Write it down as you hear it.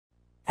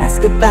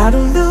about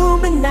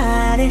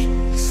Illuminati,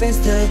 since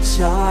the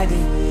charting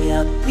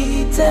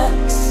upbeat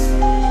ducks.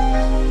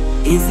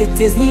 Is it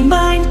Disney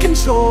mind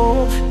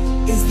control?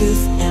 Is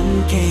this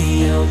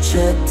MK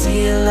Ultra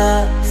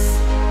Deluxe?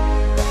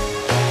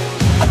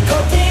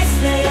 Occult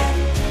Disney,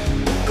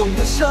 go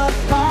wish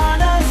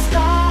upon a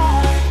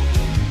star.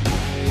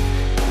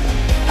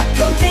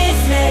 Occult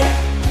Disney,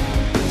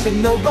 should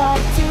know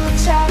what to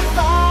chat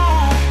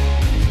for.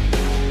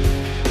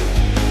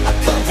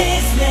 Occult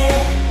Disney,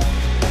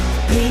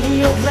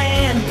 Pineal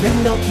Gland,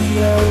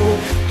 Pinocchio.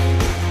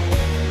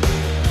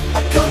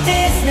 Occult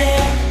Disney,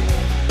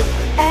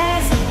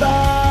 as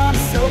above,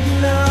 so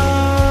below.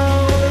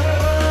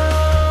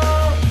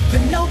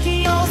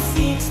 Pinocchio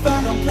seeks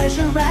fun on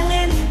Pleasure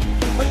Island,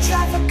 where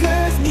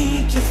traffickers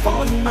need just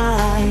falling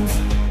minds.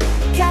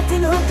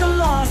 Captain Hook, the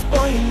lost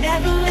boy in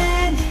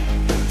Neverland,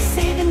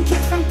 saving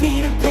kids from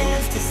Peter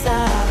Pan's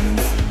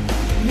designs.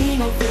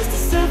 Nemo feels to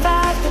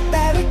survive the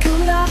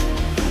Barracuda,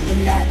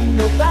 and that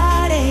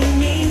nobody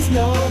means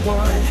no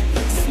one.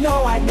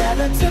 Snow White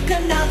never took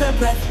another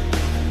breath.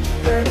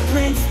 Bird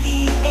Prince,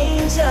 the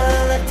angel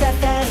of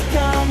death has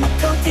come.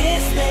 Occult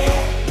Disney,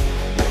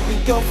 we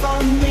go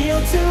from real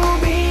to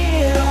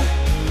real.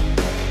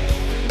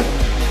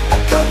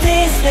 Occult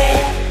Disney,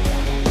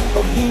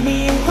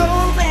 Bohemian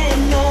Grove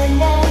and no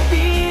more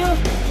real.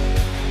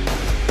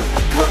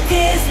 Occult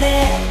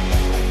Disney,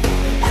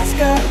 ask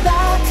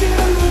about to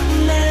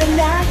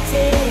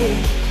Illuminati.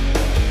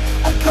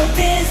 Occult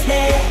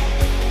Disney,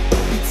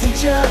 we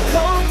teach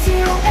occult to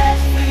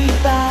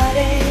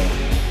everybody.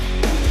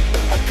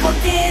 Occult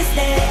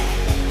Disney,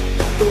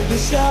 go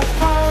wish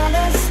upon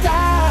a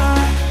star.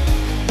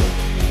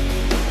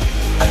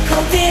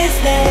 Occult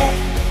Disney,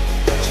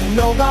 you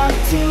know what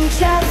to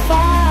chat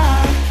for.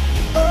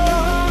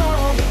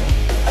 Oh,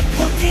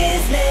 Occult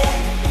Disney,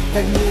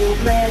 the new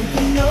brand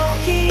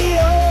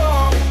Pinocchio.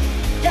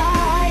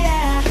 Yeah,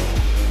 yeah.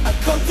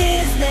 Occult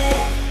Disney,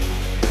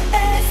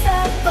 it's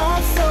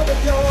above so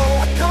below.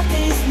 Occult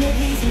Disney,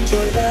 please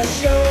enjoy the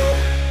show.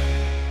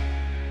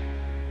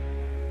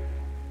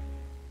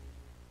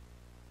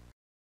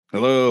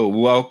 Hello,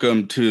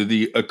 welcome to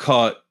the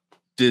Occult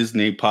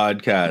Disney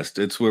podcast.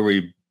 It's where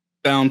we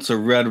bounce a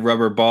red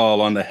rubber ball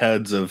on the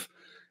heads of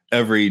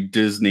every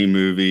Disney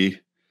movie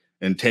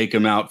and take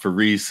them out for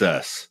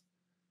recess.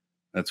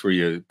 That's where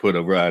you put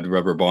a red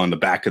rubber ball in the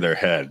back of their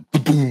head.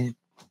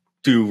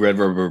 Two red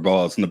rubber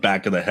balls in the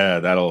back of the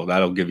head.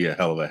 That'll give you a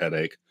hell of a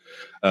headache.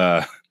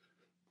 Now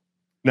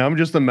I'm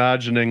just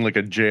imagining like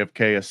a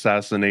JFK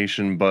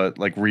assassination, but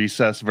like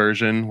recess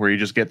version where he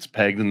just gets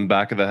pegged in the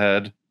back of the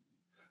head.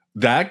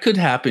 That could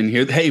happen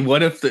here. Hey,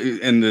 what if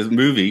in the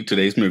movie,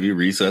 today's movie,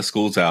 Recess,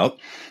 School's Out,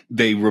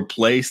 they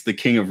replace the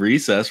King of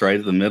Recess right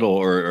at the middle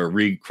or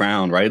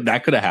re-crown, right?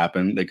 That could have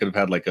happened. They could have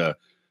had like a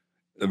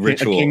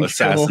ritual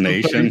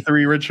assassination.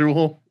 33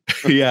 ritual.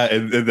 Yeah,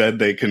 and then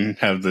they can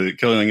have the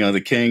killing of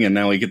the king, and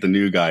now we get the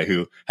new guy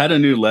who had a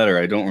new letter.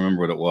 I don't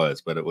remember what it was,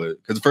 but it was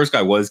because the first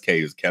guy was K,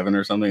 it was Kevin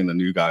or something, and the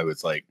new guy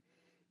was like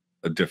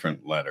a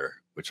different letter,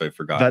 which I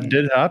forgot. That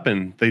did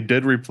happen. They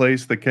did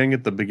replace the king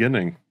at the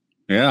beginning.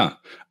 Yeah.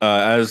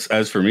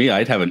 As for me,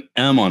 I'd have an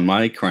M on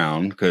my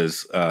crown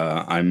because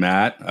I'm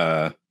Matt.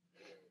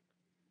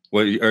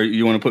 What are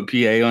you want to put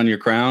PA on your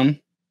crown?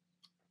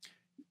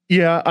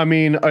 Yeah, I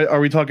mean, are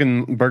we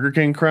talking Burger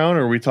King crown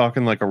or are we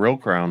talking like a real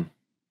crown?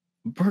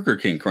 Burger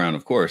King crown,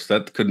 of course.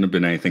 That couldn't have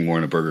been anything more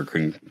than a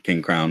Burger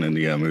King crown in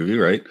the movie,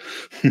 right?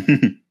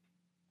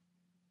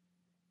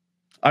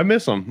 I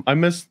miss them. I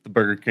miss the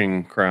Burger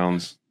King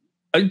crowns.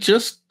 I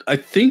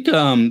think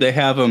they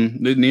have them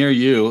near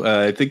you.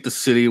 I think the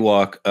City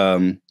Walk,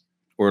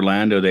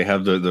 Orlando, they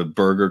have the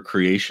Burger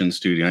Creation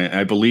Studio.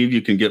 I believe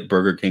you can get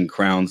Burger King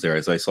crowns there,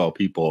 as I saw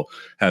people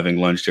having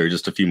lunch there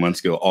just a few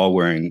months ago, all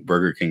wearing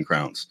Burger King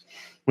crowns.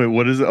 Wait,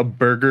 what is it? A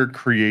Burger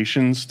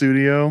Creation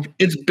Studio?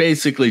 It's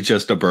basically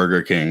just a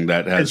Burger King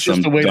that has it's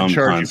just some a way dumb to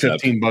charge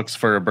concept. you $15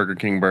 for a Burger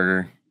King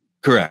burger.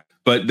 Correct,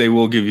 but they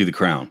will give you the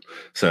crown,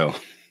 so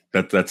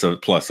that's a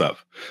plus up.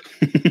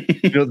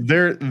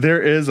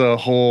 There is a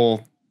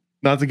whole.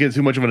 Not to get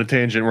too much of a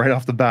tangent right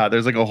off the bat,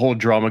 there's like a whole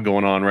drama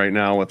going on right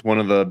now with one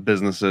of the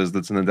businesses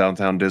that's in the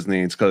downtown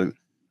Disney. It's called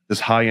this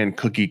high-end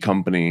cookie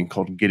company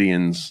called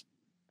Gideon's,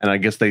 and I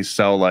guess they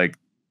sell like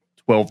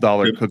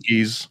 $12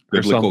 cookies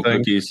or something.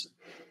 Cookies.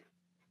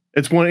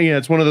 It's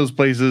one of those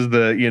places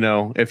that, you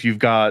know, if you've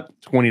got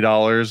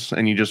 $20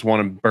 and you just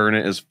want to burn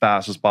it as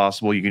fast as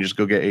possible, you can just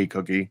go get a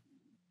cookie.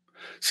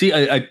 See,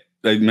 I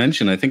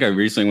mentioned, I think I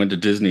recently went to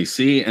Disney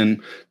Sea,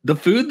 and the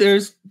food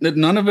there's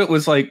none of it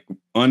was like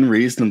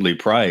unreasonably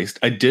priced.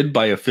 I did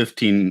buy a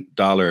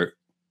 $15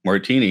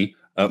 martini,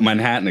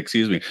 Manhattan,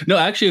 excuse me. No,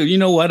 actually, you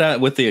know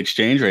what? With the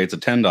exchange rate, it's a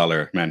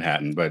 $10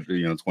 Manhattan, but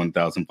you know, it's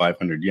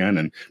 1,500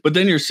 yen. But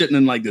then you're sitting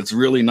in like this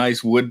really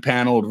nice wood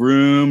paneled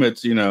room.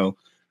 It's, you know,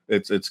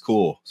 it's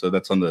cool. So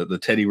that's on the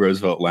Teddy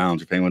Roosevelt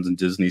Lounge. If anyone's in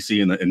Disney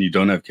Sea and you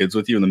don't have kids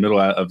with you in the middle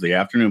of the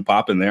afternoon,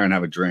 pop in there and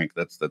have a drink.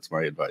 That's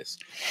my advice.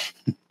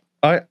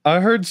 I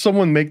heard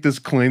someone make this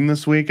claim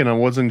this week, and I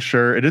wasn't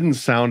sure. It didn't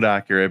sound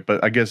accurate,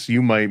 but I guess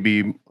you might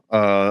be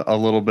a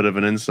little bit of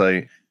an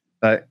insight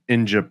that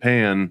in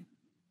Japan,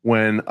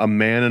 when a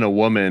man and a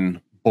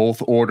woman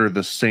both order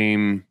the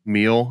same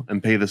meal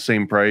and pay the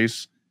same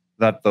price,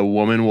 that the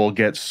woman will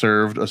get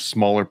served a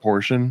smaller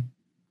portion.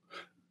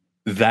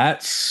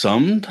 That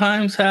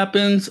sometimes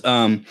happens.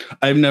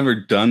 I've never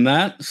done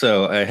that,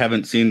 so I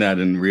haven't seen that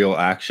in real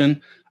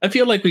action. I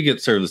feel like we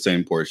get served the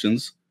same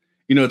portions.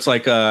 You know, it's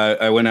like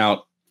I went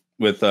out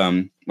with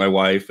my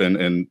wife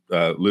and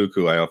Luke,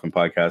 who I often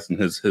podcast, and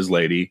his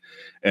lady.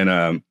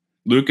 And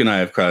Luke and I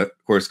have,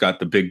 of course, got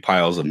the big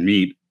piles of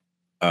meat.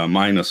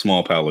 Mine a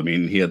small pile of meat,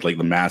 and he had like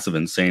the massive,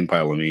 insane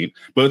pile of meat.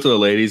 Both of the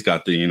ladies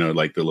got the,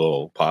 like the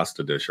little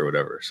pasta dish or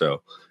whatever.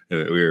 So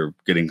we were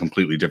getting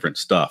completely different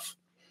stuff.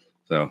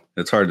 So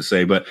it's hard to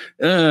say, but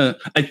I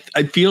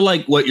feel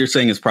like what you're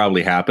saying has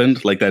probably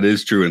happened. Like that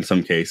is true in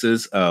some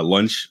cases.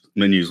 Lunch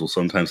menus will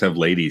sometimes have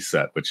ladies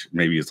set, which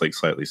maybe is like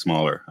slightly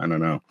smaller. I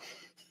don't know.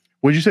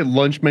 Would you say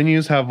lunch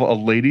menus have a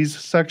ladies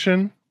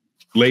section?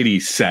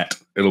 Ladies set.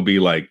 It'll be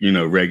like,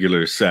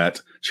 regular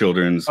set,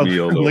 children's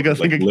meal, like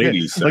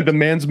ladies set. Like the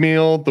man's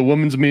meal, the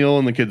woman's meal,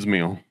 and the kid's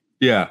meal.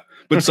 Yeah.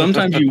 But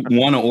sometimes you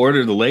want to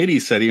order the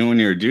ladies set, even when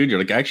you're a dude. You're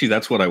like, actually,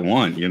 that's what I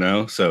want,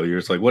 So you're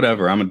just like,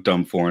 whatever. I'm a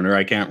dumb foreigner.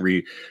 I can't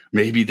read.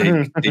 Maybe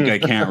they think I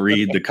can't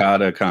read the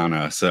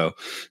katakana. So,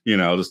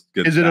 I'll just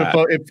get. Is it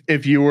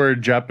if you were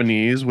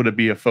Japanese, would it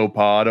be a faux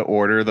pas to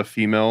order the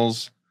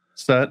females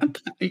set?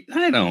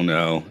 I don't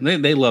know.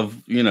 They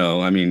love,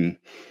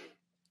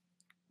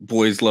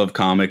 boys love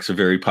comics, are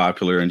very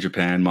popular in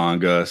Japan,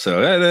 manga.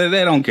 So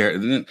they don't care.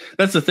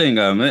 That's the thing.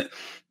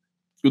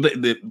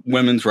 The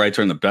women's rights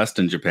aren't the best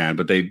in Japan,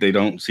 but they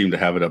don't seem to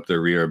have it up their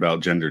rear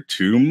about gender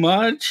too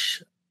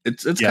much.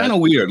 It's kind of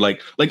weird.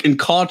 Like in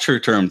culture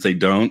terms, they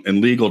don't. In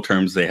legal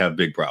terms, they have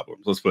big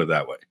problems. Let's put it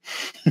that way.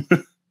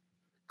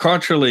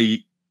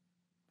 Culturally,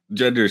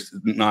 gender's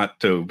not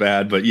so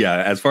bad, but yeah,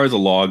 as far as the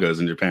law goes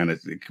in Japan,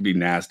 it could be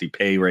nasty.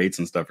 Pay rates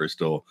and stuff are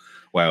still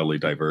wildly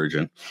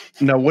divergent.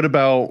 Now, what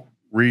about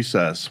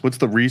recess? What's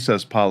the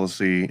recess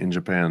policy in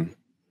Japan?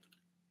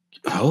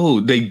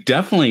 Oh, they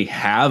definitely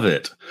have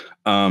it.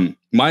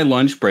 My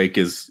lunch break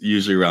is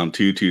usually around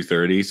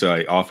 2:30, so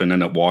I often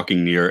end up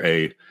walking near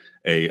a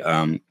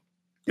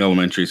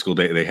elementary school.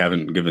 They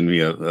haven't given me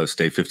a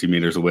stay 50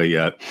 meters away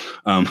yet.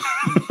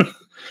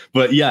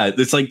 But yeah,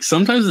 it's like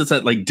sometimes it's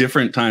at like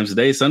different times of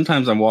day.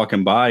 Sometimes I'm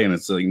walking by and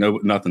it's like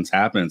nothing's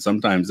happening.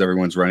 Sometimes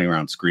everyone's running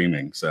around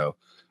screaming. So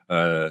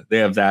they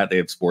have that. They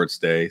have sports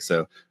day.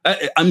 So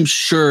I'm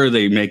sure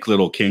they make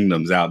little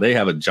kingdoms out. They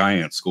have a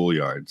giant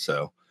schoolyard.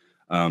 So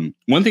one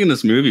thing in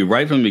this movie,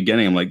 right from the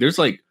beginning, I'm like, there's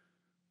like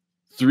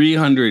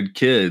 300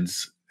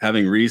 kids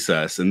having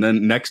recess, and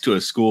then next to a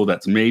school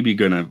that's maybe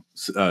going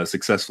to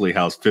successfully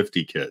house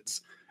 50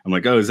 kids. I'm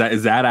like, oh, is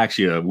that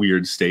actually a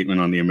weird statement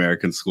on the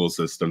American school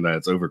system that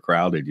it's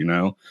overcrowded?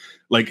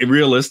 Like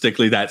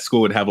realistically, that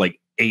school would have like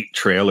 8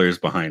 trailers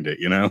behind it.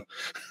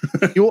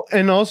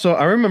 And also,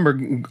 I remember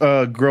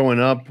growing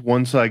up.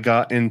 Once I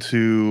got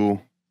into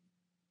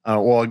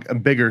a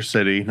bigger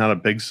city, not a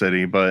big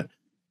city, but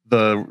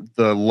the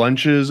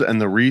lunches and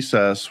the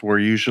recess were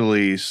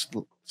usually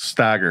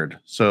staggered.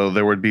 So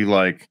there would be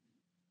like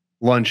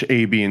lunch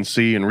A, B, and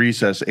C and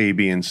recess A,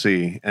 B, and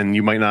C. And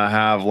you might not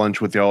have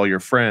lunch with all your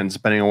friends,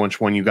 depending on which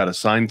one you got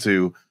assigned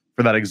to,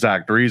 for that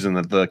exact reason,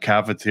 that the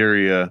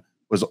cafeteria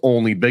was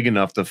only big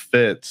enough to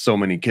fit so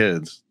many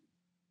kids.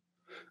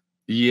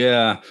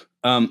 Yeah.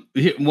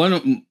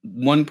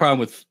 One problem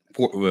with,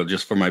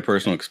 just for my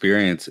personal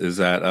experience, is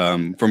that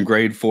from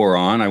grade 4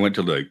 on, I went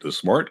to like the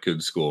smart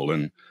kids school,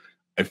 and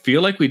I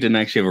feel like we didn't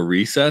actually have a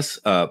recess,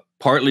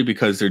 partly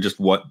because they're just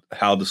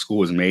how the school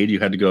was made. You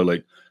had to go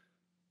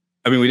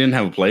we didn't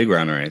have a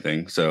playground or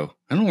anything, so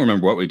I don't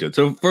remember what we did.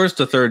 So 1st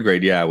to 3rd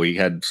grade, yeah, we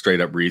had straight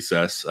up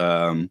recess,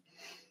 and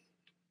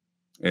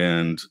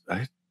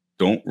I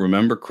don't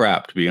remember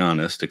crap, to be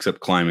honest,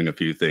 except climbing a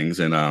few things.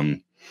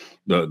 And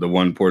the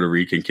one Puerto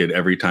Rican kid,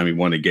 every time he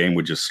won a game,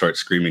 would just start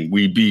screaming,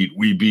 we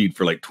beat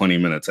for like 20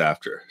 minutes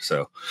after.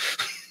 So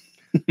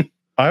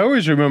I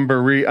always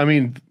remember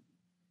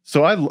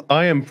so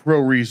I am pro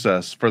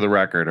recess, for the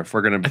record. If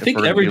we're gonna, I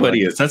think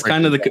everybody is. That's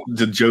kind of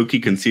the joke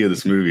you can see of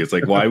this movie. It's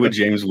like, why would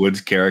James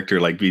Woods' character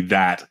be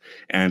that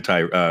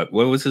anti?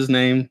 What was his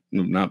name?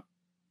 No,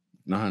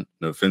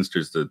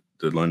 Finster's the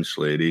lunch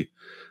lady.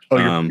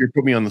 Oh, you're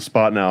putting me on the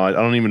spot now. I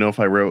don't even know if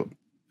I wrote.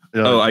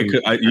 I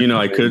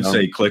could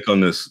say click on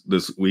this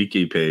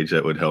wiki page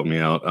that would help me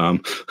out.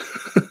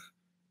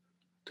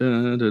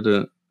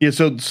 Yeah.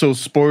 So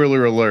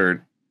spoiler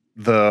alert.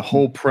 The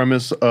whole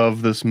premise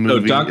of this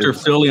movie. Oh, Dr.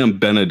 Philium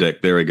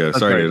Benedict. There we go.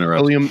 Sorry to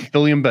interrupt.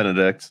 Philium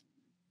Benedict.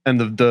 And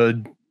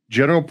the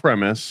general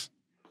premise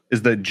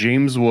is that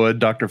James Wood,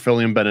 Dr.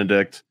 Philium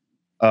Benedict,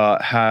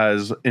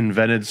 has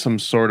invented some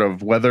sort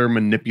of weather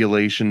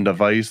manipulation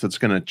device that's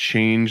going to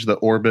change the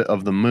orbit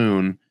of the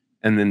moon.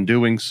 And in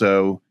doing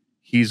so,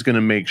 he's going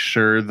to make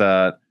sure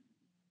that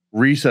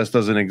recess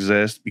doesn't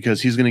exist,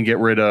 because he's going to get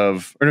rid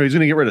of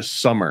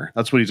summer.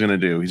 That's what he's going to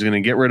do. He's going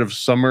to get rid of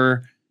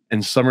summer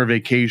and summer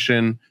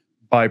vacation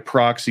by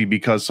proxy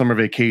because summer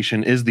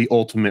vacation is the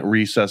ultimate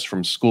recess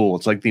from school.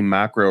 It's like the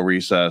macro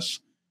recess.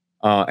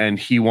 And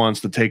he wants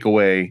to take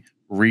away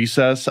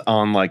recess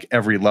on like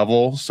every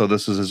level. So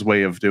this is his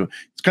way of doing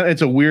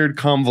it's a weird,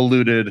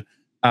 convoluted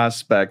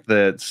aspect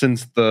that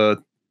since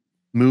the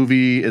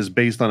movie is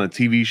based on a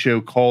TV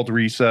show called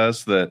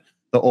Recess, that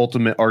the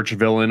ultimate arch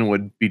villain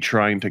would be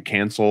trying to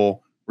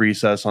cancel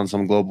recess on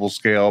some global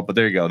scale. But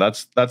there you go.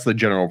 That's the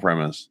general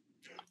premise.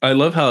 I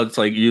love how it's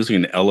like using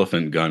an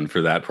elephant gun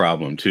for that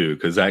problem too,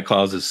 because that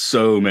causes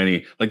so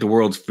many, like the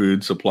world's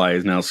food supply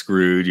is now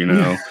screwed, you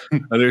know.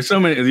 There's so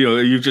many, you know,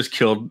 you've just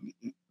killed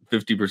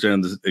 50%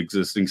 of the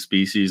existing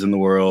species in the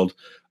world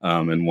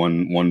in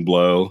one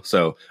blow.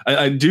 So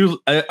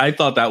I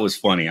thought that was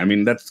funny. I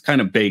mean, that's kind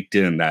of baked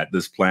in that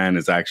this plan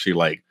is actually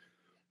like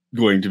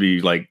going to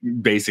be like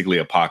basically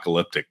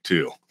apocalyptic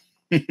too.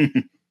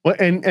 Well,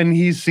 and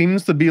he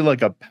seems to be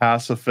like a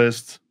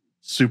pacifist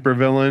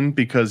supervillain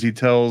because he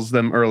tells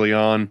them early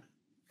on,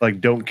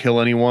 like, don't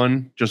kill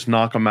anyone, just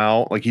knock them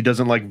out. Like, he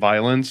doesn't like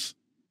violence.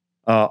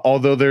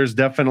 Although there's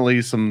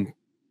definitely some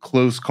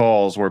close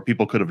calls where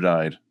people could have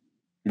died.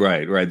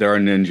 Right. There are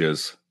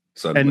ninjas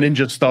suddenly. And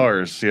ninja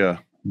stars, yeah.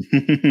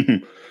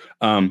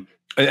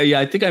 Yeah,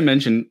 I think I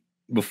mentioned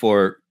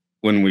before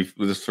when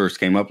this first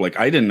came up, like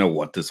I didn't know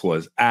what this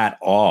was at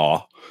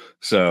all.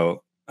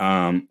 So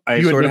I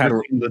sort of had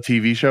the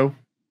TV show.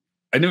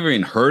 I never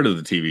even heard of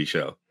the TV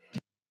show.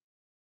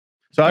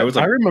 So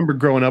I remember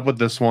growing up with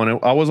this one.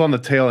 I was on the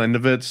tail end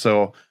of it,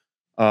 so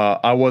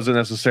I wasn't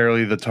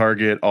necessarily the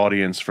target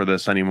audience for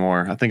this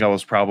anymore. I think I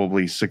was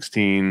probably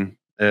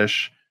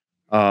 16-ish.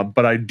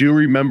 But I do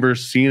remember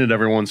seeing it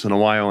every once in a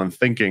while and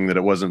thinking that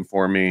it wasn't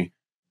for me.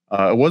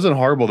 It wasn't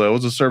horrible, though. It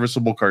was a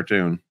serviceable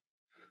cartoon.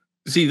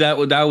 See, that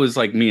was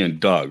like me and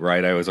Doug,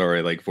 right? I was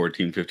already like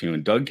 14, 15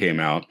 when Doug came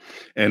out.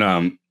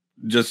 And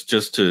just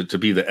to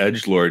be the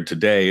edgelord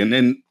today. And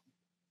then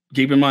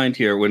keep in mind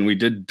here, when we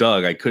did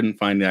Doug, I couldn't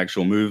find the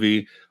actual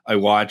movie. I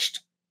watched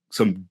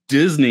some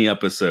Disney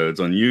episodes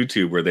on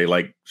YouTube where they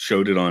like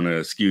showed it on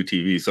a skew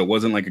TV. So it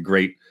wasn't like a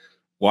great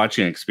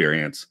watching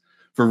experience.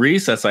 For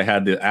Recess, I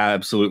had the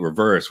absolute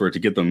reverse, where to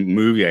get the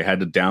movie, I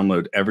had to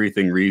download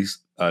everything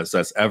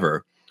Recess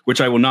ever, which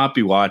I will not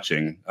be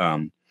watching.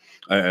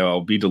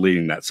 I'll be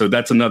deleting that. So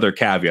that's another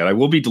caveat. I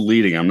will be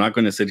deleting. I'm not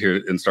going to sit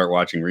here and start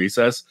watching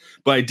Recess,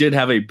 but I did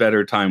have a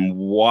better time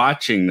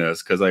watching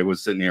this because I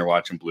was sitting here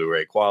watching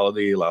Blu-ray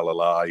quality,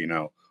 you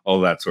know,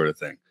 all that sort of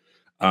thing.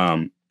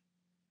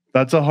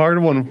 That's a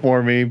hard one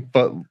for me,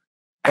 but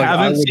like,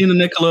 haven't seen the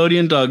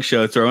Nickelodeon Doug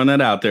show, throwing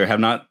that out there. Have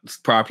not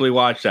properly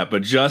watched that,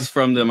 but just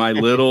from my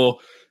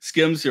little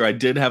skims here, I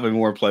did have a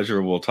more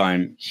pleasurable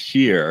time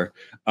here.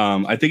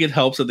 I think it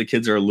helps that the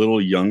kids are a little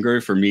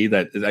younger. For me,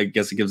 that I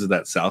guess it gives it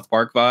that South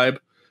Park vibe.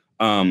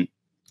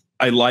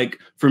 I like,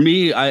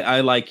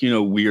 you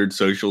know, weird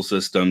social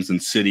systems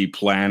and city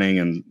planning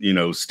and, you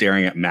know,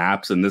 staring at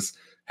maps. And this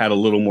had a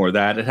little more of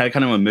that. It had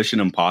kind of a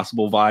Mission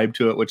Impossible vibe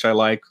to it, which I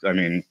like. I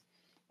mean,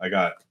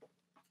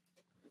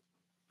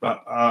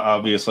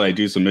 obviously I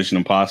do some Mission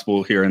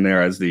Impossible here and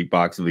there as the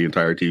box of the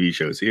entire TV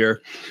shows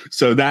here.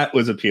 So that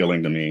was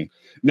appealing to me.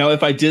 Now,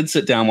 if I did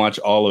sit down, watch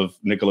all of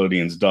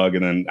Nickelodeon's Doug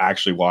and then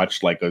actually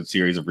watch like a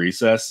series of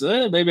Recess,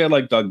 maybe I'd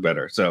like Doug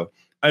better. So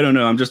I don't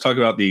know. I'm just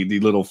talking about the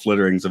little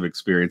flitterings of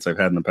experience I've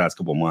had in the past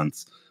couple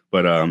months.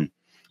 But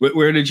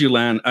where did you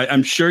land?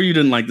 I'm sure you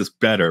didn't like this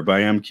better, but I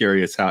am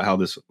curious how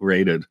this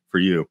rated for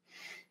you.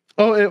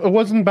 Oh, it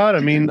wasn't bad. I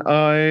mean,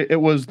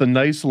 it was the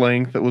nice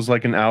length. It was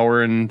like an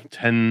hour and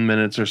 10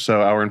 minutes or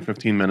so, hour and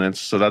 15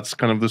 minutes. So that's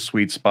kind of the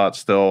sweet spot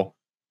still.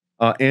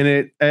 And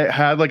it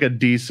had like a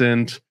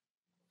decent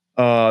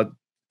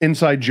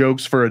inside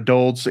jokes for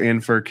adults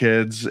and for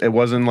kids. It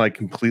wasn't like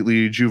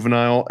completely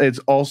juvenile. It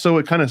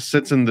kind of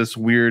sits in this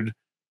weird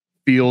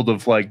field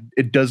of like,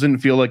 it doesn't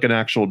feel like an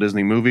actual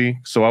Disney movie.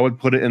 So I would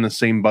put it in the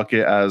same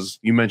bucket as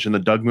you mentioned the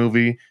Doug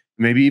movie,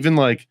 maybe even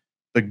like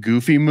the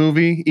Goofy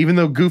movie. Even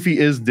though Goofy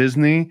is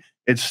Disney,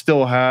 it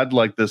still had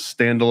like this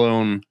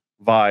standalone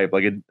vibe.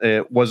 Like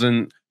it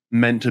wasn't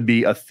meant to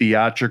be a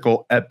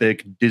theatrical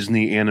epic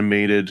Disney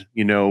animated,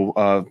 you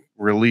know,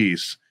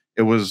 release.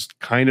 It was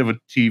kind of a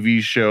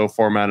TV show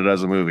formatted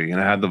as a movie, and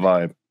it had the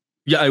vibe.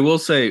 Yeah, I will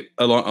say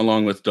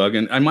along with Doug,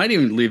 and I might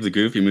even leave the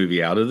Goofy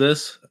movie out of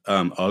this,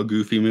 a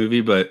Goofy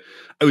movie, but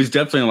I was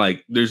definitely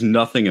like, there's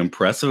nothing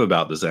impressive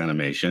about this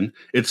animation.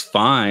 It's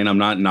fine. I'm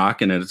not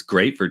knocking it. It's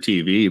great for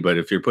TV, but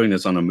if you're putting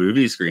this on a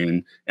movie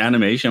screen,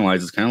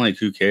 animation-wise, it's kind of like,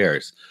 who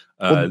cares?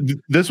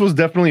 This was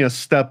definitely a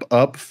step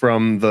up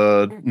from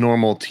the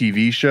normal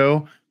TV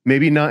show.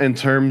 Maybe not in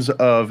terms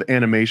of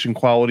animation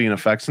quality and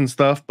effects and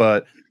stuff,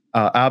 but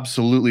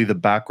absolutely the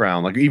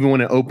background. Like even when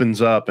it opens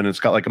up and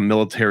it's got like a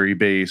military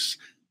base,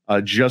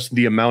 just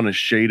the amount of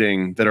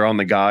shading that are on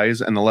the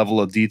guys and the level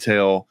of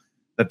detail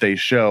that they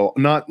show.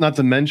 Not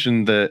to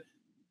mention that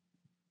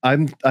I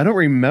don't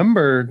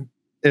remember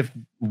if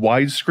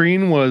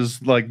widescreen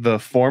was like the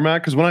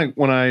format, because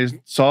when I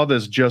saw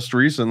this just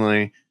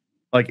recently,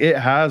 like it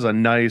has a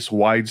nice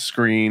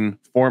widescreen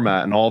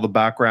format and all the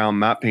background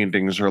matte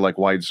paintings are like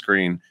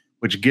widescreen.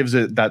 which gives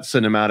it that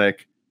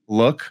cinematic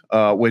look,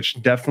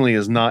 which definitely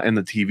is not in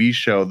the TV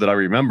show that I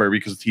remember,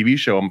 because the TV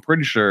show, I'm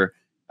pretty sure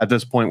at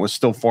this point, was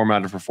still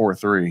formatted for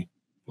 4:3.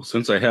 Well,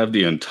 since I have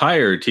the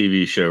entire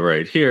TV show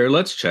right here,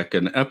 let's check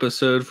an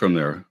episode from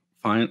their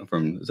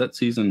is that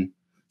season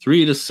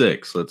 3 to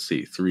 6? Let's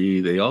see,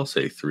 3. They all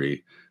say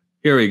 3.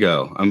 Here we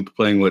go. I'm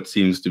playing what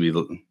seems to be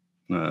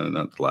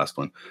not the last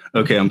one.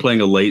 Okay, I'm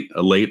playing a late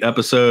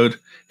episode.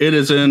 It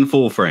is in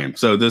full frame.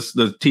 So the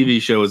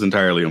TV show is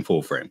entirely in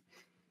full frame.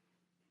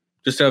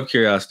 Just out of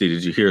curiosity,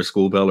 did you hear a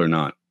school bell or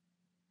not?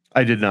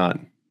 I did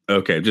not.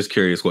 Okay, I'm just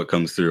curious what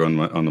comes through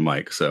on the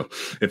mic. So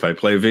if I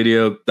play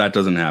video, that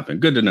doesn't happen.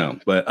 Good to know.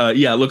 But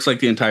yeah, it looks like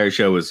the entire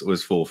show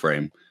was full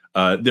frame.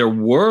 There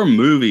were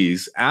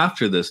movies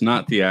after this,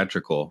 not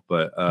theatrical,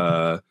 but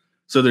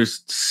so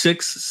there's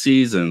 6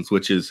 seasons,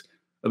 which is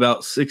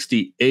about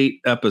 68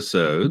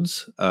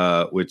 episodes,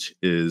 which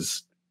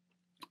is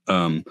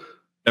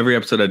every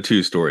episode had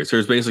 2 stories.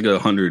 There's basically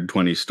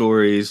 120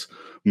 stories.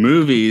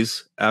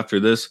 Movies after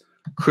this: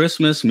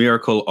 Christmas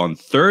Miracle on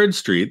 3rd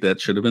Street. That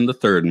should have been the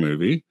 3rd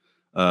movie.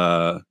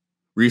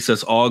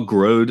 Recess All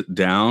Growed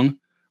Down.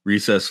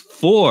 Recess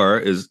 4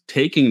 is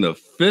Taking the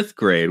 5th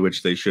Grade,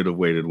 which they should have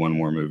waited one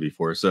more movie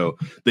for. So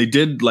they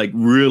did like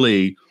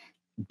really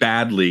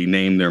badly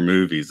name their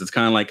movies. It's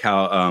kind of like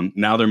how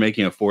now they're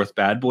making a 4th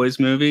Bad Boys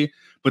movie,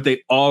 but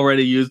they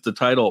already used the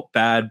title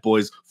Bad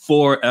Boys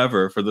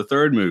Forever for the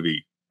 3rd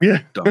movie.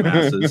 Yeah.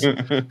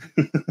 Dumbasses.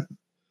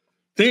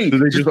 Think. Do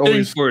they just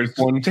always think for it.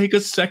 one? Take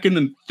a second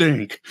and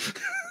think.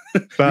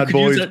 Bad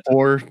Boys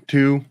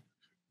 4-2.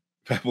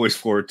 Bad Boys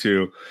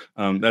 4-2.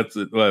 That's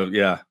it. Well,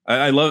 yeah.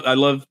 I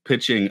love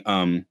pitching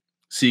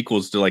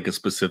sequels to like a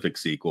specific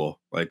sequel.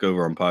 Like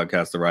over on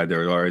Podcast The Ride,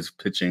 they're always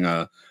pitching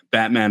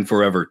Batman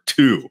Forever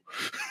 2.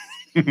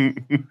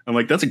 I'm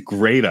like, that's a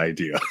great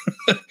idea.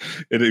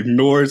 It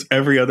ignores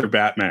every other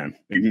Batman.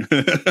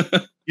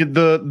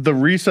 The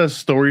Recess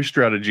story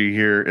strategy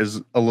here is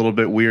a little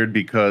bit weird,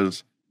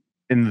 because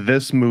in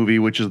this movie,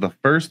 which is the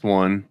first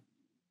one,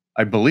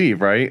 I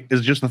believe, right?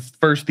 Is it just the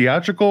first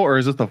theatrical, or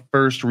is it the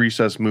first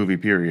Recess movie,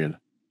 period?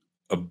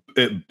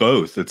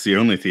 Both. It's the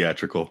only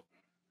theatrical.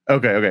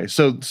 Okay.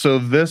 So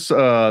this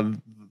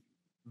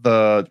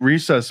the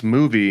Recess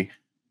movie,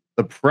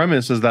 the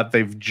premise is that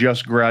they've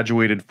just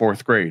graduated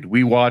 4th grade.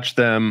 We watch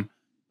them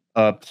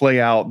play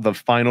out the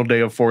final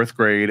day of 4th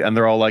grade, and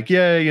they're all like,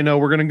 "Yeah,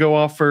 we're gonna go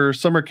off for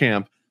summer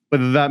camp."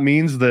 But that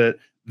means that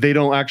they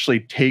don't actually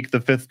take the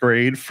 5th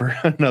grade for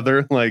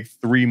another like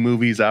 3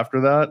 movies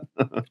after that.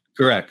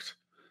 Correct.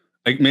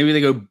 Like maybe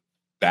they go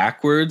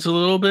backwards a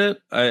little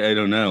bit. I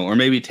don't know. Or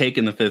maybe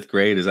taking the 5th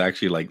grade is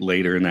actually like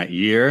later in that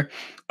year.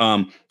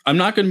 I'm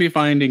not going to be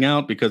finding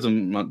out, because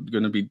I'm not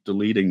going to be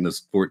deleting this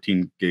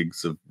 14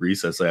 gigs of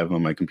Recess I have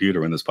on my computer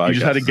when this podcast You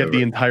just had to get over.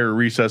 the entire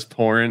Recess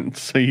torrent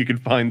so you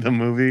could find the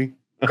movie.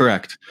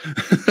 Correct.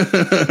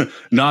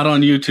 Not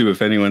on YouTube,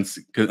 if anyone's,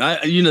 because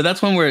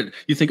that's one where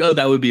you think, oh,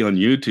 that would be on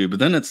YouTube, but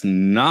then it's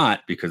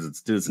not, because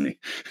it's Disney.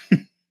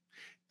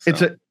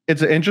 So.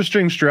 It's an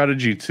interesting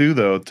strategy too,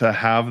 though, to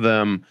have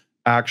them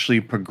actually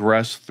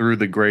progress through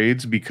the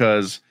grades,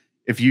 because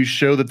if you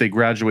show that they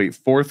graduate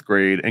 4th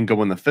grade and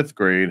go in the 5th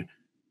grade,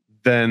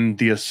 then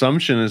the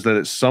assumption is that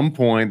at some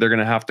point they're going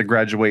to have to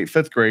graduate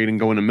 5th grade and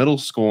go into middle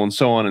school, and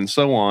so on and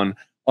so on.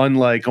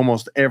 Unlike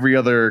almost every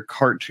other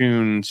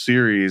cartoon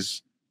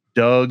series,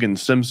 Doug and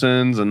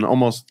Simpsons, and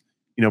almost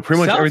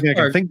pretty much everything I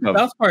can think of.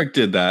 South Park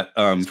did that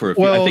for a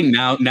few. I think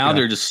now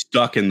they're just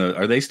stuck in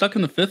are they stuck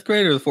in the 5th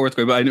grade or the 4th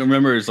grade? But I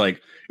remember it's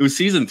like, it was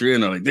season 3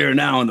 and they're like, they're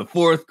now in the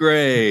 4th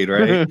grade,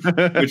 right?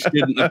 Which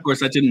of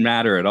course that didn't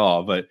matter at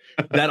all. But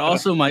that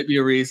also might be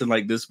a reason,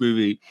 like this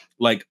movie,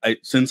 like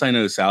since I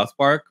know South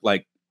Park,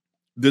 like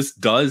this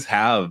does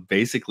have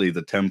basically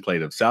the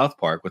template of South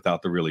Park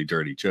without the really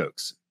dirty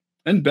jokes.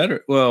 And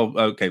better, well,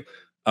 okay.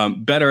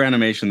 Better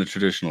animation in the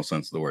traditional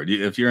sense of the word.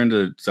 If you're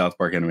into South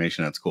Park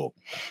animation, that's cool.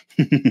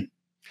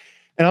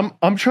 And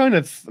I'm trying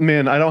to,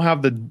 man, I don't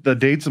have the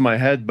dates in my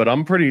head, but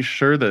I'm pretty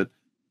sure that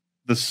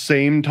the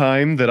same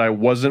time that I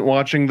wasn't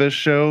watching this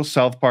show,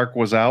 South Park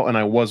was out, and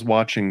I was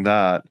watching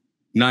that.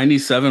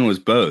 97 was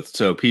both.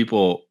 So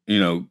people,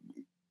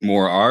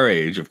 more our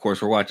age, of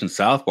course, we're watching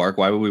South Park.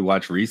 Why would we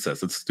watch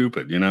Recess? It's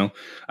stupid,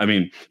 I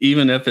mean,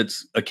 even if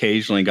it's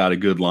occasionally got a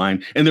good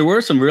line, and there were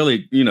some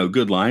really,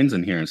 good lines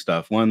in here and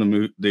stuff. One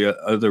of the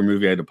other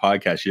movie I had a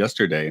podcast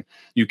yesterday.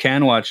 You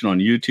can watch it on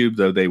YouTube,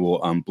 though they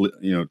will,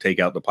 take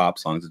out the pop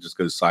songs. It just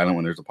goes silent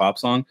when there's a pop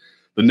song.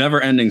 The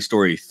Never Ending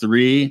Story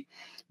 3,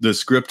 the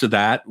script of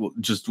that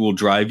will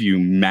drive you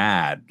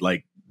mad.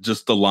 Like,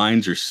 just the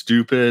lines are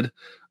stupid.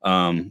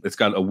 It's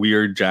got a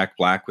weird Jack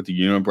Black with the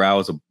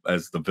unibrow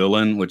as the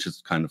villain, which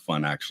is kind of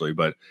fun actually.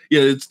 But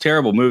yeah, it's a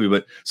terrible movie.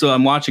 But so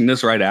I'm watching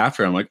this right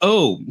after. I'm like,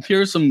 oh,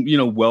 here's some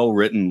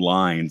well-written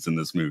lines in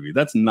this movie.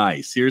 That's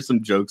nice. Here's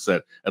some jokes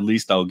that at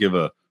least I'll give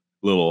a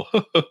little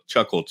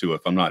chuckle to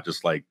if I'm not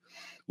just like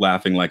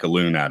laughing like a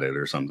loon at it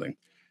or something.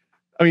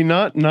 I mean,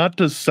 not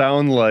to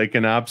sound like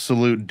an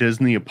absolute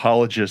Disney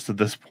apologist at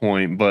this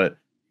point, but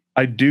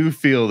I do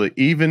feel that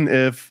even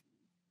if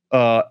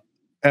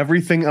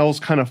everything else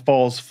kind of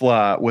falls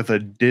flat with a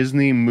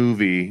Disney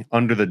movie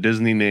under the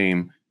Disney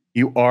name,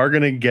 you are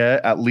going to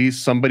get at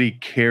least somebody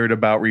cared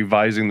about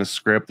revising the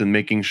script and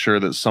making sure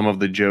that some of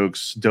the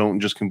jokes don't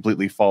just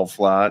completely fall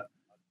flat.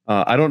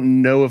 I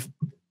don't know if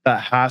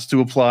that has to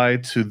apply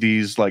to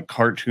these like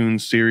cartoon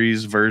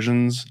series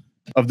versions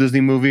of Disney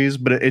movies,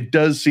 but it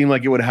does seem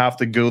like it would have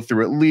to go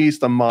through at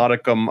least a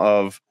modicum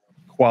of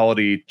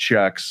quality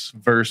checks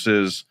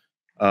versus,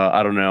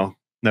 I don't know,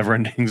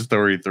 Neverending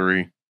Story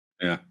 3.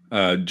 Yeah,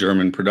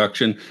 German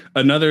production.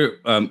 Another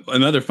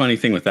funny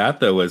thing with that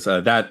though was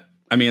that,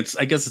 I mean,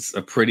 I guess it's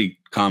a pretty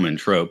common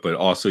trope, but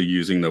also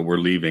using the "we're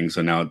leaving,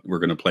 so now we're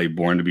going to play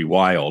Born to Be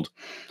Wild"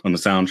 on the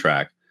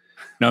soundtrack.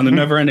 Now in the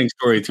Neverending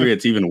Story 3,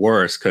 it's even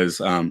worse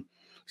because,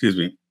 excuse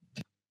me,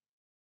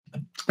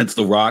 it's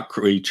the rock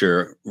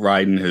creature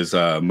riding his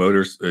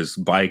his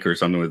bike or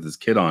something with his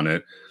kid on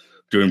it,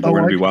 doing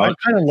 "Born to Be Wild."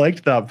 I kind of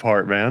liked that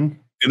part, man.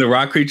 And the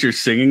rock creature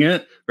singing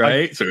it,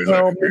 right? So it's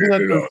like,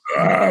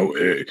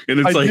 and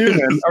it's like,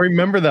 I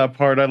remember that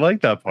part. I like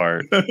that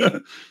part.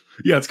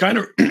 Yeah, it's kind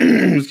of,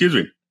 excuse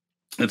me,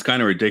 it's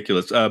kind of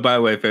ridiculous. By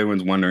the way, if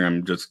anyone's wondering,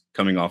 I'm just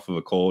coming off of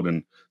a cold,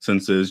 and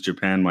since it is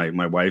Japan,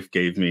 my wife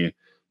gave me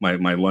my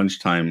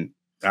lunchtime,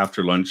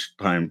 after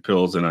lunchtime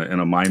pills in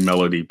a My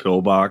Melody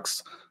pill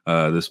box.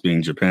 This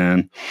being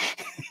Japan.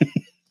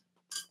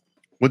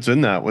 What's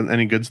in that?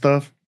 Any good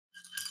stuff?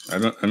 I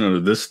don't know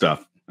this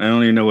stuff. I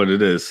don't even know what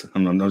it is.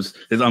 I'm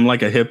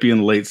like a hippie in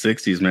the late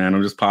 60s, man.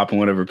 I'm just popping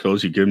whatever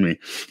pills you give me.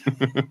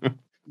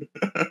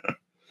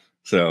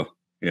 So,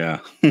 yeah.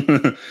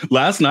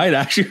 Last night,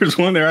 actually, there's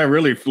one there I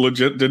really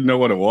legit didn't know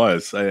what it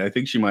was. I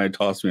think she might have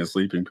tossed me a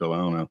sleeping pill. I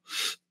don't know.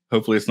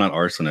 Hopefully it's not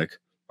arsenic.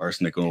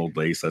 Arsenic and old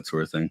lace, that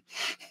sort of thing.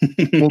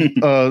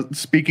 Well,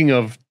 speaking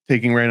of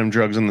taking random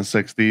drugs in the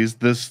 60s,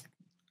 this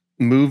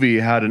movie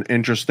had an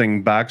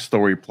interesting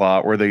backstory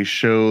plot where they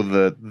show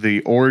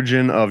the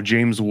origin of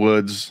James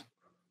Woods'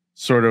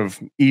 sort of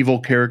evil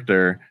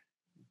character.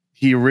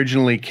 He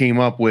originally came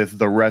up with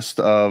the rest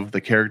of the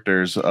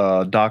characters.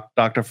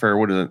 Dr. Fair,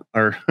 what is it?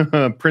 Or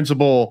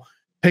Principal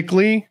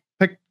Pickler?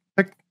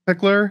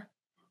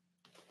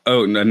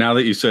 Oh, now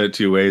that you said it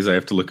 2 ways, I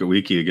have to look at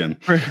Wiki again.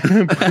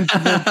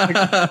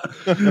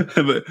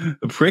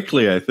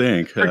 Prickly, I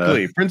think.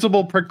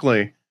 Principal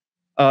Prickly.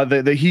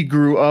 That he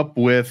grew up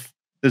with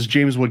this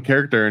James Wood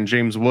character, and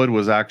James Wood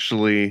was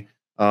actually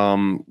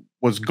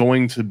was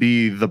going to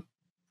be the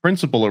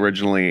principal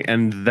originally,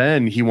 and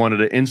then he wanted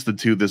to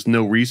institute this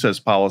no recess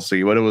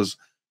policy. But it was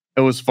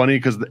funny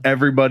because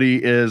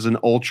everybody is an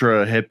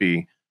ultra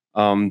hippie.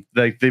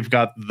 They've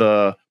got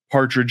the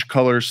partridge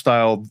color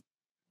style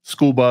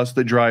school bus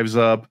that drives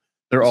up.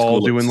 They're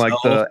all doing like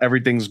the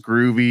everything's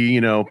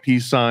groovy,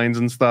 peace signs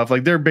and stuff.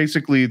 Like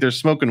they're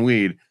smoking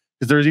weed.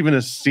 Because there's even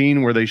a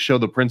scene where they show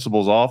the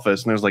principal's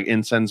office and there's like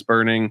incense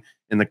burning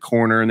in the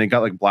corner, and they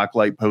got like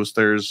blacklight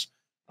posters.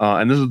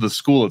 And this is the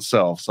school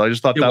itself. So I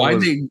just thought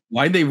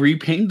why'd they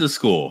repaint the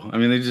school? I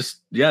mean,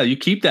 you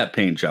keep that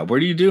paint job. What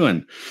are you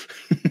doing?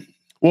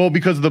 Well,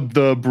 because the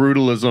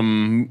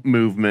brutalism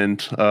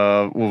movement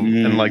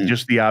and like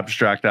just the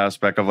abstract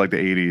aspect of like the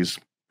 80s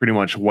pretty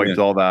much wiped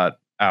all that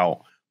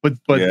out. But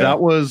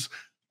that was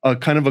a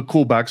kind of a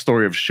cool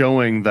backstory of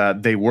showing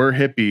that they were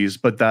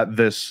hippies, but that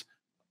this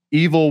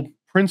evil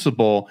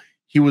principal,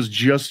 he was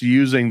just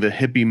using the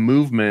hippie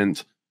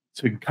movement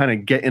to kind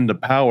of get into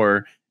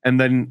power. And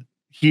then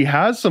he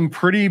has some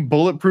pretty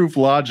bulletproof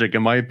logic,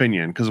 in my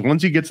opinion, because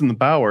once he gets in the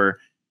power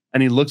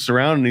and he looks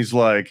around and he's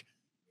like,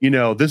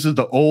 this is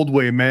the old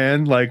way,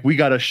 man. Like, we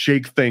got to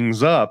shake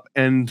things up.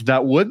 And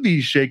that would be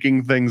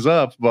shaking things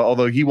up. But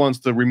although he wants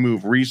to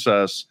remove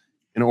recess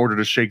in order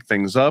to shake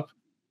things up,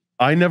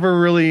 I never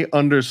really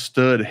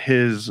understood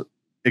his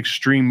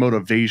extreme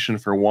motivation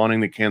for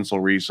wanting to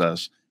cancel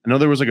recess. I know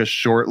there was like a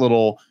short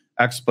little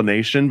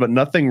explanation, but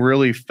nothing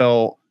really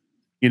felt,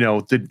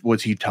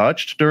 was he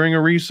touched during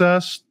a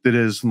recess?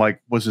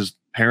 Was his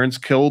parents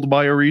killed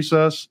by a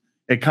recess?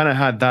 It kind of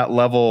had that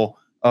level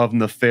of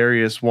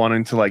nefarious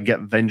wanting to like get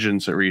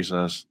vengeance at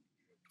recess.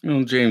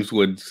 James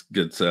Woods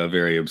gets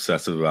very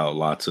obsessive about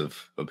lots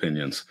of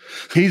opinions.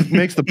 He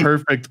makes the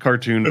perfect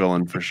cartoon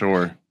villain for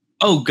sure.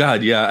 Oh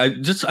God, yeah. I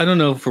don't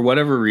know, for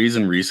whatever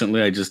reason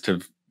recently, I just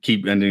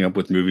keep ending up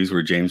with movies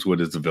where James Wood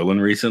is the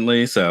villain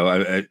recently.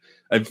 So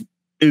I've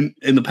in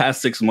the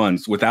past 6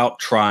 months, without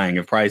trying,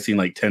 I've probably seen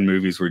like 10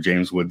 movies where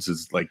James Woods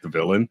is like the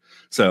villain.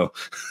 So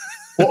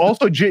well,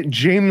 also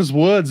James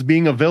Woods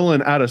being a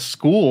villain at a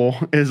school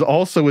is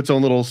also its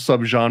own little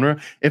subgenre.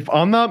 If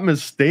I'm not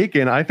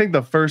mistaken, I think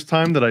the first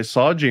time that I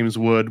saw James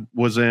Wood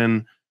was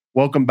in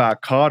Welcome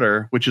Back,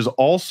 Kotter, which is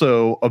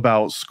also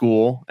about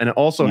school, and it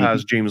also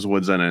has James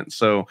Woods in it.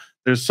 So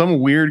there's some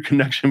weird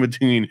connection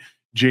between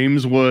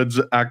James Woods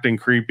acting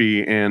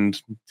creepy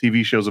and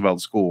TV shows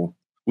about school.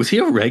 Was he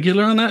a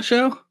regular on that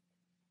show?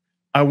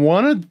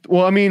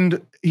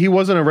 He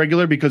wasn't a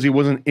regular because he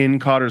wasn't in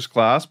Cotter's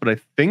class, but I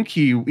think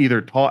he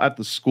either taught at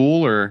the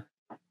school, or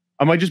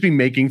I might just be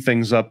making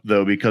things up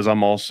though, because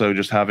I'm also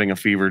just having a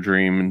fever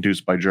dream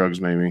induced by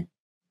drugs, maybe.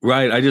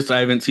 Right. I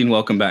haven't seen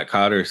Welcome Back,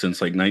 Kotter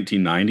since like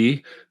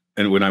 1990.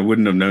 And when I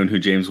wouldn't have known who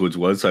James Woods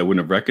was, so I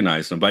wouldn't have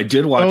recognized him. But I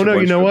did watch Oh a no, you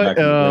bunch know of it what? back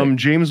in the day.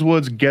 James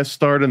Woods guest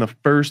starred in the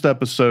first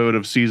episode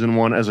of season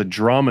 1 as a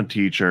drama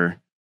teacher,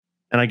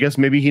 and I guess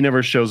maybe he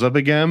never shows up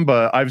again.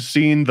 But I've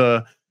seen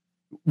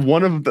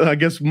one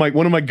of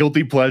my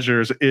guilty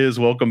pleasures is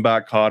Welcome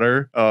Back,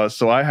 Kotter.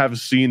 So I have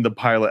seen the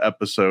pilot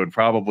episode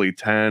probably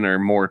 10 or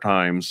more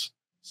times.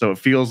 So it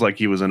feels like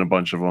he was in a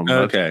bunch of them.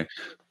 Okay.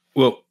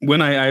 Well,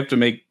 when I have to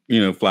make,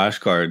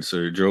 flashcards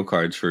or drill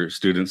cards for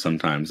students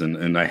sometimes,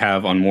 and I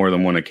have on more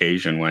than one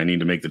occasion when I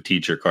need to make the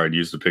teacher card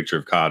use the picture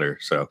of Cotter.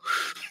 So,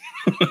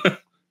 I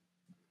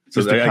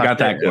got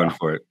that going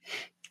for it.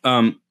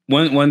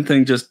 One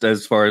thing, just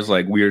as far as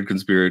like weird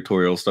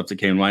conspiratorial stuff that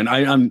came to mind,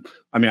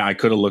 I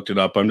could have looked it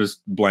up. I'm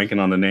just blanking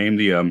on the name.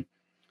 The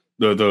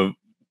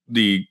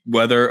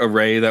weather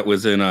array that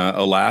was in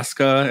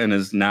Alaska and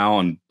is now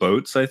on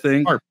boats, I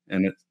think. HAARP.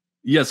 And it's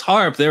yes,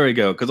 HAARP. There we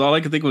go. Because all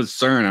I could think was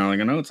CERN. I'm like,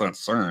 I know it's not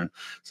CERN.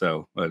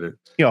 So, but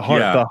HAARP,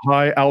 the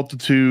High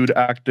Altitude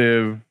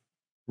Active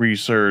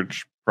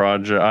Research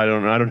Project. I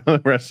don't know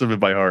the rest of it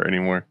by heart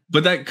anymore.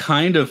 But that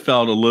kind of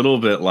felt a little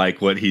bit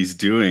like what he's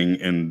doing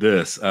in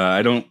this.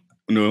 I don't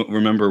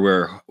remember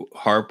where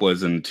HAARP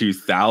was in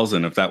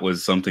 2000. If that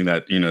was something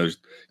that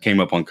came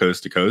up on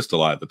Coast to Coast a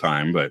lot at the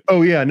time, but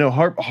oh yeah, no,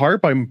 HAARP.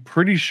 I'm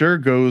pretty sure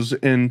goes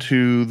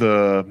into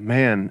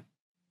the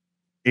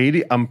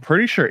 80. I'm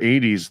pretty sure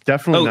 80s,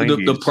 definitely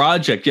 90s. The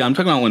project. Yeah, I'm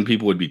talking about when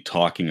people would be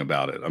talking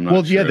about it. I'm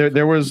not sure. Yeah,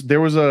 there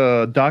was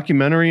a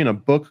documentary and a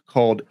book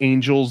called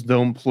Angels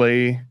Don't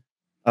Play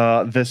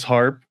This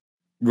HAARP.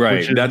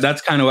 Right.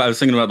 That's kind of what I was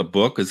thinking about the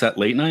book. Is that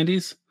late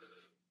 90s?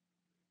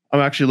 I'm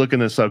actually looking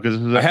this up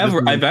because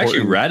I've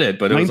actually read it,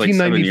 but it was like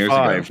 7 years ago.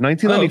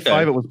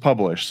 1995 it was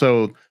published.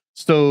 So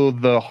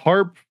the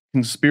HAARP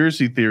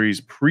conspiracy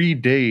theories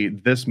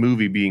predate this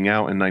movie being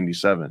out in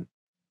 97.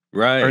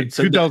 Right. Or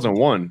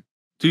 2001.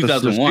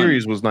 2001. The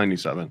series was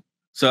 97.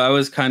 So I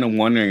was kind of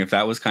wondering if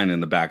that was kind of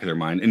in the back of their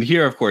mind. And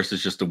here, of course,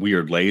 it's just a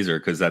weird laser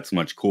because that's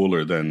much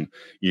cooler than,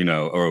 an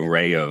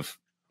array of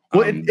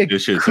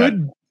dishes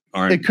that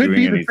aren't. It could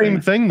be the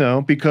same thing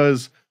though,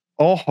 because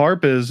all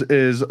HAARP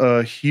is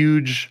a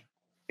huge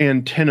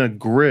antenna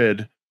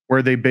grid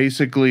where they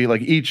basically,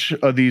 like, each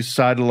of these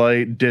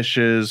satellite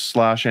dishes /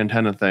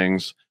 antenna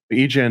things,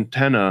 each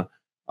antenna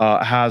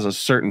has a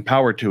certain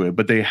power to it,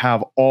 but they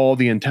have all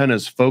the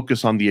antennas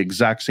focus on the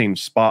exact same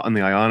spot in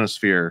the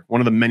ionosphere. One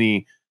of the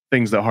many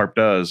things that HAARP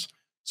does.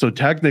 So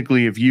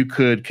technically, if you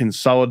could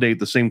consolidate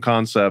the same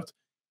concept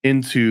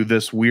into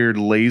this weird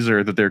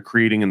laser that they're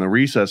creating in the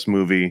Recess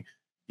movie,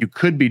 you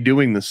could be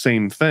doing the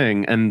same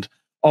thing. And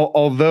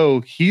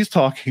although he's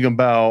talking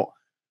about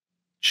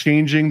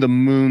changing the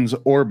moon's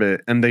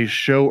orbit, and they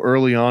show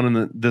early on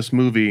in this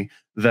movie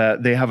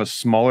that they have a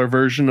smaller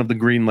version of the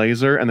green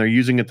laser and they're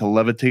using it to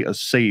levitate a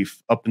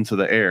safe up into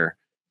the air,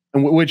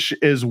 and which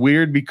is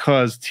weird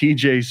because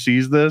TJ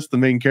sees this, the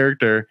main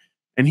character,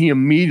 and he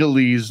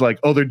immediately is like,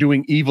 oh, they're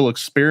doing evil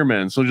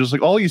experiments. So just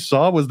like all you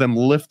saw was them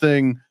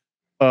lifting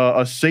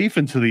a safe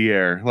into the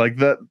air like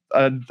that.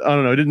 I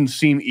don't know, it didn't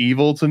seem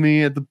evil to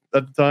me at the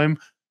time,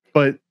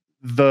 but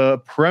the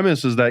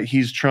premise is that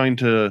he's trying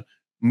to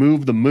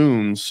move the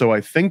moon, so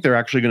I think they're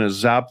actually going to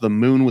zap the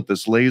moon with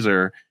this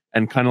laser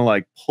and kind of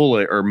like pull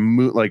it or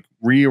like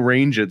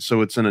rearrange it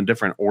so it's in a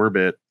different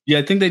orbit. Yeah,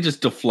 I think they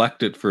just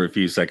deflect it for a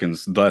few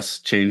seconds, thus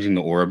changing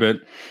the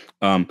orbit.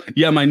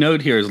 My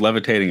note here is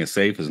levitating a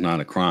safe is not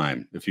a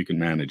crime if you can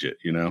manage it,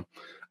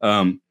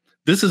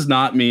 This is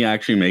not me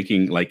actually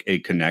making like a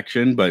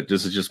connection, but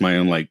this is just my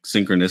own like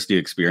synchronicity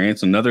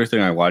experience. Another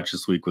thing I watched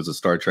this week was a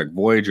Star Trek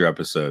Voyager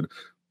episode,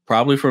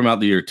 probably from about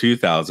the year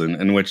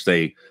 2000, in which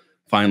they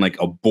find like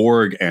a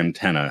Borg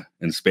antenna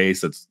in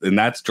space. That's an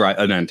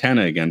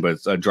antenna again, but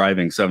it's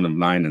driving 7 of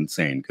 9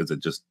 insane because it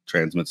just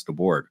transmits to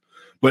Borg.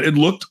 But it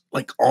looked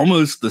like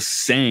almost the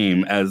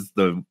same as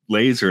the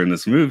laser in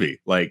this movie.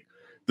 Like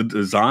the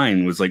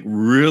design was like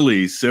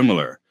really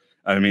similar.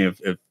 I mean,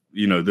 if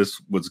this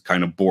was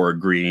kind of Borg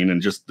green,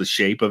 and just the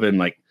shape of it and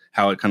like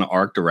how it kind of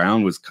arced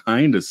around was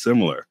kind of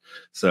similar.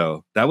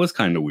 So that was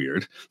kind of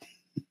weird.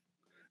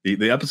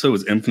 The episode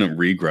was Infinite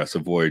Regress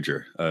of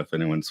Voyager, if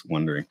anyone's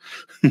wondering.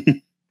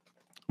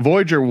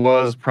 Voyager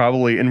was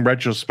probably, in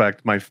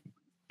retrospect, my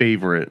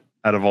favorite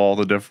out of all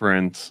the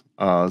different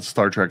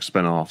Star Trek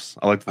spinoffs.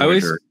 I like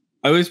Voyager.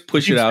 I always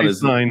push it out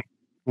as a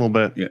little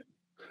bit. Yeah,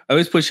 I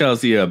always push out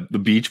as the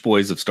Beach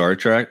Boys of Star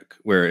Trek,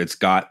 where it's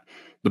got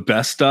the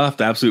best stuff,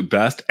 the absolute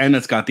best, and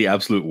it's got the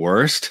absolute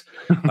worst.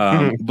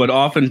 But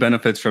often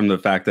benefits from the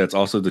fact that it's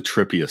also the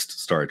trippiest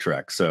Star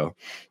Trek. So,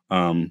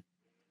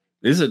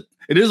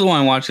 it is the one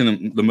I'm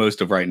watching the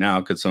most of right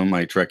now, because some of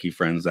my Trekkie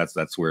friends,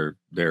 that's where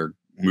they're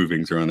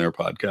moving through on their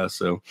podcast.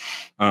 So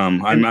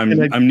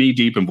I'm knee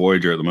deep in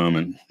Voyager at the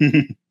moment.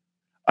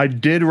 I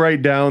did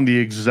write down the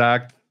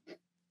exact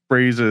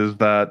phrases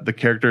that the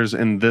characters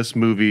in this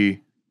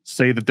movie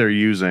say that they're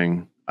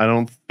using. I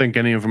don't think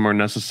any of them are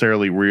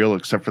necessarily real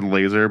except for the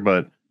laser,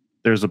 but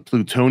there's a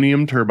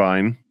plutonium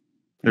turbine.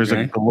 There's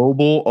a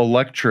global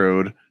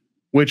electrode.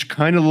 which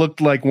kind of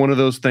looked like one of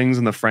those things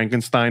in the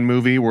Frankenstein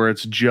movie where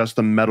it's just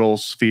a metal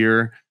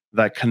sphere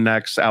that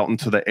connects out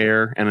into the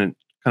air and it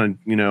kind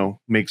of,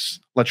 makes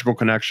electrical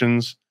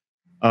connections.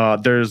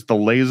 There's the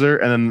laser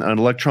and then an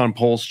electron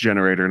pulse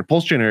generator. And a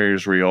pulse generator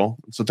is real.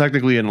 So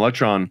technically an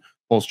electron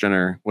pulse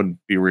generator would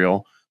be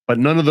real. But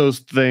none of those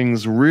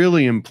things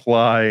really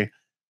imply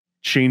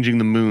changing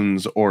the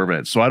moon's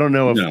orbit. So I don't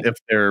know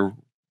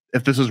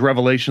if this is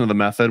revelation of the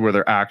method where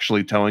they're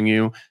actually telling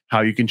you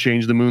how you can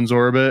change the moon's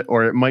orbit,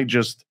 or it might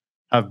just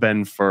have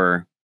been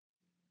for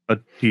a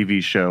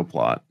TV show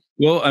plot.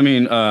 Well, I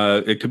mean,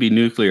 it could be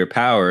nuclear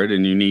powered,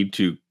 and you need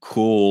to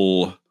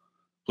cool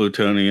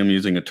plutonium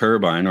using a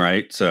turbine,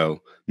 right?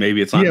 So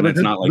maybe it's not. Yeah, but it's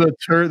not like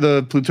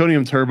the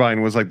plutonium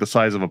turbine was like the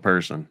size of a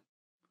person.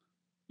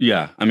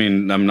 Yeah, I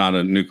mean, I'm not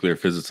a nuclear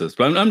physicist,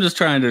 but I'm just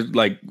trying to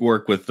like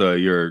work with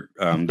your.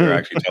 They're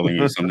actually telling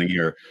you something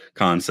here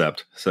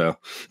concept. So,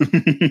 but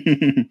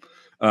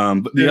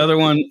the other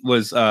one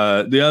was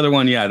Yeah,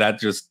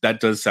 that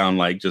does sound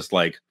like just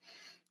like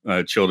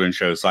children's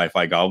show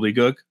sci-fi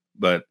gobbledygook,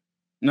 but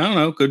I don't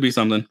know, could be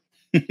something.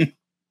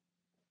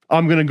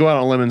 I'm gonna go out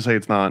on a limb and say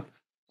it's not.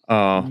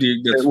 But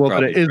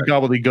it is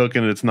gobbledygook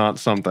and it's not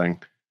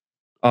something.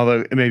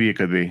 Although maybe it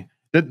could be.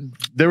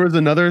 There was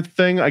another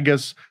thing, I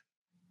guess.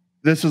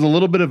 This is a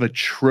little bit of a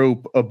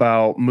trope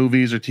about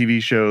movies or TV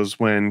shows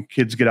when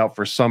kids get out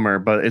for summer,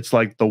 but it's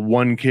like the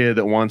one kid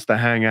that wants to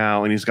hang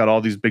out and he's got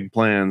all these big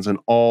plans and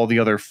all the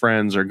other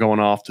friends are going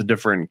off to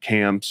different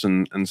camps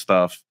and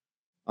stuff.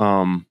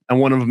 And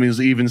one of them is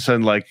even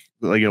said like,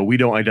 we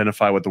don't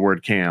identify with the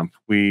word camp.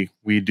 We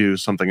do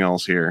something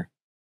else here.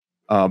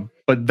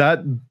 But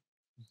that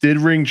did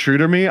ring true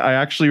to me. I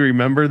actually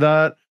remember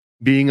that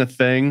being a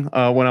thing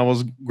when I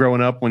was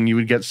growing up, when you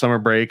would get summer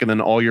break and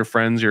then all your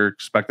friends, you're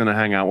expecting to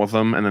hang out with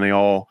them and then they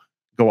all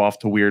go off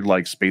to weird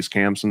like space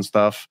camps and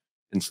stuff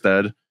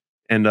instead.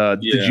 And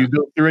did you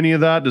go through any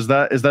of that? Is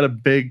that a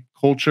big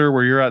culture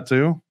where you're at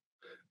too?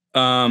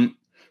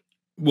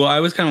 Well, I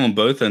was kind of on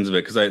both ends of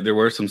it because there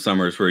were some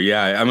summers where,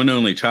 I'm an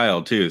only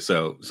child too.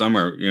 So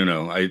summer,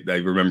 I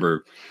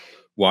remember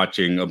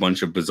watching a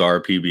bunch of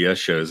bizarre PBS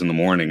shows in the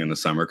morning in the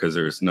summer because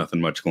there's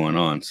nothing much going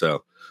on.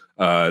 So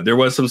there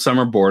was some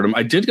summer boredom.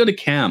 I did go to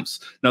camps.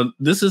 Now,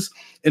 this is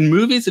in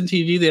movies and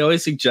TV, they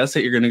always suggest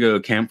that you're going to go to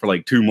camp for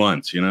like 2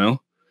 months,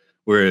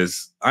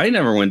 whereas I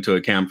never went to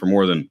a camp for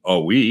more than a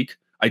week.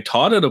 I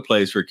taught at a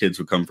place where kids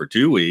would come for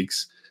 2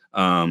 weeks.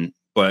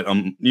 But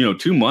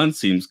 2 months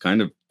seems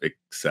kind of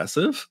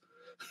excessive.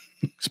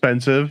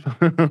 Expensive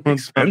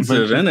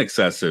and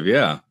excessive.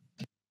 Yeah.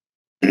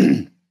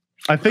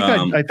 I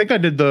think I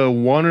did the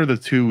 1 or the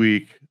 2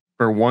 week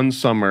for one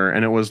summer,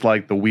 and it was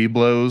like the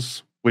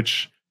Weeblos,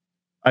 which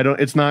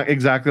it's not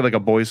exactly like a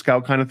Boy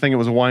Scout kind of thing. It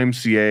was a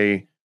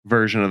YMCA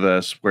version of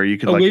this where you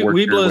could work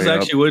Weeblos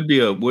actually would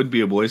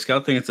be a Boy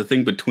Scout thing. It's a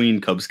thing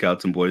between Cub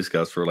Scouts and Boy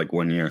Scouts for like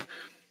 1 year.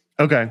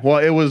 Okay. Well,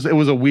 it was a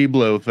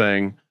Weeblo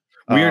thing.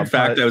 Weird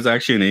fact, I was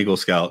actually an Eagle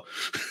Scout.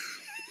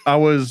 I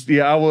was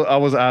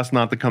asked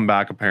not to come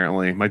back,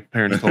 apparently. My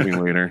parents told me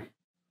later.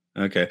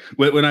 Okay.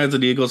 When I was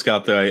an Eagle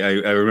Scout, though,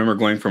 I remember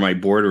going for my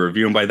board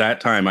review, and by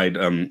that time, I'd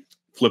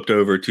flipped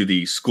over to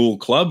the school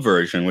club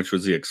version, which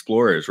was the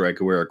Explorers, right? I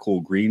could wear a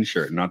cool green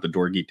shirt, not the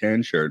dorky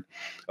tan shirt.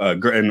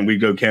 And we'd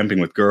go camping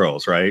with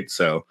girls, right?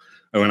 So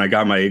when I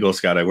got my Eagle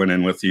Scout, I went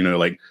in with,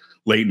 like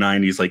late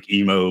 90s, like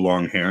emo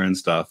long hair and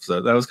stuff.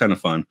 So that was kind of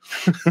fun.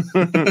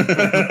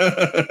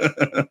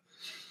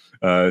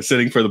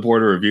 Sitting for the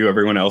board review,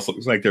 everyone else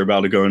looks like they're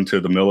about to go into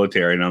the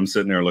military, and I'm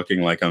sitting there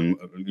looking like I'm,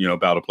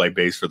 about to play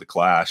bass for the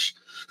Clash.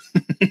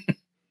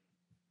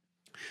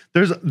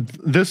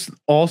 This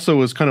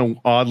also is kind of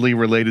oddly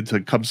related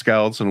to Cub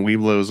Scouts and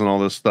Weeblos and all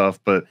this stuff,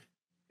 but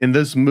in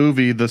this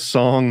movie, the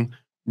song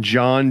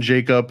John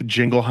Jacob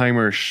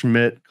Jingleheimer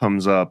Schmidt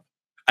comes up.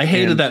 I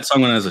hated that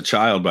song when I was a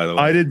child, by the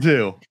way. I did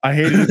too. I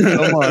hated it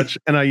so much,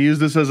 and I used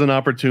this as an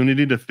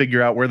opportunity to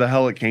figure out where the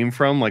hell it came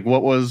from. Like,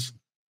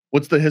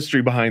 what's the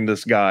history behind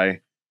this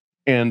guy?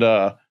 And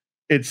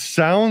it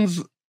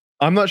sounds,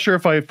 I'm not sure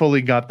if I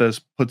fully got this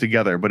put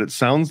together, but it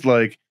sounds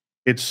like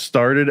it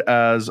started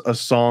as a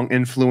song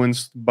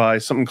influenced by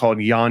something called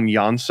Jan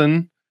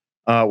Jansen,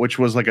 which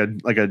was like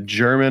a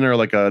German or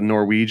like a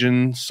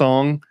Norwegian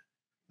song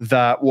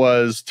that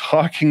was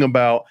talking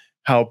about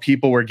how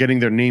people were getting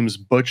their names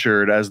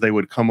butchered as they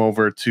would come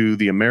over to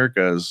the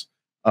Americas,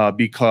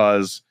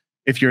 because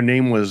if your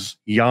name was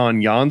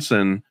Jan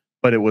Jansen,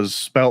 but it was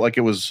spelled like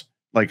it was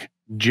like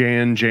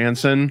Jan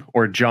Jansen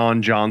or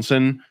John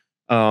Johnson.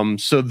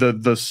 So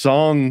the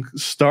song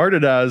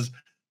started as,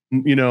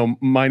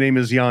 my name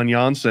is Jan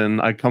Jansen.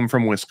 I come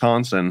from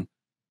Wisconsin.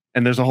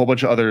 And there's a whole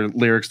bunch of other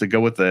lyrics that go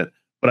with it.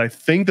 But I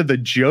think that the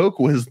joke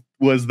was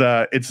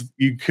that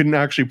you couldn't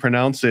actually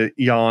pronounce it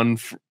Jan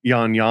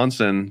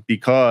Jansen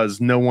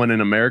because no one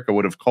in America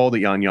would have called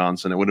it Jan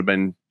Jansen. It would have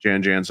been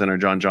Jan Jansen or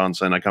John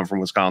Johnson. I come from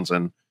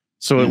Wisconsin.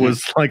 So it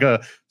was like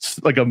a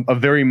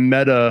very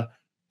meta,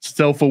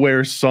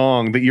 self-aware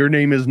song that your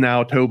name is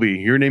now Toby.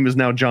 Your name is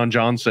now John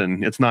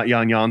Johnson. It's not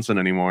Jan Jansen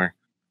anymore.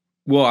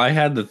 Well, I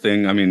had the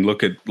thing. I mean,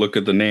 look at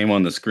the name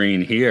on the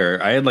screen here.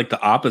 I had like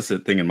the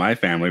opposite thing in my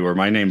family where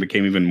my name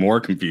became even more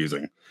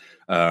confusing,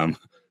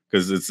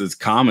 because it's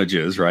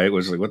Comages, right?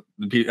 Which is like what?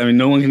 I mean,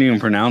 no one can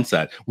even pronounce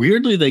that.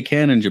 Weirdly, they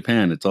can in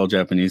Japan. It's all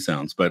Japanese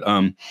sounds, but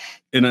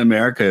in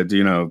America,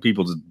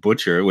 people just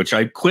butcher it, which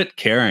I quit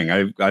caring.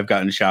 I've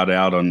gotten shouted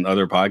out on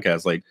other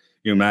podcasts like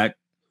Matt.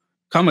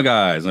 Coma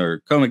guys or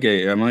Coma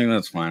gay. I'm like,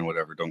 that's fine,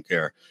 whatever, don't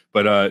care.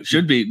 But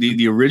should be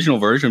the original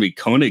version would be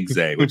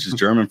Königssee, which is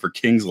German for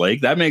King's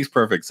Lake. That makes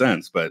perfect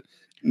sense. But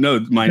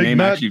no, my Big name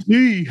Matt actually,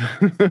 G.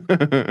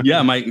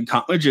 yeah, my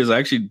Comages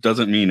actually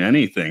doesn't mean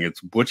anything.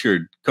 It's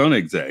butchered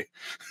Königssee.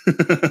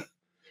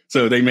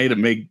 So they made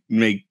it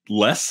make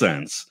less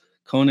sense.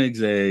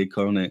 Königssee,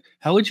 König.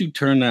 How would you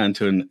turn that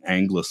into an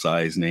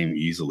anglicized name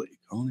easily?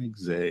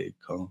 Königssee,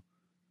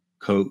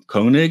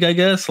 Koenig, I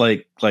guess,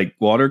 like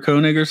Water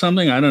Koenig or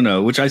something. I don't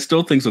know, which I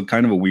still think is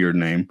kind of a weird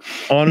name.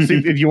 Honestly,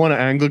 if you want to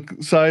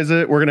anglicize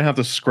it, we're gonna have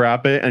to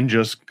scrap it and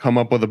just come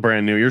up with a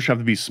brand new. Yours have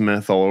to be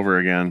Smith all over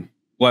again.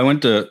 Well, I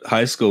went to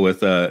high school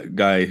with a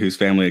guy whose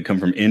family had come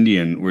from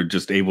India and were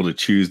just able to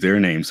choose their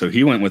name. So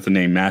he went with the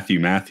name Matthew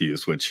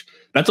Matthews, which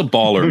that's a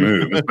baller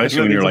move,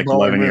 especially when you're like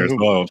 11 years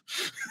old.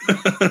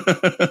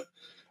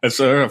 And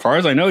so as far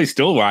as I know, he's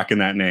still rocking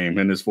that name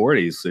in his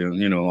 40s.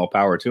 So, all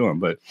power to him.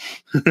 But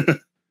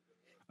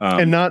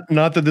and not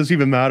that this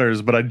even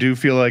matters, but I do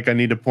feel like I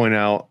need to point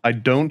out I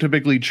don't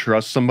typically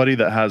trust somebody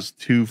that has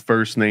two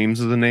first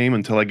names as a name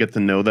until I get to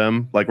know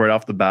them. Like right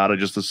off the bat, I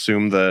just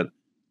assume that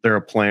they're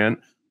a plant.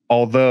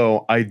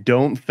 Although I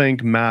don't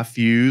think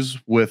Matthews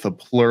with a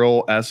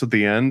plural S at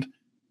the end,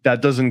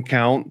 that doesn't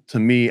count to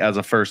me as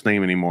a first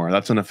name anymore.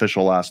 That's an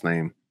official last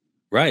name.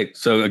 Right.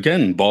 So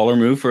again, baller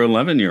move for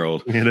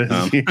 11-year-old. It is.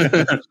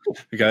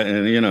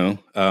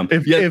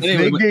 If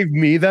they gave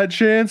me that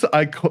chance,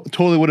 I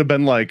totally would have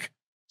been like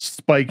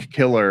Spike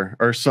Killer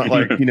or something,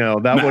 like,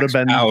 that would have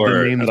been Power,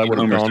 the name that I would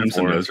have gone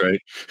Simpson for. knows,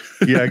 right?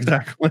 Yeah,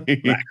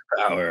 exactly. Max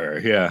Power.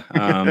 Yeah.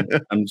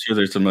 I'm sure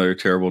there's some other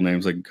terrible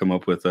names I can come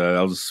up with.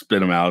 I'll just spit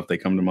them out if they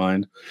come to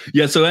mind.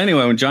 Yeah. So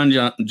anyway, when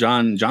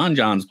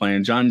John's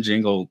playing John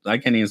Jingle, I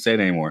can't even say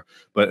it anymore,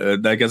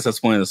 but I guess that's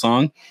the point of the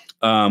song.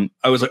 I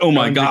was like, oh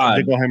my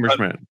God,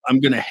 I'm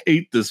going to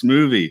hate this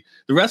movie.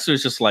 The rest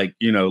is just like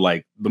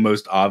the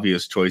most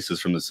obvious choices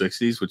from the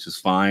 60s, which is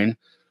fine.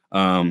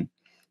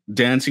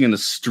 Dancing in the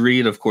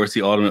Street, of course,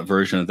 the ultimate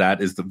version of that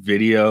is the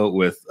video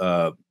with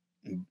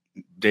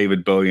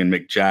David Bowie and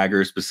Mick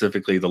Jagger,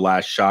 specifically the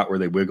last shot where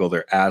they wiggle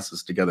their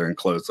asses together in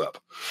close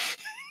up.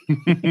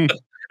 Have you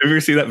ever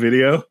seen that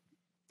video?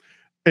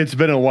 It's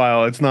been a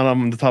while. It's not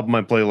on the top of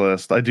my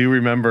playlist. I do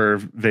remember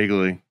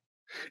vaguely.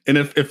 And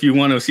if you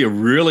want to see a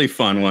really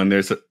fun one,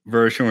 there's a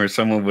version where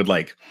someone would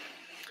like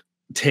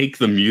take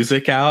the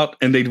music out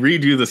and they'd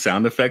redo the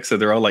sound effects so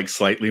they're all like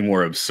slightly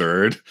more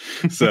absurd.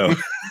 So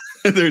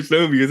there's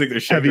no music.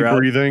 There's heavy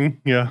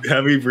breathing. Yeah.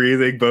 Heavy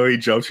breathing. Bowie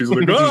jumps. She's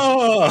like,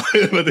 oh,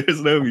 but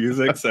there's no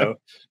music. So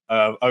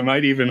I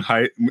might even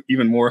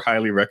more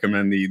highly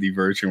recommend the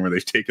version where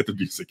they've taken the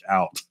music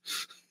out.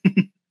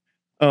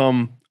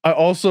 I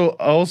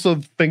also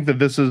think that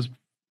this is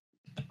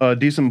a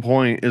decent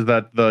point, is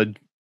that the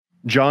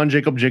John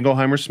Jacob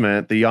Jingleheimer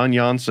Smith, the Jan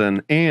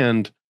Janssen,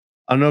 and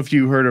I don't know if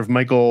you heard of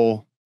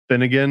Michael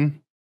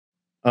Finnegan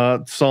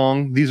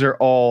song. These are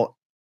all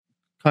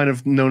kind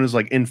of known as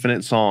like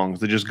infinite songs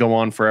that just go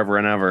on forever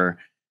and ever.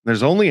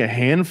 There's only a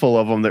handful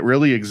of them that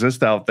really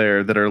exist out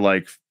there that are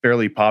like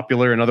fairly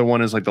popular. Another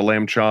one is like the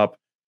Lamb Chop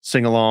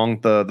Sing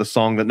Along, the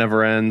song that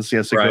never ends.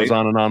 Yes, it goes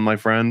on and on, my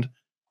friend.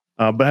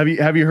 But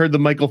have you heard the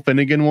Michael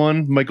Finnegan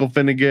one? Michael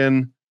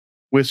Finnegan,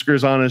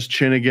 whiskers on his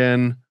chin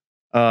again.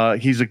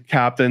 He's a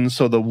captain,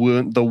 so the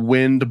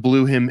wind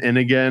blew him in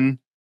again.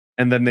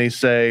 And then they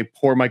say,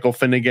 "Poor Michael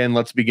Finnegan,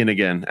 let's begin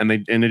again." And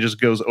it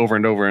just goes over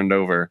and over and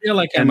over. I feel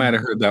like I might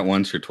have heard that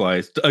once or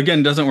twice.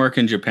 Again, doesn't work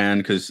in Japan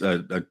because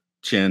a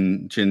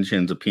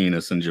chin's a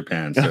penis in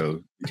Japan.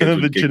 So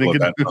kids would giggle at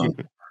that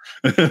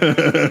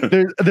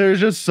song. There's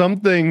just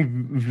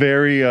something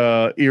very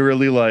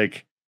eerily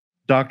like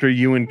Dr.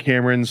 Ewan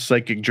Cameron's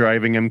Psychic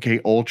Driving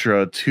MK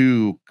Ultra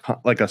to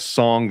like a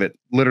song that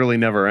literally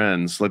never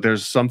ends. Like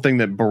there's something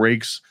that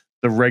breaks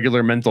the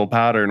regular mental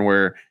pattern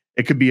where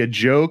it could be a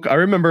joke. I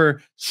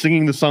remember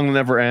singing the song that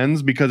never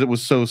ends because it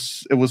was so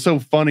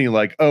funny.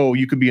 Like, oh,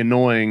 you could be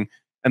annoying,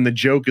 and the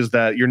joke is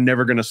that you're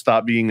never going to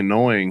stop being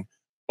annoying.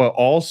 But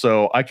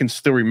also, I can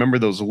still remember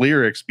those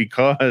lyrics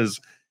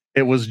because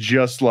it was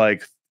just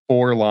like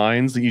 4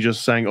 lines that you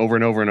just sang over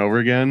and over and over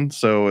again.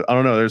 So I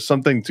don't know. There's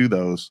something to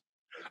those.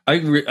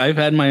 I've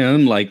had my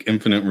own like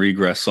Infinite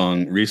Regress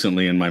song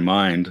recently in my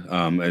mind,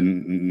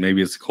 and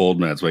maybe it's Cold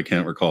Meds, but I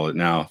can't recall it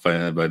now.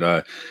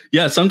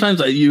 Yeah,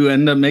 sometimes you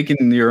end up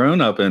making your own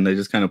up, and they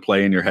just kind of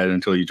play in your head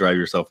until you drive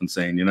yourself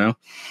insane.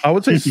 I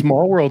would say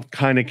Small World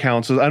kind of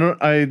counts as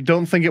I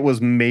don't think it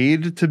was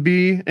made to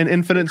be an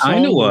infinite song.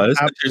 Kind of was.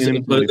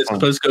 It's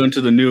supposed to go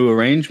into the new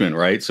arrangement,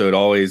 right? So it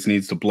always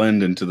needs to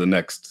blend into the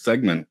next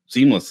segment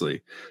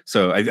seamlessly.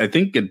 So I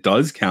think it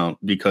does count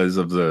because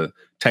of the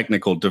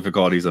technical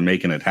difficulties of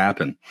making it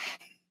happen.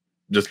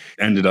 just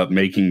ended up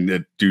making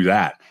it do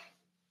that.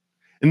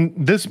 In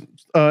this,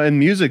 in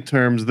music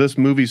terms, this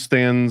movie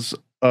stands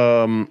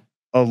alone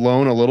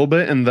a little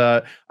bit in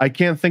that I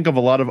can't think of a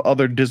lot of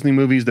other Disney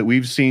movies that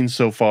we've seen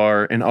so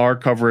far in our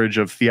coverage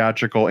of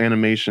theatrical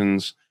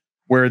animations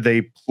where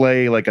they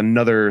play like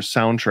another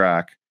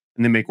soundtrack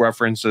and they make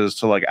references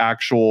to like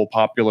actual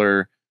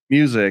popular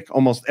music.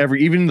 Almost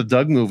even the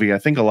Doug movie, I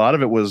think a lot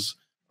of it was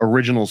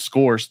original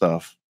score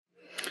stuff.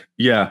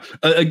 Yeah.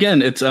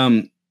 Again, it's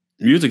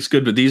music's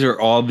good, but these are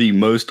all the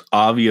most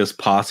obvious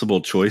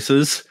possible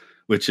choices,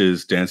 which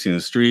is Dancing in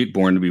the Street,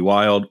 Born to Be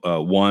Wild,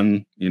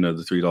 One,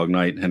 the Three Dog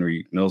Night,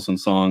 Henry Nilsson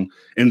song,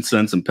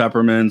 Incense and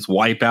Peppermints,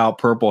 Wipeout,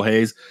 Purple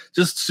Haze,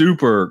 just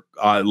super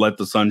Let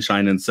the Sun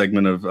Shine In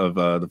segment of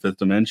the Fifth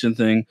Dimension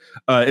thing.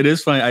 It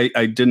is funny.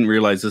 I didn't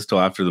realize this till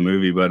after the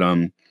movie, but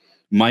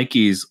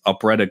Mikey's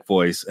operatic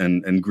voice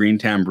and Green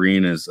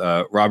Tambourine is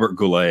Robert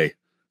Goulet.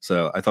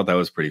 So I thought that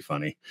was pretty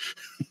funny.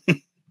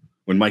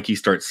 When Mikey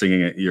starts singing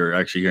it, you're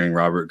actually hearing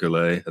Robert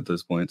Goulet at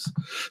those points.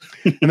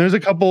 And there's a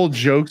couple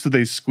jokes that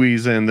they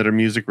squeeze in that are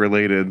music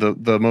related.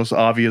 The most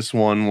obvious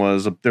one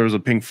was there was a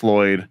Pink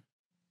Floyd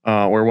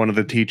where one of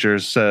the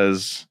teachers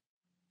says,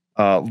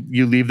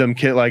 "You leave them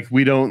kid like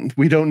we don't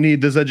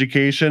need this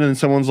education," and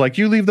someone's like,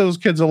 "You leave those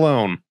kids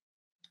alone."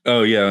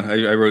 Oh yeah,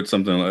 I wrote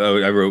something.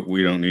 I wrote,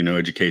 "We don't need no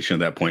education" at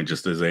that point,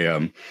 just as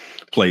a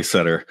play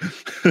setter.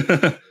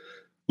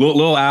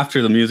 little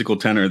after the musical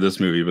tenor of this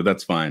movie, but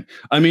that's fine.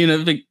 I mean,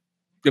 I think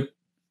it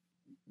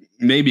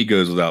maybe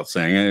goes without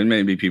saying, and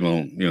maybe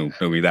people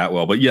don't know me that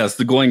well, but yes,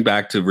 the going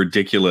back to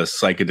ridiculous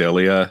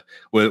psychedelia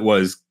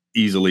was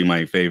easily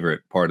my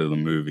favorite part of the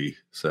movie.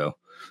 So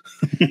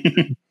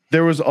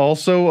there was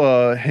also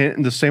a hint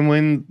in the same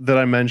way that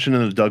I mentioned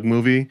in the Doug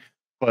movie,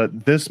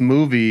 but this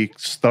movie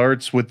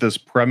starts with this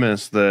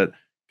premise that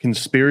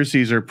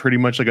conspiracies are pretty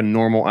much like a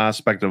normal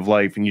aspect of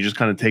life, and you just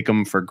kind of take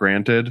them for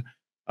granted.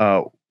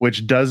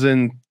 Which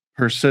doesn't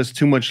persist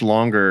too much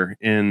longer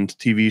in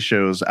TV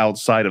shows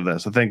outside of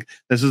this. I think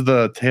this is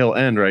the tail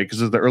end, right?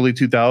 Because it's the early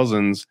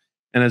 2000s,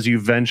 and as you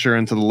venture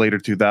into the later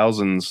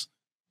 2000s,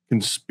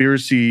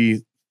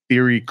 conspiracy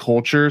theory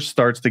culture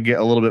starts to get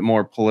a little bit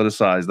more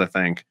politicized, I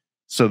think.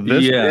 So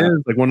this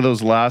is like one of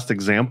those last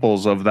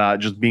examples of that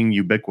just being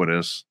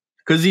ubiquitous.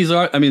 Because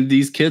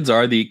these kids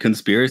are the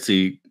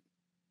conspiracy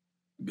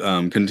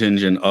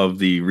contingent of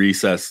the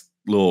recess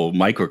little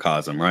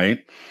microcosm,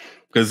 right?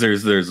 Because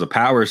there's a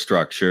power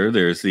structure,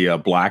 there's the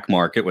black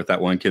market with that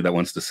one kid that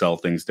wants to sell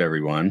things to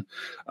everyone.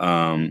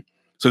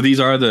 So these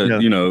are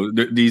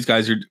these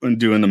guys are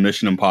doing the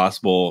Mission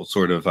Impossible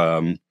sort of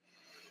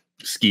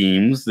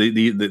schemes.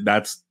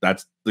 That's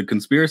the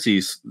conspiracy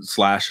 /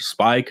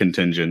 spy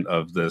contingent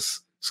of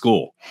this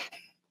school.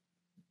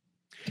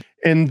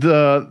 And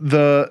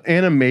the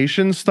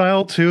animation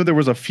style too. There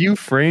was a few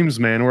frames,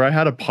 man, where I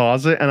had to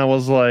pause it and I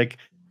was like,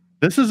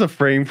 this is a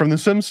frame from The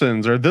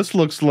Simpsons, or this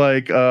looks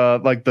like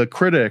The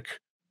Critic.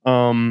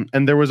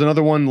 And there was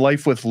another one,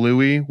 Life with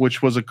Louie,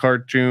 which was a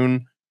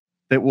cartoon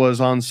that was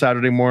on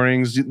Saturday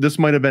mornings. This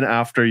might have been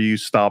after you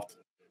stopped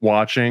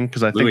watching,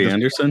 because I think Louis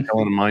Anderson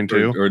on mine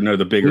too. Or no,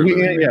 the bigger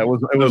Louis, yeah, it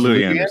was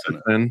Louis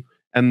Anderson.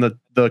 And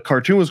the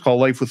cartoon was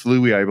called Life with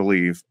Louie, I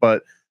believe.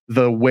 But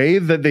the way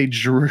that they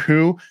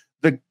drew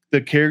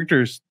the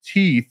character's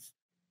teeth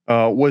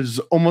was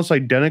almost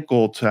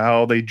identical to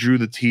how they drew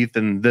the teeth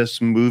in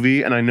this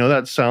movie. And I know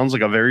that sounds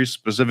like a very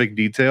specific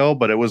detail,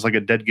 but it was like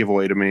a dead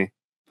giveaway to me.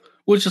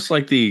 Well, it's just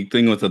like the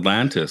thing with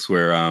Atlantis,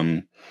 where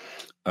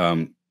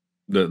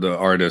the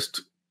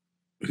artist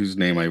whose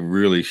name I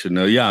really should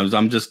know. Yeah,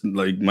 I'm just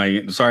like my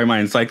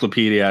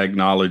encyclopedic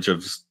knowledge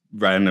of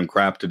random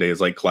crap today is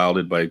like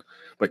clouded by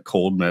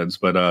cold meds.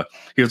 But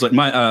he was like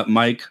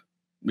Mike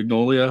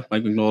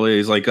Mignola.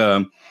 He's like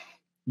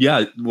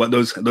yeah, what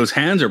those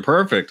hands are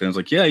perfect. And I was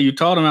like, yeah, you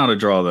taught him how to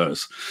draw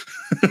those.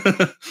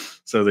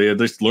 So they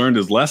just learned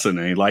his lesson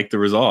and he liked the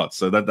results.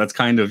 So that's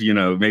kind of,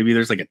 maybe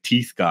there's like a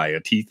teeth guy,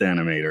 a teeth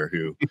animator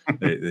who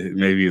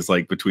maybe is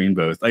like between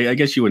both. I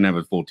guess you wouldn't have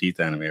a full teeth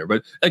animator,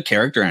 but a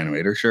character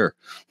animator, sure.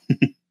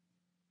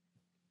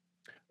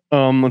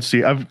 Let's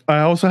see.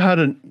 I also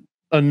had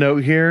a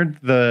note here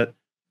that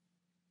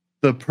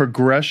the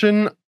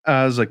progression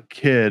as a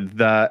kid,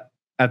 that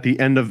at the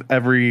end of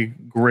every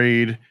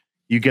grade,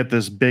 you get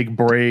this big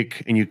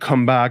break and you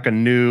come back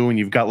anew and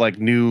you've got like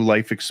new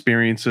life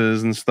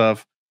experiences and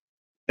stuff.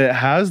 It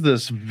has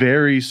this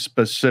very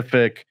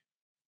specific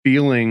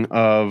feeling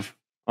of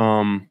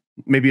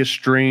maybe a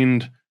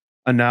strained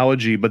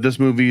analogy, but this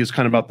movie is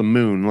kind of about the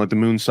moon, like the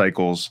moon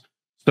cycles.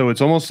 So it's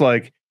almost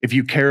like if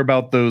you care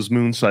about those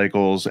moon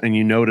cycles and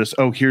you notice,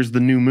 oh, here's the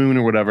new moon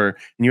or whatever,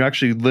 and you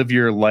actually live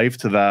your life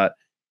to that,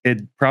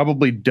 it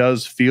probably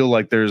does feel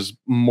like there's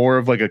more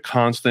of like a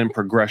constant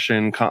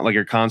progression, like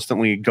you're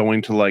constantly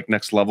going to like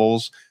next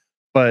levels.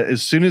 But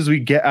as soon as we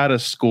get out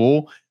of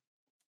school,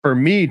 for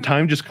me,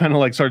 time just kind of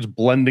like starts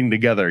blending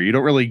together. You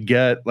don't really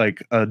get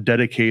like a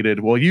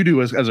dedicated, well, you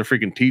do as a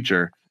freaking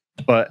teacher,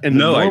 but in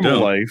normal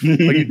life,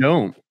 but you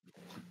don't.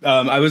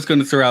 I was going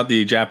to throw out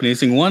the Japanese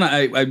thing. One,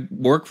 I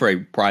work for a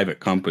private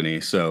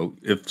company, so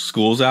if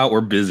school's out,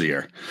 we're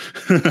busier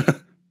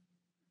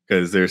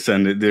because there's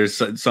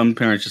some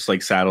parents just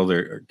like saddle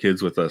their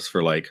kids with us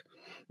for like,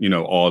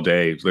 all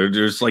day. They're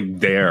just like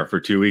there for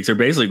 2 weeks. They're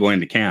basically going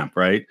to camp,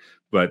 right?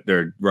 But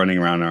they're running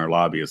around in our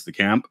lobby as the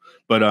camp.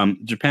 But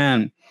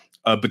Japan,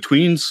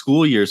 between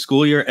school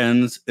year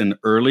ends in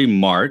early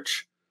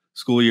March.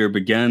 School year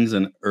begins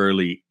in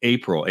early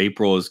April.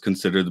 April is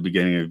considered the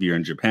beginning of the year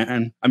in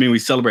Japan. I mean, we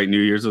celebrate New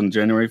Year's on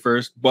January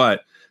 1st,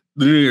 but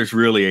the New Year's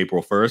really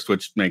April 1st,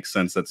 which makes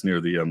sense. That's near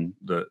the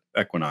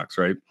equinox,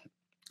 right?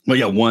 But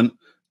yeah,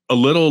 a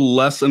little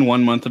less than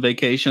 1 month of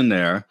vacation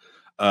there.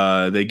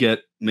 They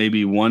get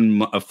maybe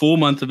a full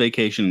month of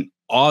vacation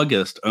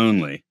August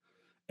only,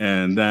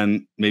 and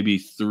then maybe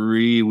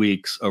 3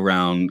 weeks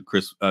around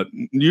Christmas.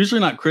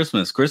 Usually not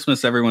Christmas.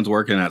 Christmas, everyone's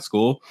working at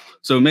school,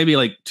 so maybe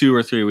like 2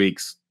 or 3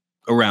 weeks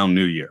around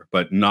New Year,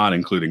 but not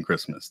including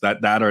Christmas.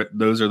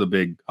 Those are the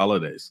big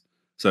holidays.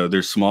 So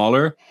they're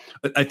smaller.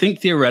 I think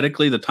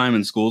theoretically the time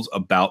in school's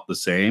about the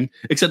same,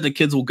 except the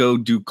kids will go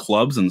do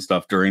clubs and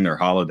stuff during their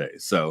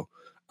holidays. So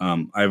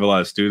I have a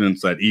lot of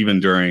students that even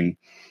during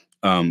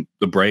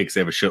the breaks, they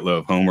have a shitload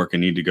of homework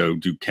and need to go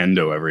do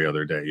kendo every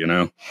other day,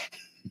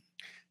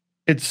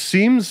 It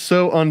seems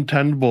so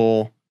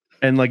untenable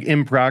and like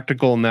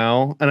impractical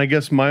now. And I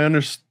guess my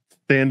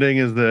understanding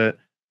is that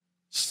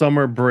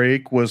summer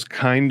break was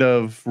kind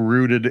of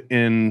rooted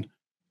in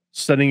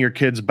sending your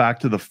kids back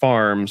to the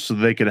farm so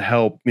they could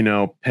help,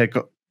 pick,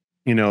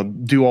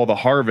 do all the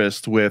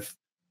harvest with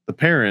the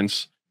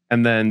parents,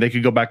 and then they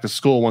could go back to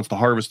school once the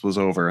harvest was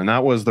over. And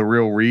that was the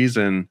real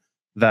reason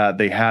that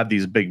they had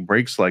these big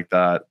breaks like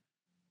that.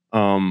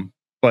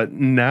 But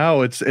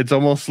now it's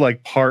almost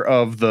like part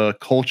of the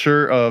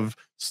culture of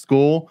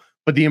school.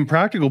 But the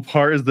impractical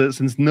part is that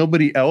since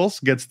nobody else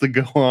gets to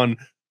go on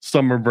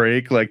summer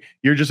break, like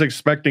you're just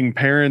expecting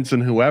parents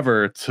and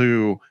whoever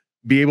to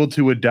be able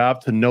to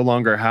adapt to no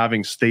longer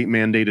having state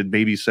mandated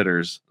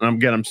babysitters. And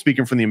again, I'm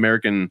speaking from the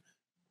American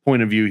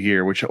point of view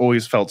here, which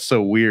always felt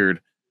so weird.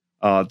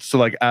 So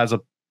like as a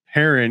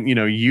parent,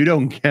 you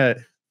don't get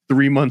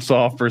 3 months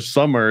off for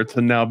summer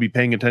to now be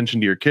paying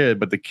attention to your kid,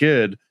 but the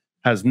kid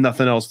has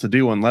nothing else to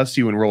do unless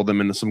you enroll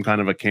them into some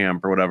kind of a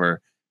camp or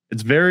whatever.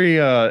 It's very,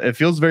 it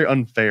feels very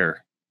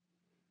unfair.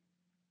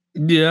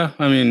 Yeah.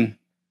 I mean,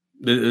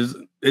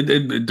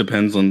 it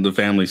depends on the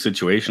family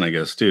situation, I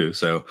guess, too.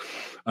 So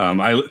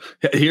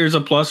here's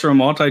a plus for a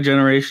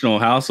multi-generational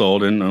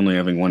household and only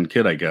having one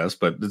kid, I guess,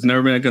 but it's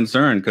never been a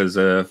concern because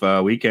if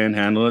we can't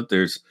handle it,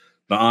 the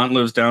aunt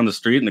lives down the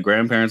street and the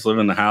grandparents live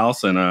in the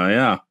house, and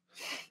yeah.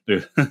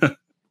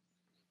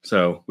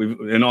 So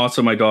and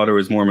also my daughter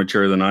was more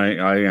mature than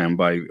I am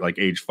by like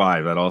age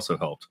 5. That also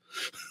helped.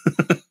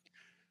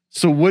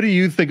 So what do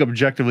you think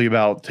objectively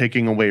about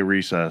taking away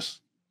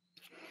recess?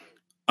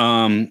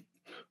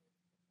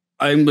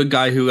 I'm the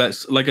guy who,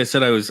 like I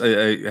said,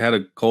 I had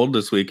a cold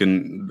this week,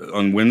 and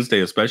on Wednesday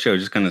especially, I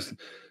was just kind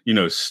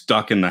of,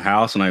 stuck in the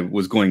house, and I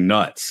was going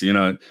nuts.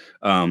 I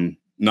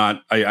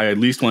at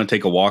least want to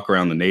take a walk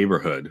around the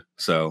neighborhood.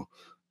 So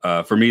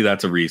for me,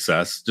 that's a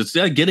recess. Just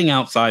getting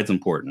outside is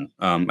important.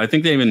 I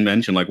think they even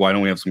mentioned like, why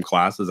don't we have some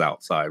classes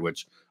outside?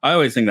 Which I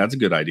always think that's a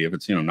good idea if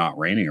it's not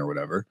raining or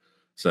whatever.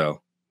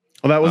 So,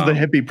 well, that was the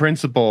hippie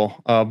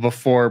principle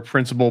before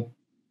Principal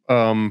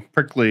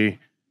Prickly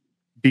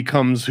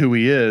becomes who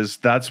he is.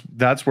 That's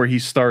where he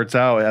starts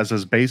out as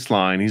his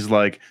baseline. He's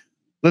like,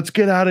 let's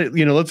get out of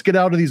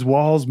these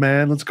walls,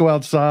 man. Let's go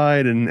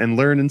outside and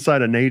learn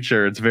inside of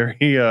nature. It's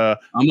very I'm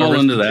all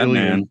into that,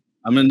 man.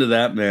 I'm into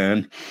that,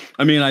 man.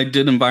 I mean, I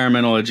did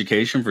environmental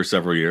education for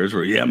several years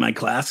where my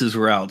classes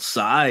were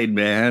outside,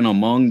 man,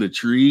 among the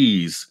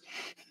trees.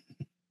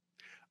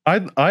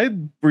 I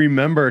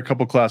remember a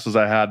couple classes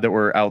I had that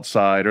were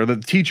outside, or the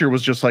teacher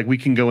was just like, we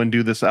can go and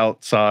do this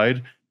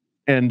outside.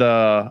 And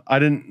I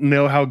didn't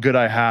know how good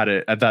I had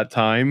it at that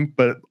time,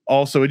 but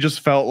also it just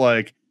felt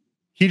like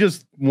he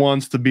just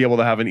wants to be able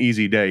to have an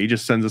easy day. He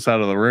just sends us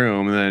out of the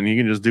room, and then he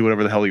can just do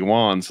whatever the hell he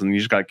wants. And you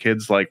just got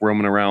kids like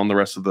roaming around the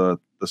rest of the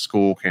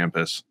school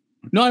campus.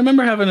 No, I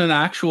remember having an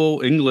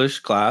actual English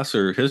class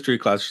or history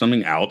class or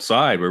something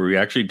outside where we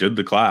actually did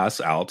the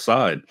class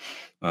outside.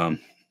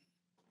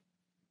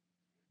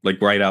 Like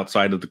right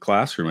outside of the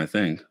classroom, I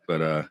think.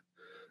 But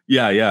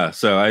yeah.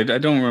 So I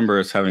don't remember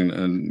us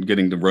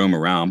getting to roam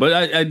around, but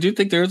I do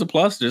think there is a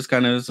plus. Just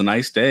kind of, it's a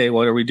nice day.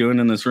 What are we doing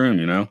in this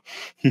room?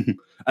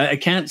 I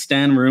can't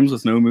stand rooms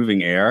with no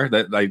moving air.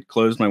 That I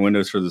closed my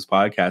windows for this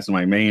podcast, and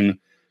my main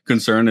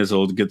concern is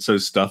it'll get so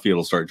stuffy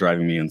it'll start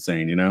driving me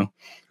insane.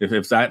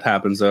 If that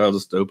happens, though, I'll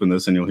just open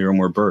this and you'll hear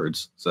more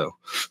birds. So.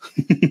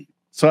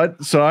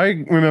 So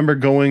I remember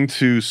going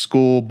to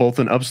school both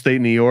in upstate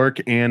New York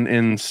and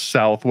in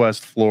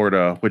Southwest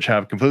Florida, which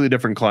have completely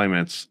different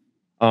climates.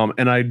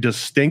 And I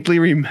distinctly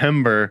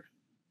remember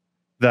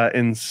that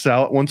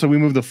once we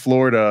moved to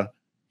Florida,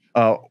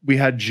 we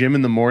had gym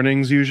in the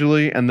mornings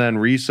usually, and then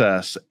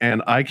recess.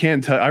 And I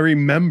can't tell, I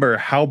remember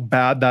how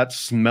bad that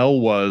smell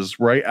was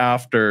right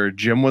after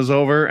gym was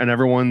over and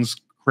everyone's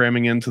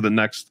cramming into the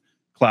next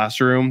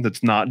classroom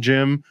that's not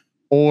gym,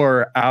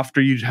 or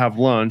after you have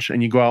lunch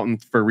and you go out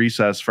and for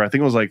recess for, I think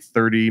it was like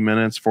 30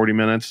 minutes, 40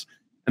 minutes.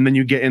 And then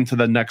you get into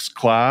the next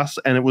class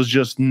and it was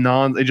just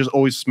it just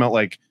always smelled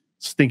like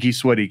stinky,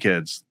 sweaty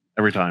kids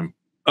every time.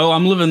 Oh,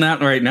 I'm living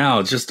that right now.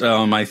 It's just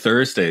on my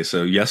Thursday.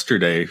 So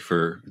yesterday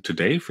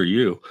today for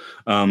you,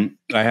 I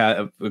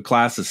had a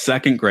class of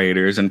second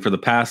graders. And for the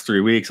past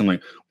 3 weeks, I'm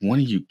like, one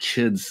of you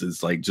kids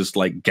is like, just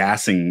like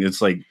gassing.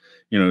 It's like,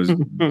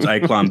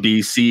 Zyklon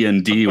B, C,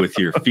 and D with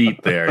your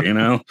feet there, I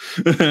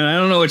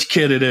don't know which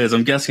kid it is.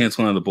 I'm guessing it's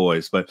one of the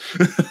boys, but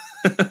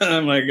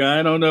I'm like,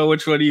 I don't know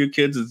which one of you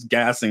kids is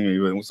gassing me,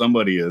 but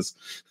somebody is.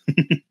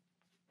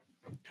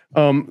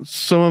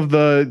 Some of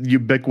the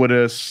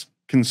ubiquitous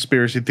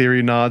conspiracy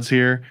theory nods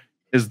here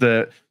is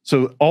that,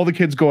 so all the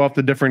kids go off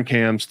to different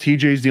camps.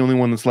 TJ's the only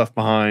one that's left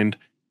behind.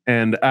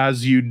 And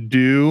as you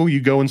do,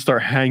 you go and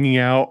start hanging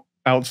out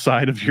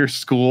outside of your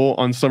school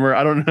on summer.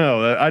 I don't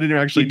know. I didn't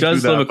actually. He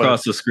does live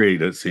across the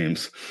street, it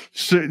seems.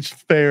 It's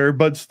fair,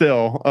 but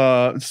still.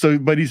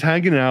 But he's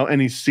hanging out and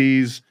he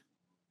sees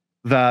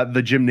that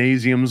the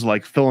gymnasium's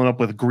like filling up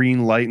with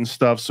green light and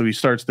stuff. So he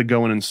starts to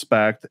go and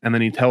inspect, and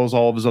then he tells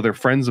all of his other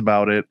friends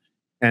about it.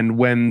 And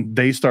when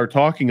they start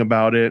talking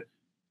about it,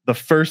 the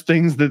first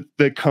things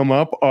that come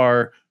up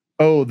are,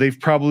 oh, they've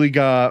probably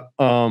got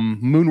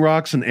moon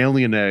rocks and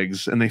alien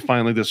eggs, and they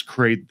find like this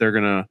crate they're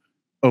gonna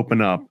open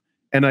up.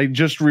 And I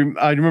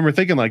remember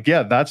thinking like,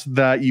 yeah, that's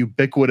that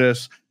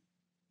ubiquitous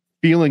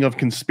feeling of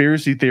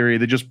conspiracy theory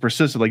that just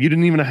persisted. Like you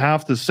didn't even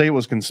have to say it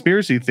was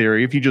conspiracy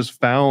theory. If you just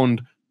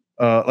found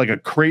like a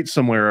crate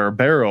somewhere or a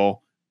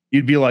barrel,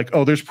 you'd be like,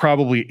 oh, there's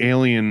probably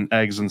alien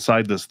eggs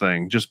inside this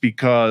thing. Just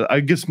because I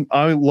guess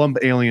I lump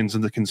aliens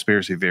into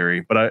conspiracy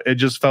theory, but it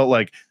just felt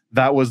like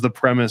that was the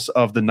premise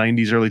of the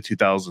 90s, early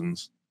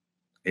 2000s.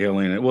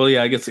 Alien. Well,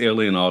 yeah, I guess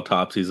alien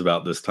autopsies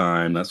about this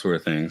time, that sort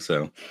of thing.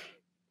 So.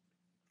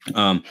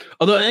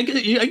 Although I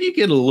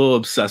get a little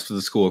obsessed with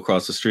the school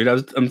across the street.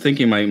 I'm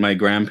thinking my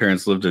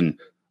grandparents lived in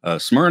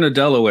Smyrna,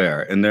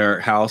 Delaware, and their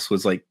house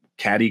was like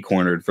catty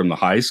cornered from the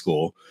high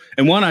school.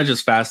 And I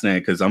just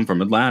fascinated because I'm from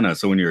Atlanta.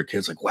 So when you're a kid,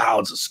 it's like, wow,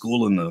 it's a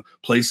school in the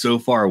place so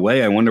far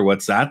away. I wonder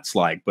what's that's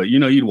like. But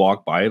you'd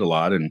walk by it a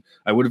lot, and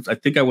I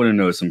think I would have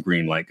noticed some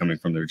green light coming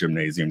from their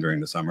gymnasium during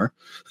the summer.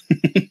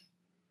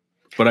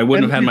 But I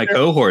wouldn't have had my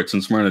cohorts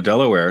in Smyrna,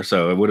 Delaware,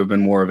 so it would have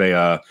been more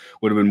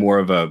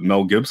of a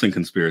Mel Gibson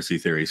conspiracy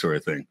theory sort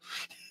of thing.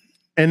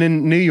 And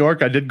in New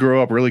York, I did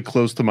grow up really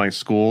close to my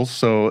school,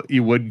 so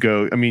you would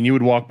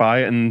walk by,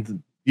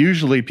 and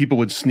usually people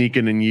would sneak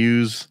in and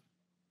use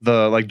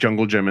the like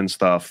jungle gym and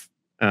stuff.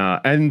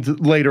 And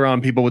later on,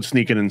 people would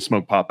sneak in and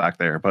smoke pot back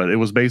there. But it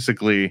was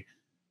basically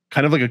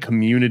kind of like a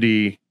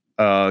community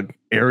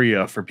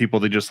area for people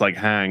to just like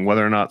hang,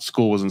 whether or not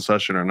school was in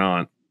session or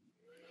not.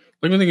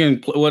 I'm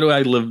thinking, what do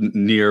I live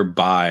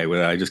nearby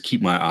where I just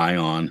keep my eye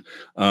on?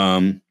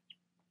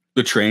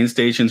 The train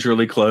station's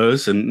really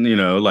close, and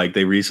like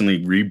they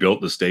recently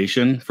rebuilt the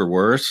station for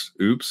worse.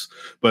 Oops.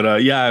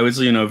 But yeah, I was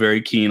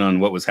very keen on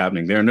what was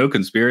happening there. No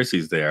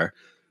conspiracies there.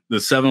 The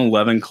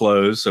 7-Eleven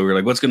closed, so we were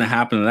like, what's going to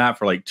happen to that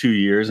for like 2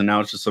 years? And now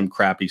it's just some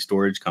crappy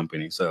storage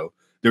company. So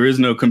there is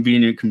no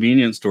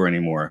convenience store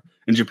anymore.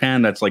 In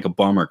Japan, that's like a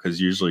bummer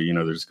because usually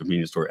there's a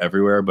convenience store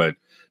everywhere, but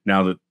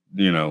now that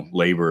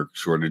labor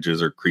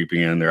shortages are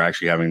creeping in, they're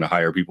actually having to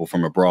hire people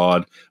from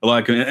abroad.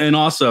 And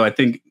also, I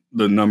think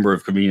the number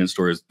of convenience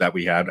stores that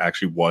we had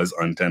actually was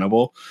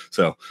untenable.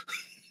 So,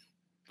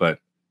 but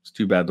it's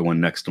too bad the one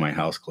next to my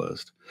house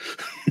closed.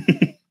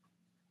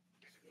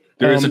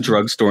 There is a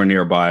drugstore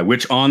nearby,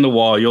 which on the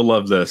wall, you'll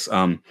love this.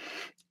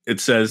 It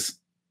says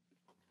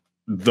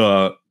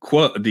the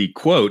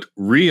quote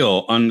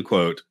real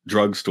unquote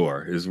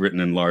drugstore is written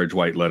in large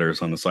white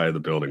letters on the side of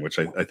the building, which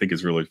I think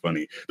is really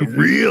funny. The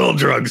real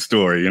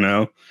drugstore,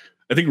 I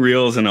think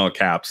real is in all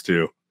caps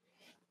too.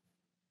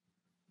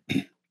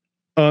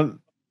 So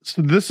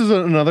this is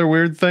another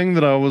weird thing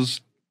that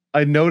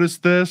I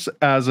noticed this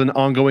as an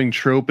ongoing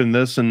trope in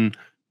this, and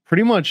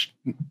pretty much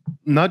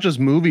not just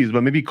movies,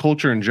 but maybe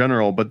culture in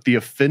general, but the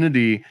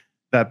affinity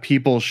that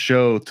people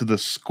show to the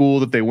school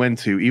that they went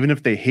to, even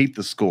if they hate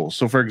the school.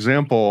 So for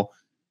example,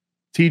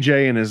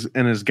 TJ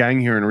and his gang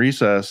here in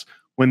recess,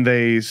 when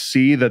they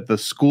see that the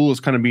school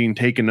is kind of being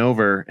taken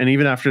over, and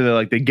even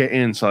after they get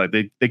inside,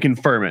 they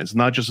confirm it. It's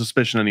not just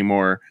suspicion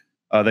anymore.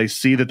 They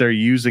see that they're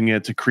using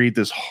it to create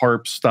this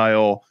HARP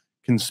style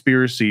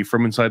conspiracy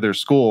from inside their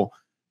school.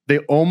 They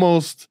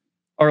almost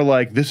are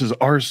like, this is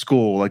our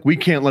school. Like, we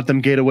can't let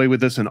them get away with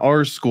this in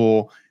our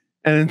school.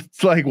 And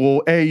it's like,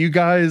 well, hey, you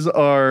guys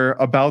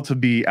are about to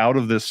be out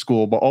of this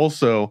school, but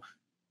also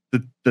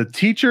the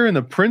teacher and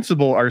the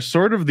principal are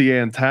sort of the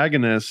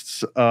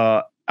antagonists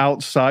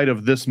outside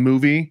of this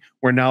movie,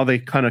 where now they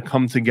kind of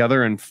come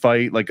together and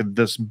fight like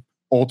this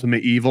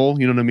ultimate evil.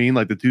 You know what I mean?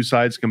 Like the two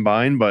sides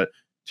combined. But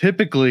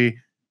typically,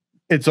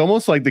 it's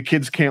almost like the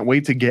kids can't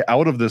wait to get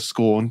out of this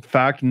school. In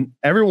fact,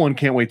 everyone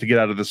can't wait to get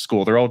out of this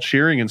school. They're all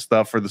cheering and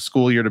stuff for the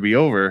school year to be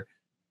over.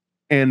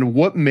 And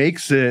what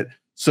makes it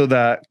so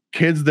that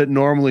kids that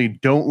normally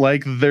don't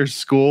like their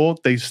school,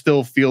 they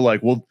still feel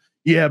like, well,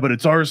 yeah, but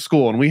it's our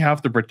school and we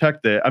have to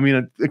protect it. I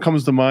mean, it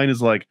comes to mind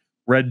as like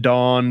Red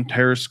Dawn,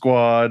 Terror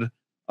Squad.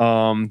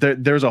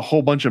 There's a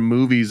whole bunch of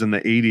movies in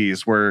the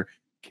 80s where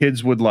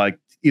kids would like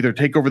either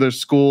take over their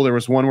school. There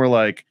was one where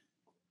like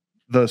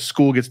the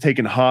school gets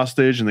taken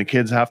hostage and the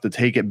kids have to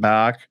take it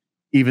back,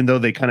 even though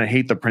they kind of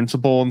hate the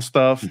principal and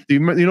stuff. Do you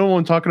know what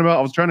I'm talking about?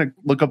 I was trying to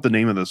look up the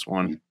name of this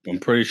one. I'm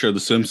pretty sure The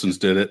Simpsons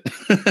did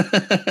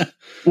it.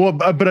 Well,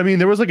 but I mean,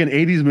 there was like an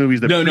 80s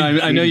movies. That no,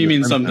 I know you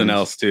mean something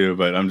else too,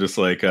 but I'm just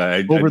like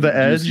Over the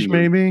Edge,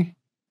 maybe.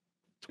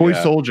 Toy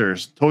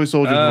Soldiers. Toy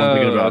Soldiers. I'm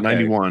thinking about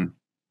 91.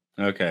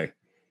 Okay.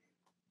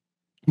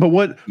 But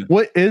what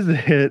is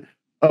it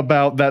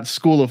about that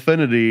school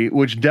affinity,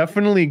 which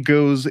definitely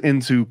goes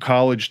into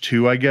college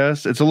too? I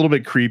guess it's a little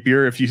bit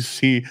creepier if you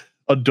see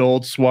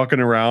adults walking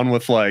around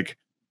with like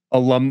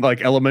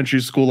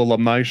elementary school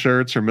alumni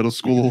shirts or middle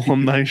school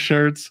alumni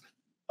shirts,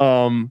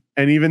 and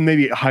even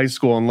maybe high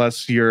school,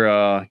 unless you're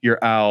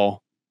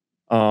Al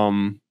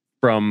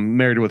from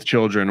Married with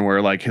Children,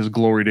 where like his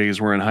glory days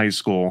were in high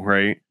school,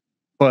 right?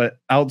 But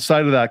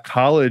outside of that,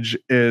 college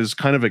is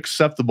kind of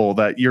acceptable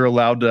that you're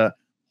allowed to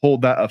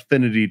hold that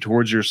affinity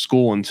towards your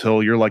school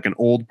until you're like an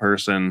old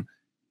person,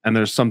 and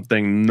there's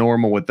something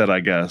normal with that, I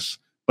guess.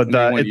 But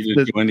that want you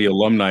to join the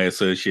alumni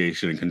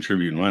association and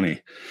contribute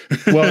money.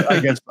 Well,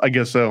 I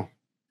guess so.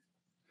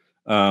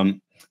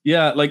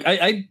 Yeah, like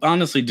I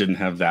honestly didn't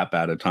have that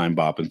bad a time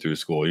bopping through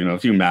school. You know, a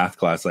few math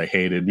classes I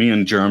hated. Me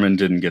and German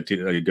didn't get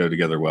to go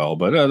together well,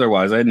 but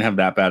otherwise I didn't have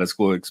that bad a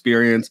school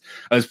experience.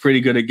 I was pretty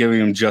good at giving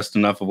them just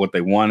enough of what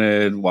they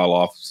wanted while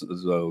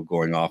also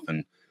going off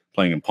and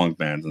playing in punk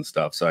bands and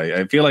stuff. So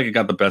I feel like I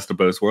got the best of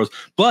both worlds,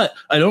 but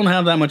I don't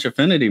have that much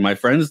affinity. My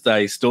friends that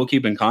I still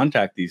keep in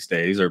contact these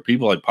days are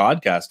people I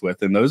podcast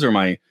with, and those are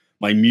my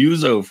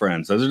muso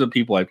friends. Those are the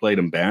people I played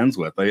in bands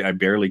with. I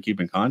barely keep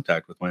in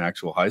contact with my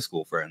actual high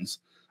school friends.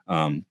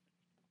 One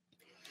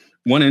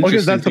interesting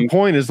because that's the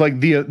point, is like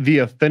the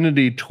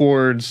affinity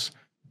towards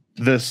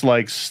this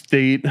like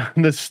state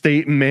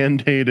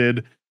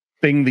mandated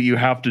thing that you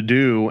have to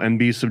do and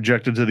be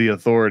subjected to the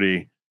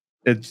authority.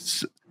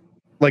 It's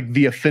like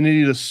the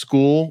affinity to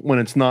school when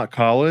it's not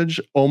college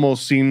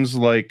almost seems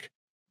like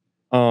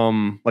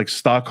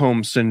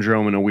Stockholm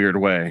syndrome in a weird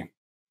way.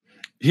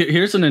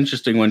 Here's an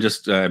interesting one.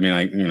 Just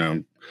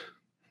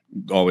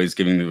always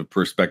giving the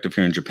perspective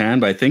here in Japan,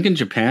 but I think in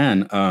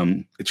Japan,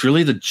 it's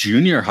really the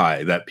junior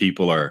high that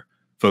people are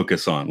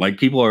focused on. Like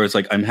people are always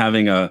like, I'm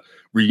having a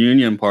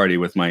reunion party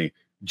with my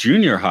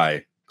junior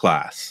high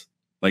class,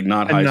 like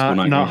not high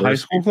school, not high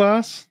school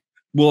class.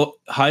 Well,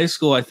 high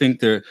school, I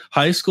think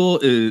high school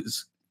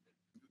is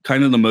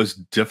kind of the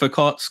most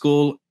difficult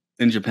school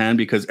in Japan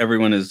because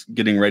everyone is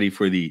getting ready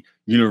for the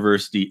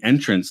university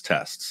entrance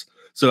tests.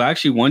 So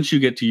actually, once you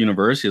get to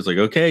university, it's like,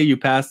 okay, you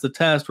passed the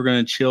test. We're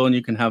going to chill and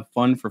you can have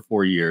fun for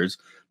 4 years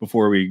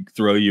before we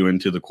throw you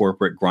into the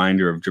corporate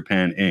grinder of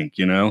Japan Inc.,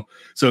 you know?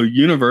 So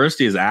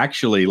university is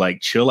actually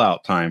like chill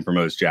out time for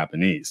most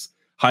Japanese.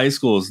 High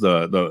school is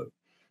the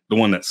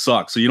one that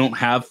sucks. So you don't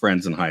have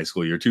friends in high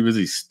school. You're too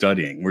busy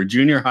studying. Where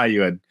junior high,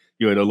 you had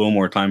a little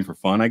more time for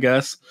fun, I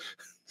guess.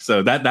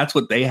 So that's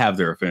what they have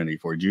their affinity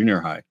for,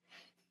 junior high.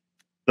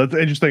 That's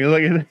interesting.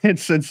 Like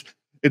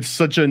it's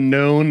such a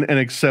known and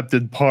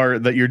accepted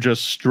part that you're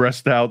just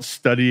stressed out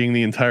studying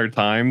the entire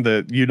time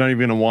that you're not even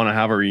going to want to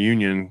have a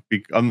reunion.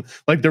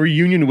 Like the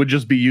reunion would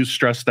just be you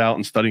stressed out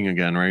and studying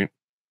again, right?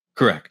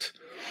 Correct.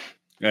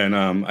 And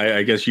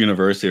I guess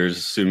university is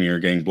assuming you're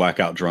getting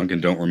blackout drunk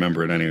and don't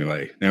remember it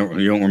anyway.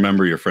 You don't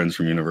remember your friends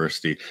from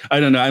university. I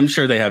don't know. I'm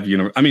sure they have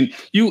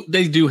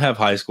they do have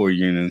high school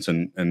reunions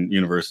and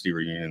university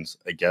reunions,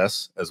 I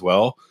guess, as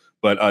well.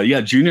 But yeah,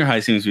 junior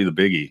high seems to be the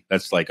biggie.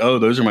 That's like, oh,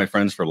 those are my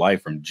friends for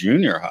life from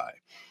junior high.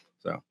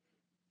 So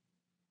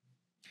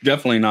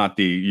definitely not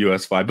the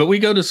US vibe. But we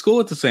go to school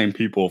with the same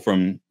people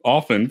from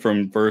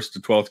 1st to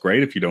 12th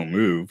grade if you don't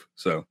move.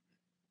 So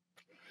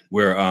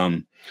where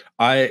the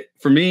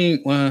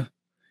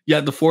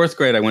 4th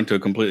grade, I went to a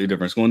completely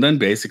different school and then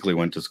basically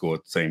went to school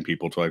with the same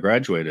people till I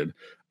graduated.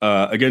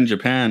 Again,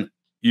 Japan,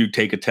 you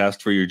take a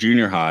test for your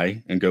junior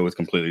high and go with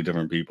completely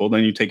different people.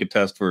 Then you take a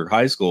test for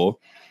high school,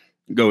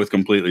 go with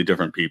completely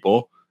different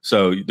people.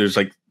 So there's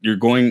like, you're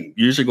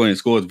usually going to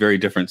school with very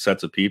different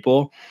sets of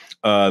people.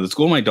 The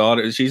school my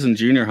daughter, she's in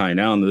junior high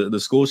now, and the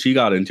school she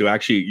got into,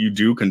 actually, you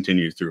do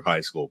continue through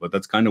high school, but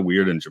that's kind of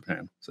weird in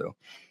Japan. So,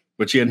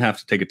 but she didn't have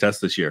to take a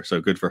test this year,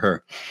 so good for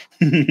her.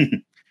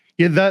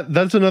 Yeah,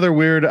 that's another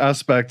weird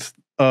aspect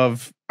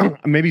of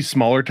maybe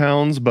smaller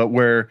towns, but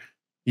where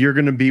you're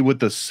going to be with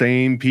the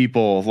same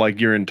people like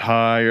your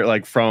entire,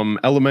 like from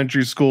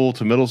elementary school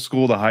to middle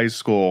school to high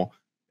school.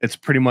 It's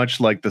pretty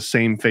much like the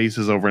same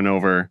faces over and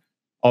over.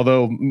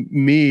 Although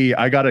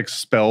I got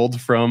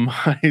expelled from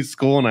high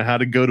school and I had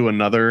to go to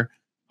another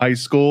high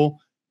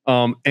school.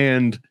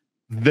 And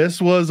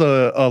this was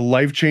a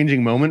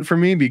life-changing moment for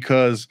me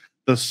because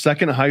the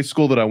second high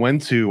school that I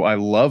went to, I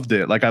loved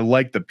it. Like I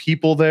liked the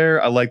people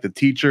there. I liked the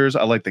teachers.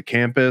 I liked the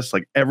campus.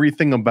 Like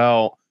everything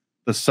about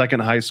the second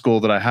high school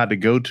that I had to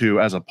go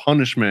to as a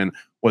punishment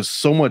was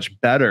so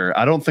much better.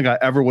 I don't think I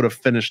ever would have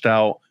finished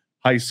out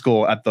high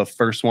school at the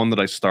first one that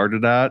I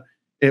started at,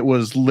 it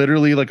was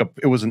literally like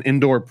it was an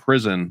indoor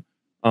prison.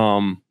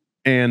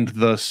 And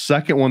the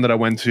second one that I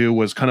went to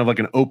was kind of like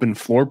an open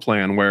floor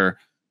plan where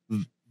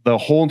the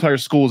whole entire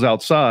school is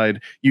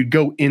outside. You'd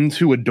go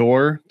into a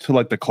door to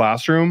like the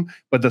classroom,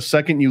 but the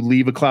second you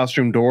leave a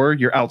classroom door,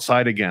 you're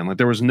outside again. Like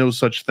there was no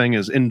such thing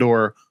as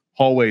indoor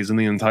hallways in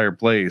the entire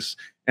place.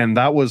 And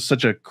that was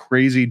such a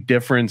crazy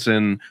difference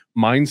in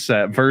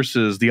mindset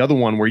versus the other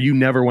one where you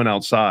never went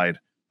outside,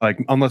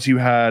 like unless you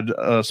had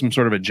some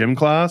sort of a gym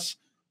class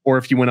or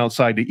if you went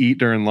outside to eat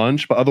during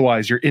lunch. But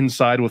otherwise, you're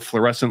inside with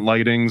fluorescent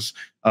lightings,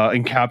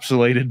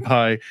 encapsulated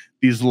by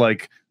these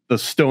like the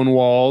stone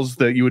walls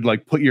that you would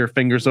like put your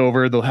fingers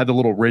over. They'll have the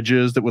little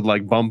ridges that would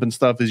like bump and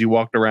stuff as you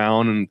walked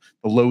around, and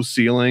the low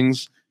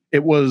ceilings.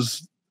 It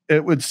was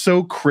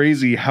so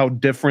crazy how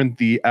different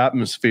the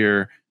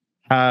atmosphere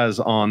has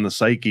on the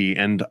psyche.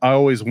 And I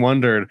always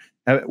wondered,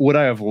 would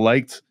I have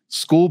liked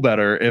school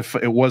better if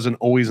it wasn't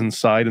always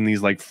inside in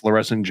these like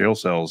fluorescent jail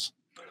cells?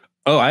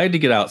 Oh, I had to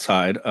get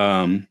outside.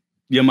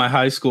 Yeah, my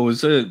high school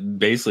was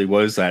basically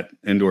was that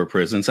indoor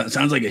prison. So it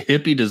sounds like a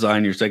hippie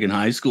design your second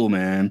high school,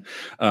 man.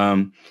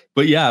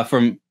 But yeah,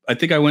 I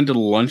think I went to the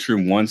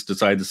lunchroom once,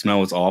 decided the smell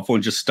was awful,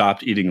 and just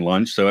stopped eating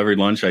lunch. So every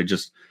lunch,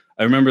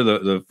 I remember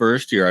the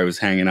first year I was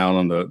hanging out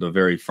on the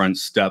very front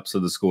steps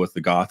of the school with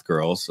the goth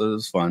girls. So it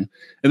was fun.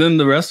 And then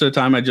the rest of the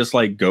time I just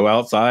like go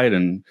outside,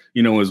 and,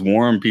 you know, it was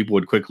warm. People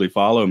would quickly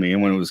follow me.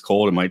 And when it was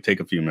cold, it might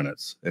take a few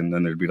minutes. And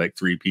then there'd be like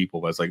 3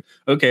 people. But I was like,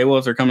 okay, well,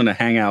 if they're coming to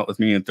hang out with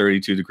me in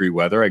 32-degree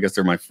weather, I guess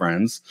they're my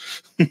friends.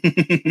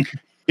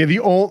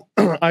 Yeah,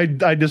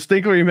 I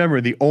distinctly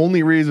remember the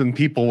only reason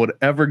people would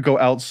ever go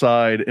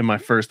outside in my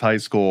first high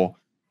school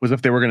was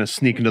if they were going to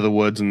sneak into the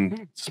woods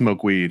and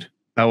smoke weed.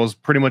 That was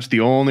pretty much the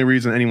only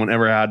reason anyone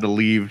ever had to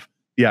leave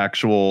the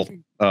actual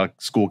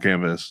school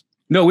campus.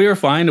 No, we were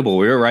findable.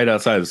 We were right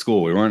outside of the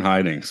school. We weren't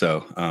hiding.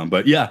 So,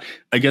 but yeah,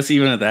 I guess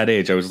even at that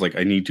age, I was like,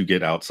 I need to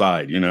get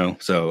outside, you know?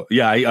 So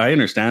yeah, I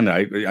understand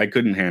that. I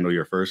couldn't handle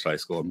your first high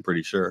school, I'm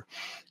pretty sure.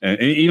 And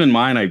even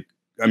mine,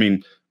 I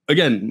mean,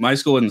 again, my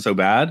school wasn't so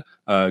bad,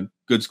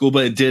 good school,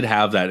 but it did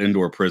have that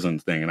indoor prison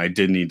thing. And I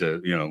did need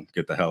to, you know,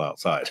 get the hell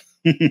outside.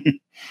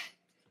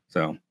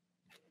 So.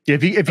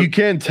 If you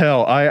can't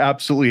tell, I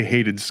absolutely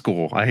hated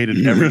school. I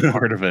hated every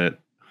part of it.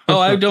 Oh,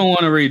 I don't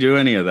want to redo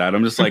any of that.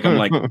 I'm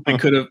like,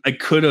 I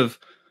could have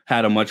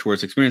had a much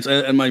worse experience.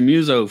 And my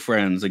muso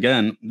friends,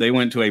 again, they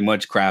went to a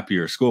much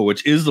crappier school,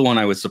 which is the one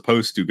I was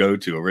supposed to go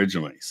to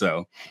originally.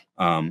 So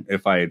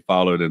if I had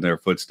followed in their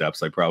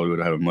footsteps, I probably would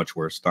have had a much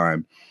worse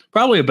time.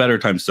 Probably a better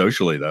time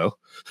socially, though.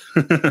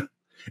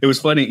 It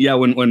was funny. Yeah,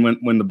 when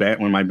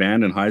my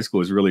band in high school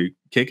was really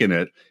kicking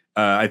it,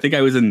 I think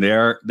I was in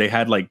there. They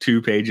had like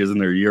 2 pages in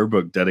their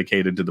yearbook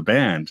dedicated to the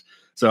band.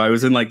 So I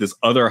was in like this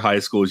other high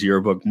school's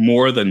yearbook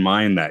more than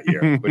mine that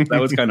year, which that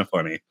was kind of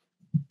funny.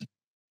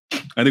 I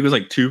think it was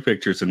like 2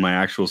 pictures in my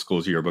actual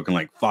school's yearbook and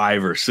like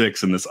 5 or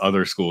 6 in this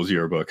other school's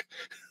yearbook.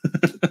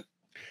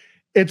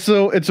 It's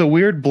a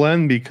weird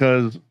blend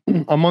because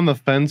I'm on the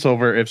fence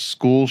over if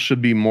school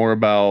should be more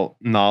about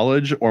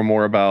knowledge or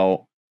more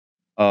about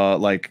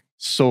like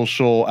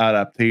social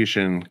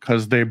adaptation,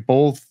 because they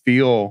both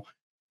feel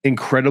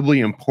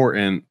incredibly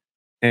important,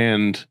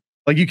 and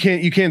like you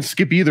can't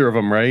skip either of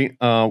them, right?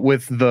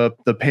 With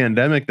the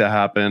pandemic that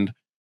happened,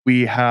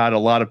 we had a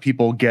lot of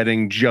people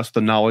getting just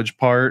the knowledge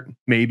part,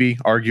 maybe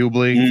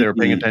arguably they were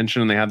paying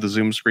attention and they had the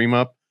Zoom screen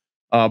up,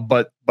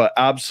 but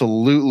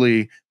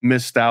absolutely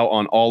missed out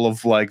on all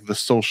of like the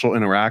social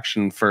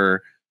interaction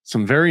for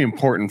some very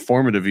important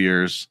formative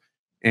years.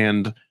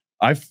 And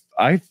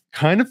I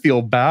kind of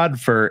feel bad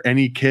for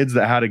any kids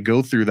that had to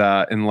go through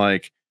that and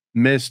like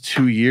missed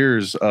 2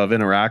 years of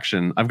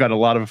interaction. I've got a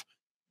lot of,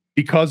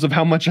 because of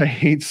how much I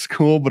hate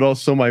school, but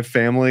also my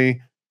family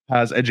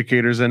has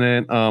educators in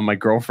it. My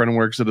girlfriend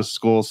works at a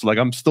school, so like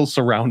I'm still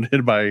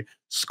surrounded by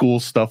school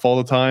stuff all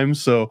the time.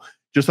 So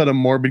just out of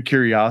morbid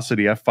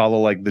curiosity, I follow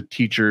like the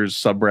teachers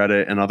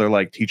subreddit and other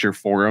like teacher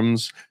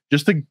forums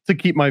just to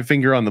keep my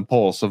finger on the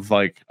pulse of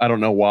like, I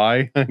don't know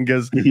why, I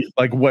guess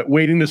like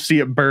waiting to see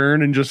it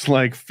burn and just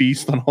like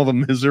feast on all the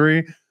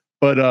misery.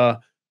 But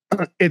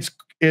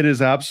it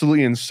is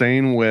absolutely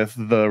insane with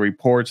the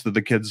reports that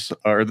the kids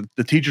or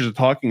the teachers are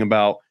talking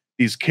about.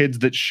 These kids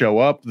that show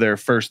up their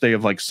first day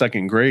of like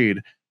 2nd grade,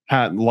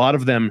 had a lot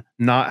of them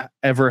not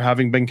ever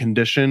having been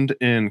conditioned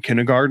in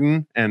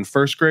kindergarten and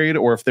 1st grade,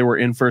 or if they were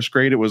in 1st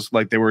grade, it was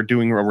like they were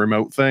doing a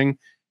remote thing.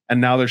 And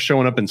now they're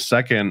showing up in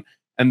 2nd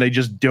and they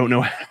just don't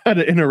know how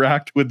to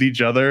interact with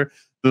each other.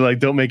 They like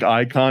don't make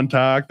eye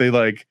contact. They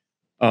like,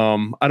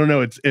 I don't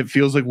know. It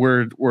feels like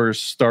we're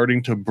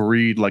starting to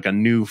breed like a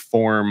new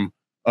form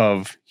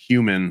of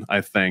human, I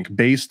think,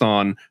 based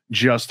on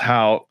just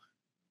how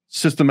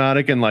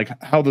systematic and like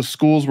how the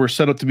schools were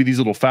set up to be these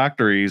little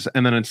factories.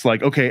 And then it's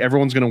like, okay,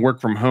 everyone's going to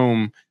work from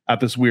home at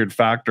this weird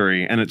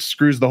factory, and it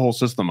screws the whole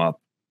system up.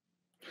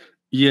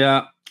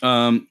 Yeah.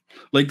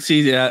 Like,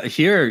 see, yeah,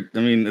 here, I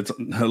mean, it's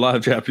a lot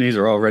of Japanese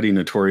are already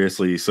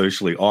notoriously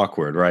socially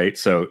awkward, right?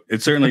 So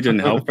it certainly didn't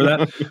help for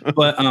that.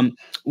 But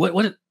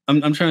what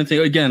I'm trying to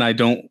think again, I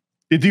don't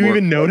Did you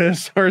even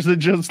notice, or is it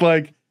just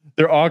like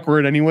they're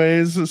awkward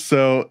anyways?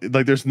 So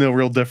like there's no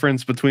real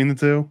difference between the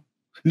two?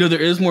 No, there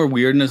is more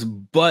weirdness,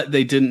 but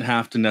they didn't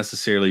have to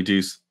necessarily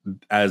do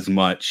as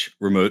much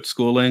remote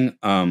schooling.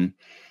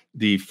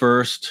 The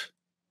first,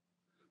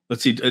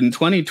 let's see, in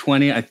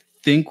 2020, I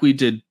think we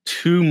did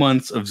 2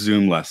 months of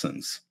Zoom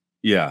lessons.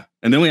 Yeah.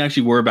 And then we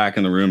actually were back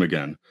in the room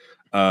again.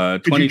 2021.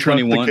 Did you trust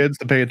the kids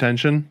to pay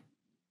attention?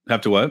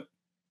 Have to what?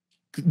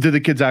 Did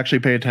the kids actually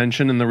pay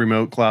attention in the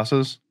remote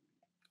classes?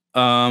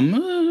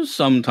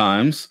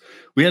 Sometimes.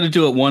 We had to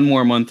do it one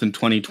more month in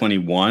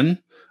 2021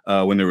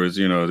 when there was,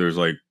 there's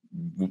like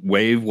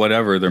wave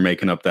whatever they're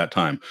making up that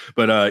time.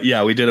 But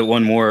yeah, we did it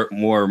one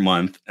more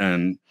month,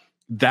 and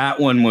that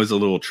one was a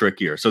little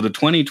trickier. So the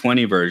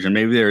 2020 version,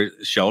 maybe they're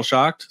shell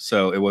shocked,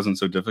 so it wasn't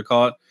so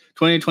difficult.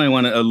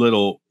 2021 a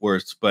little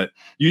worse, but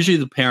usually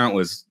the parent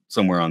was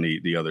somewhere on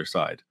the other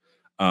side.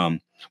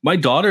 My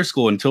daughter's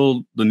school,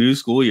 until the new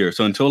school year,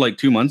 so until like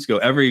 2 months ago,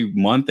 every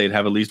month they'd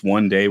have at least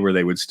one day where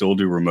they would still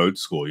do remote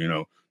school,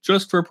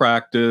 just for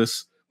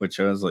practice, which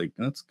I was like,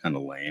 that's kind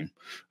of lame.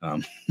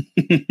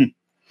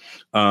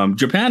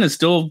 Japan is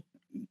still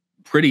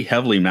pretty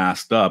heavily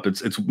masked up.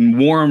 It's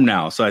warm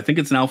now, so I think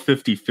it's now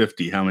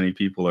 50-50 how many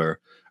people are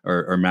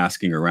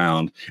masking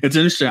around. It's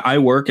interesting.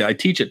 I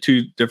teach at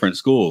 2 different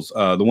schools.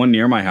 The one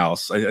near my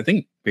house, I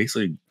think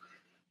basically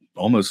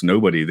almost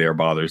nobody there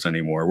bothers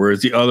anymore.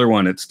 Whereas the other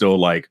one, it's still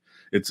like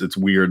it's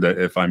weird that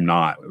if I'm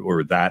not,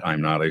 or that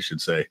I'm not, I should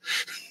say.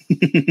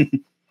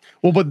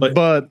 Well,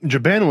 but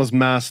Japan was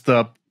masked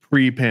up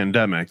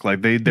pre-pandemic.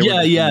 Like they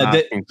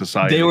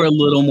society. They were a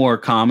little more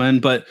common,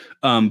 but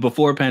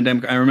before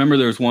pandemic, I remember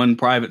there was one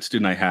private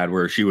student I had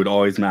where she would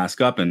always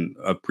mask up, and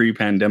a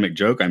pre-pandemic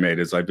joke I made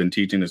is I've been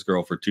teaching this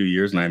girl for 2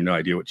 years and I have no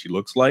idea what she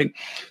looks like.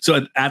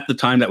 So at the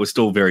time that was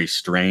still very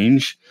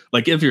strange.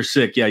 Like if you're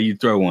sick, yeah,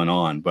 you'd throw one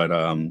on, but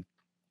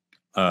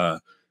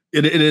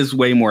it is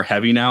way more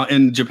heavy now,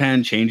 and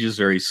Japan changes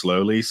very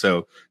slowly.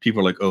 So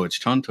people are like, oh, it's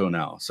Chanto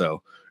now.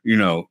 So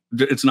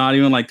it's not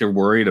even like they're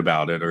worried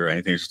about it or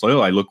anything. It's just like,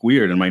 oh, I look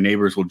weird and my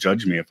neighbors will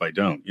judge me if I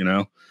don't,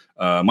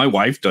 my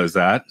wife does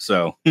that.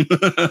 So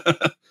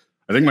I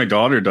think my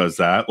daughter does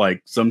that.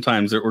 Like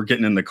sometimes we're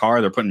getting in the car,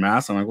 they're putting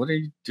masks on. I'm like, what are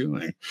you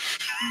doing?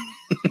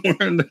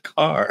 We're in the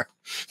car.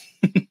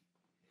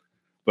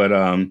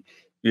 But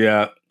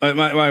yeah,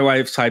 my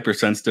wife's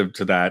hypersensitive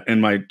to that.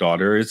 And my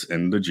daughter is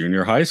in the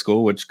junior high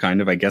school, which kind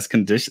of, I guess,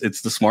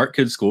 it's the smart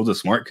kids school. The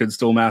smart kids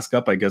still mask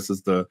up, I guess,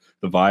 is the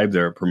vibe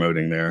they're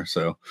promoting there.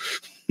 So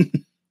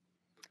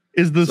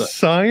is the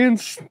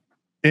science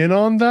in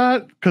on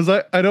that? Because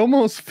it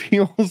almost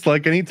feels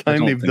like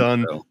anytime they've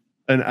done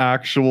an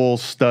actual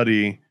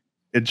study,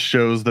 it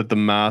shows that the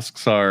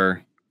masks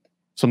are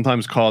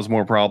sometimes cause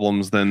more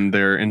problems than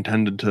they're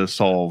intended to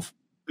solve.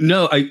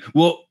 No,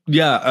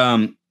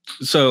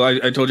 so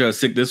I told you I was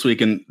sick this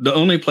week, and the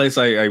only place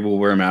I will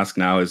wear a mask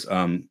now is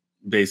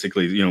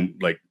basically,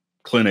 like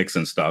clinics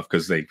and stuff,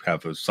 because they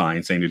have a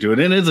sign saying to do it,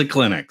 and it's a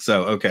clinic.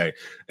 So, okay.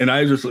 And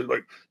I just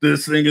like,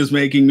 this thing is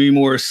making me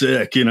more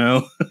sick,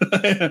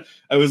 I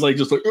was like,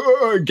 just like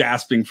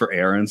gasping for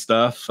air and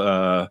stuff.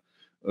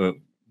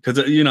 Because,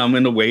 I'm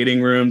in the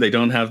waiting room. They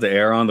don't have the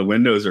air on. The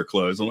windows are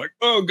closed. I'm like,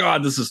 oh,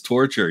 God, this is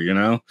torture,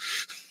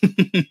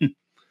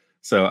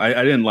 So I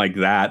didn't like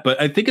that. But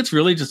I think it's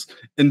really just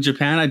in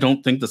Japan, I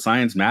don't think the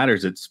science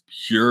matters. It's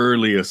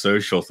purely a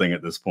social thing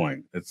at this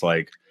point. It's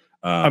like,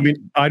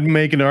 I'd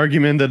make an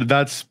argument that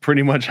that's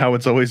pretty much how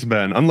it's always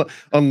been.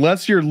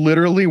 Unless you're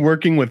literally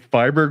working with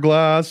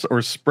fiberglass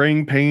or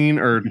spraying paint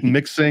or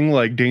mixing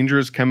like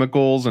dangerous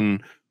chemicals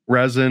and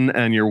resin,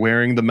 and you're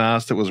wearing the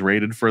mask that was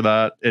rated for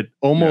that, it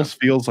almost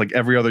feels like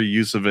every other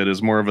use of it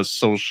is more of a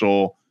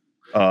social,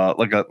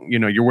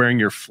 you're wearing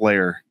your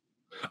flare.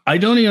 I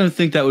don't even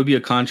think that would be a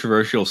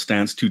controversial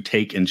stance to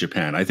take in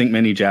Japan. I think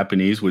many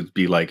Japanese would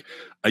be like,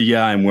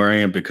 yeah, I'm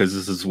wearing it because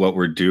this is what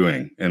we're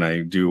doing. And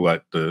I do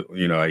what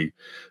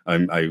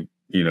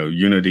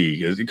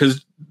unity is,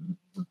 because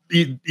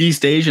the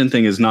East Asian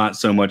thing is not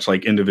so much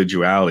like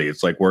individuality.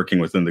 It's like working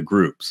within the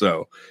group.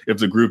 So if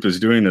the group is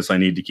doing this, I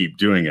need to keep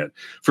doing it.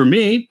 For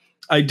me,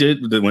 I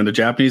did when the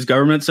Japanese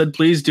government said,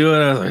 please do it.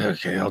 I was like,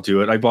 okay, I'll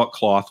do it. I bought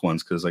cloth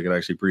ones because I could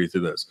actually breathe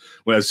through this.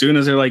 Well, as soon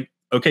as they're like,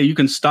 okay, you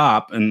can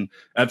stop. And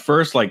at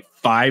first, like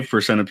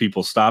 5% of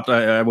people stopped.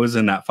 I was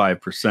in that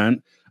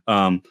 5%.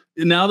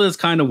 Now that it's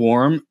kind of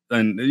warm,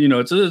 and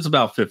it's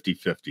about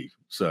 50-50.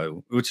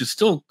 So, which is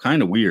still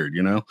kind of weird,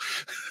 You know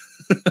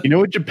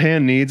what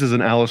Japan needs is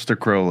an Aleister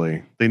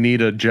Crowley. They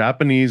need a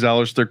Japanese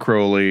Aleister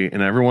Crowley,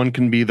 and everyone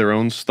can be their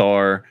own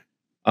star.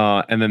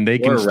 And then they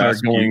can start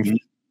going.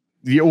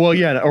 Yeah, well,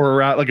 yeah, or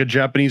like a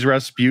Japanese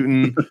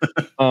Rasputin.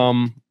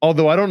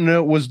 Although I don't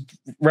know,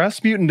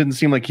 Rasputin didn't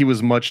seem like he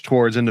was much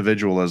towards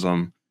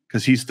individualism,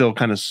 because he still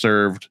kind of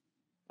served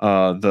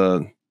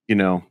the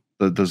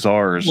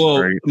czars.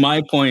 Well, right?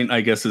 My point,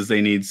 I guess, is they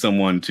need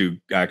someone to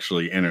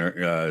actually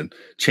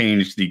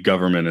change the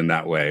government in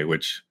that way,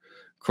 which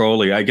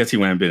Crowley. I guess he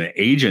might have been an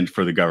agent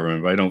for the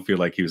government, but I don't feel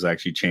like he was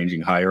actually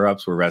changing higher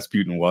ups where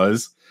Rasputin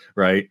was.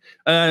 Right.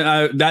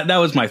 That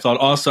was my thought.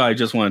 Also, I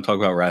just want to talk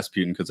about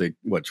Rasputin because they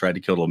tried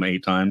to kill him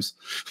 8 times.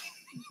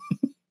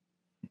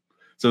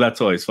 So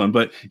that's always fun.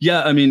 But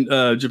yeah, I mean,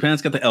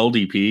 Japan's got the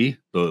LDP,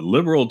 the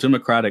Liberal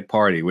Democratic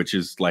Party, which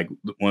is like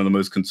one of the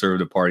most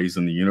conservative parties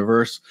in the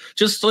universe,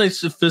 just like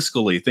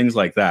fiscally, things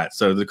like that.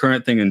 So the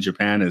current thing in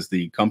Japan is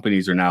the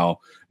companies are now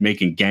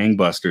making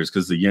gangbusters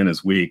because the yen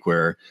is weak,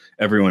 where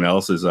everyone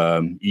else is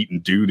eating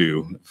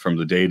doo-doo from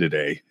the day to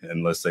day,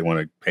 unless they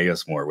want to pay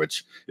us more,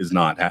 which is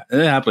not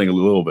happening a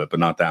little bit, but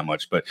not that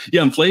much. But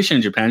yeah, inflation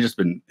in Japan has just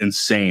been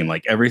insane.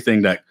 Like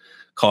everything that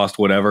cost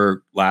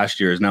whatever last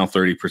year is now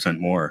 30%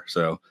 more.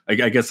 So I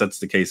guess that's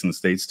the case in the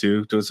States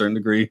too, to a certain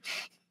degree.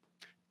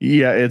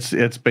 Yeah,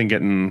 it's been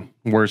getting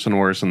worse and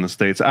worse in the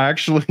States. I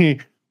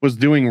actually was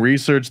doing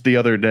research the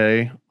other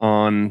day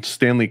on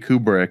Stanley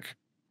Kubrick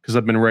because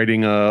I've been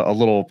writing a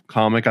little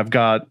comic. I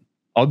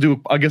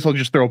guess I'll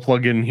just throw a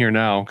plug in here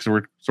now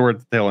because we're at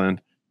the tail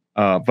end.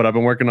 But I've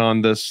been working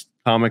on this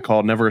comic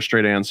called Never a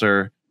Straight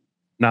Answer,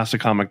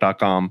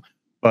 nasacomic.com.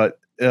 But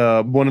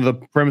one of the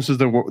premises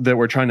that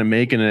we're trying to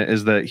make in it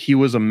is that he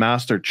was a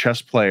master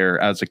chess player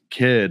as a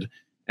kid,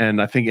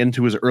 and I think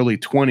into his early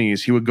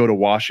 20s he would go to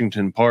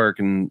Washington Park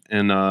in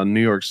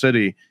New York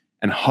City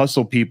and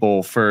hustle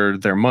people for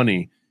their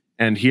money.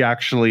 And he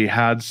actually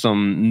had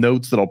some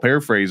notes that I'll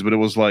paraphrase, but it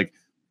was like,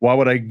 why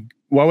would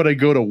I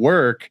go to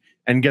work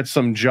and get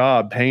some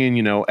job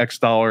paying X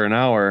dollar an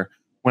hour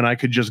when I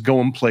could just go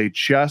and play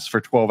chess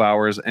for 12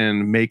 hours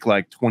and make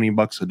like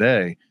 $20 a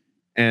day?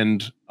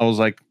 And I was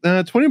like,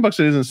 $20 it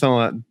doesn't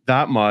sound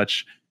that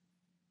much.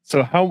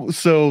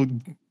 So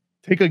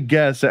take a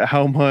guess at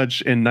how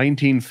much in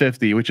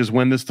 1950, which is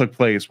when this took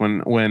place,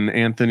 when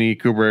Anthony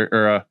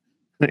Kubrick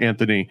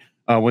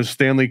was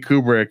Stanley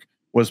Kubrick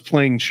was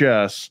playing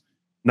chess.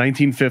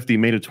 1950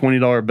 made a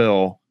 $20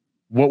 bill.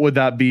 What would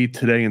that be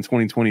today in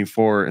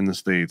 2024 in the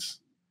States?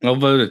 I'll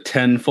vote a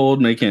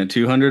tenfold, making it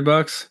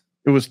 $200.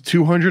 It was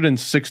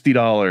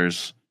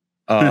 $260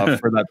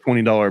 for that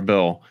 $20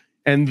 bill.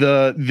 And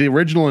the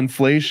original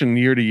inflation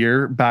year to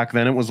year back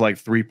then, it was like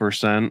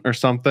 3% or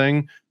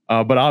something.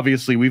 But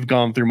obviously we've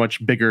gone through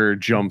much bigger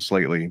jumps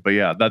lately. But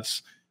yeah,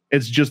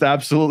 it's just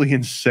absolutely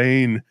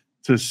insane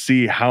to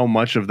see how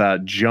much of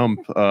that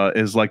jump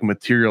is like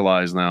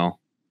materialized now.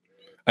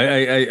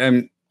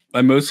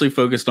 I'm mostly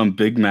focused on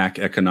Big Mac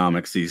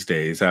economics these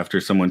days.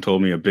 After someone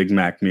told me a Big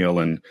Mac meal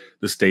in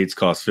the States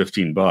costs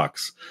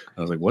 $15,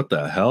 I was like, "What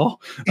the hell?"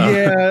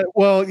 Yeah,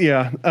 well,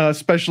 yeah.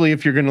 Especially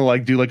if you're gonna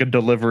like do like a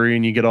delivery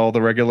and you get all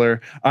the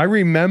regular. I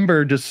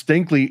remember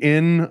distinctly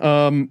in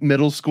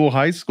middle school,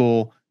 high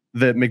school,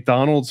 that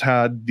McDonald's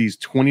had these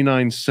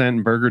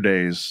 29-cent burger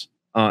days,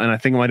 and I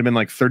think it might have been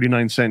like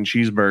 39-cent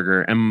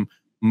cheeseburger. And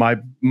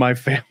my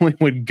family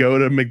would go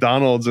to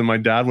McDonald's, and my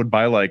dad would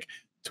buy like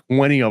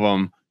 20 of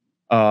them.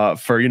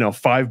 For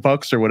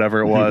 $5 or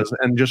whatever it was,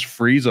 and just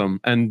freeze them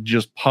and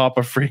just pop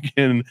a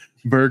freaking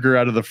burger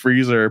out of the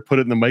freezer, put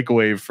it in the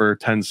microwave for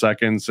 10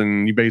 seconds,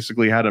 and you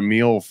basically had a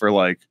meal for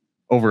like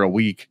over a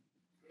week.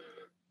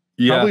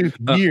 Yeah,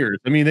 probably years.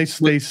 I mean, they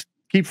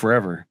keep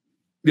forever.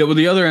 Yeah, well,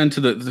 the other end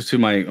to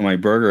my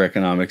burger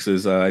economics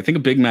is I think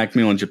a Big Mac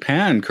meal in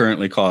Japan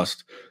currently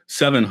costs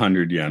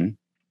 700 yen,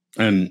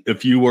 and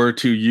if you were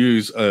to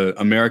use an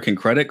American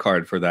credit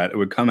card for that, it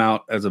would come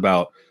out as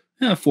about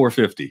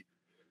 $450.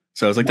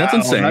 So I was like, that's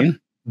insane.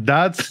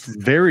 That's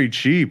very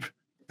cheap.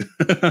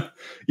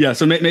 Yeah,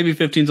 so maybe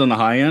 15's on the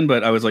high end,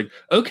 but I was like,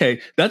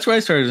 okay, that's where I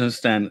started to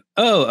understand.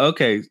 Oh,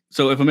 okay.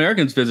 So if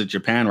Americans visit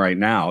Japan right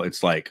now,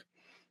 it's like,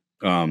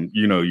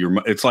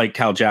 it's like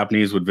how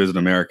Japanese would visit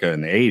America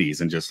in the 80s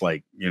and just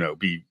like,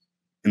 be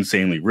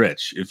insanely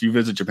rich. If you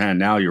visit Japan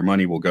now, your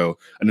money will go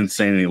an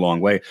insanely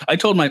long way. I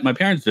told my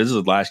parents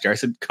visited last year. I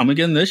said, come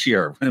again this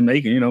year and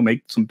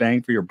make some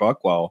bang for your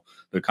buck while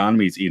the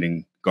economy's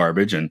eating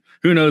garbage, and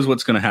who knows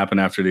what's going to happen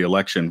after the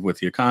election with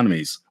the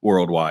economies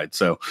worldwide.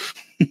 So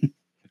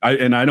I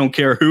don't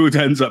care who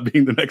ends up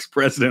being the next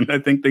president. I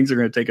think things are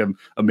going to take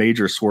a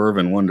major swerve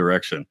in one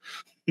direction.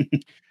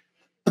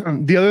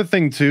 The other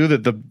thing too,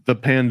 that the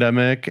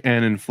pandemic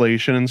and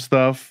inflation and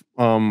stuff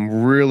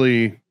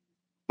really,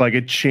 like,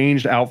 it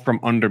changed out from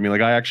under me.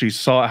 Like, I actually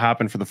saw it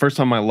happen for the first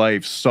time in my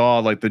life, saw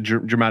like the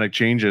dramatic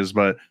changes,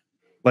 but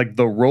like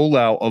the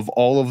rollout of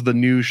all of the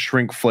new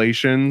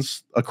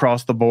shrinkflations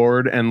across the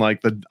board. And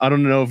like I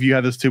don't know if you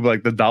had this too, but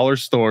like the dollar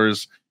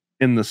stores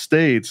in the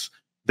States,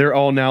 they're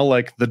all now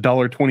like the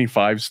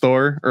 $1.25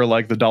 store or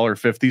like the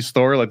 $1.50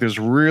 store. Like there's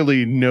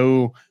really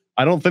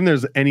I don't think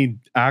there's any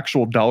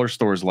actual dollar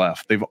stores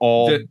left. They've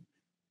all,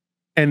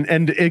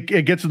 and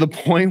it gets to the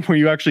point where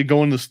you actually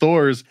go in the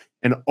stores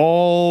and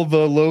all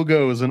the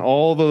logos and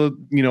all the,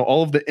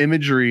 all of the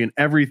imagery and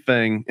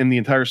everything in the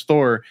entire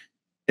store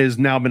is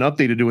now been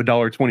updated to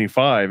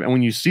 $1.25. And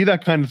when you see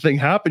that kind of thing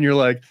happen, you're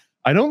like,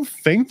 I don't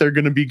think they're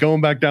going to be going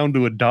back down to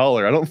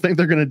 $1. I don't think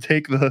they're going to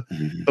take the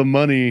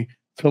money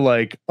to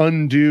like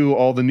undo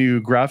all the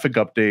new graphic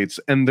updates.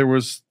 And there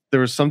was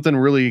something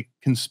really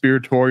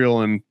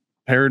conspiratorial and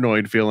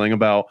paranoid feeling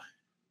about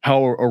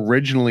how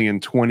originally in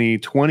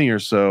 2020 or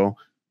so,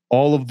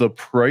 all of the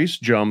price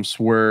jumps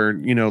were,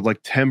 like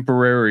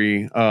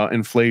temporary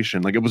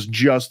inflation. Like it was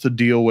just to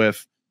deal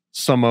with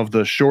some of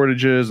the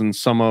shortages and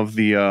some of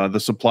the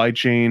supply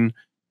chain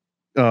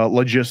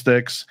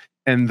logistics,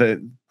 and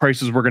the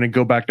prices were going to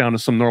go back down to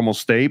some normal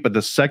state. But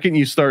the second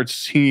you start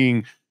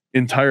seeing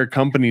entire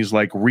companies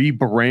like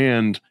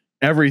rebrand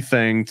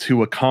everything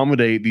to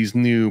accommodate these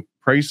new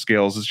price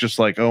scales, it's just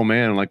like, oh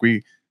man, like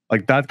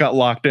that got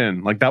locked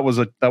in. Like that was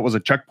a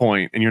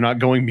checkpoint, and you're not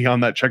going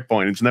beyond that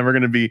checkpoint. It's never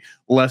going to be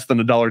less than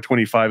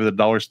 $1.25 at the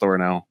dollar store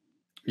now.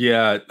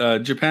 Yeah,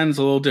 Japan's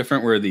a little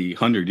different. Where the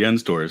 100 yen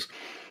stores,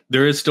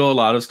 there is still a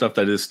lot of stuff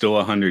that is still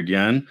 100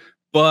 yen,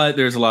 but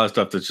there's a lot of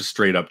stuff that's just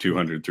straight up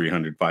 200,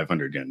 300,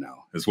 500 yen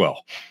now as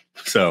well.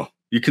 So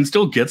you can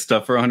still get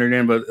stuff for 100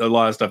 yen, but a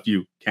lot of stuff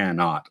you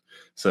cannot.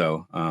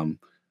 So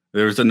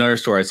there was another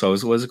store I saw.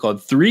 What was it called?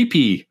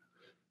 3P.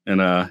 And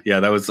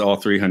that was all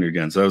 300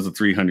 yen. So that was a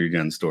 300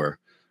 yen store.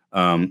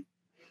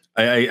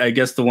 I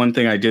guess the one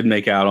thing I did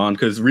make out on,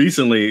 because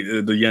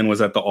recently the yen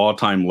was at the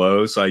all-time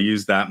low, so I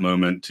used that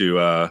moment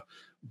to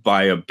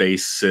buy a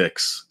base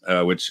 6,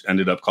 which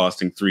ended up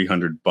costing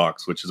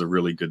 $300, which is a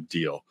really good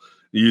deal.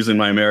 Using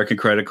my American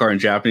credit card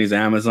and Japanese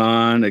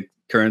Amazon, a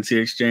currency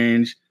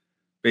exchange,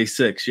 base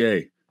 6, yay.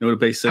 You know what a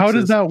base 6 is? How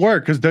does that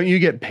work? Because don't you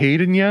get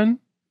paid in yen?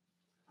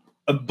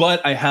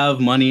 But I have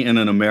money in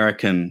an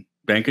American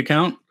bank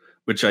account,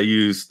 which I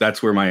use.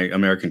 That's where my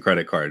American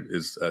credit card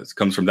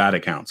comes from, that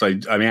account. So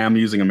I'm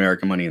using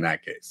American money in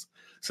that case.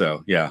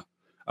 So yeah,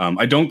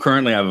 I don't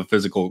currently have a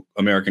physical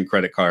American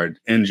credit card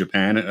in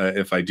Japan.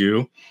 If I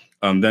do,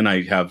 then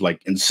I have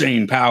like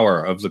insane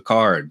power of the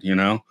card,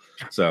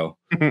 So,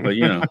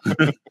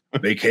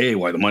 but make hay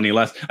while the money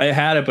lasts. I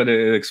had it, but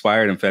it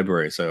expired in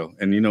February. So,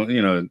 and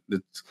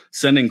it's,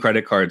 sending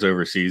credit cards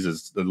overseas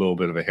is a little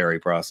bit of a hairy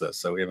process.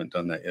 So we haven't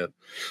done that yet.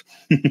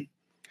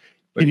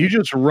 Can you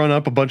just run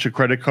up a bunch of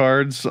credit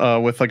cards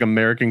with like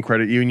American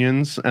credit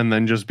unions and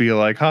then just be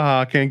like,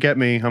 haha, can't get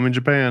me. I'm in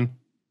Japan.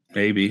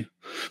 Maybe.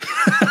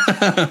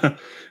 I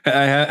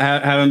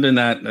haven't been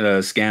that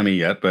scammy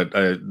yet, but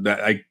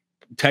I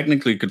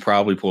technically could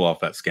probably pull off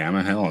that scam.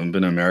 Hell, I've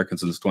been American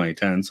since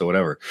 2010, so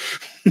whatever.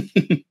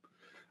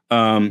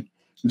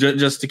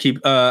 Just to keep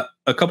a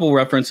couple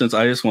references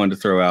I just wanted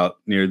to throw out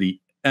near the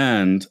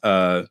end.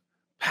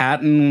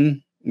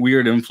 Patton,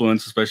 weird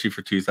influence, especially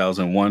for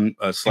 2001,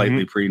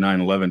 slightly pre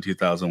 9/11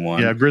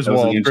 2001. Yeah,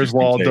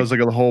 Griswold does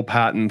like a whole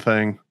patent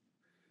thing.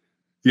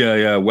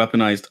 Yeah,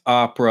 weaponized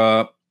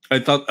opera. I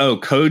thought,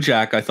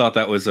 Kojak. I thought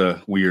that was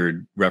a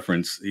weird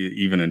reference,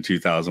 even in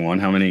 2001.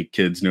 How many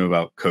kids knew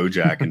about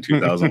Kojak in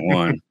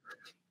 2001?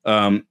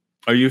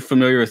 Are you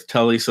familiar with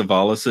Telly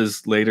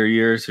Savalas's later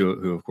years, who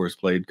of course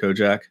played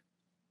Kojak?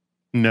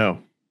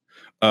 No.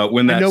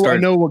 When that I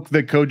know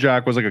that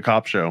Kojak was like a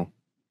cop show.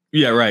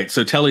 Yeah, right.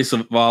 So Telly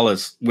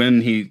Savalas, when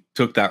he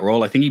took that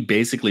role, I think he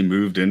basically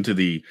moved into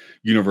the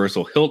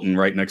Universal Hilton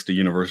right next to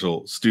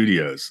Universal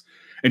Studios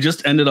and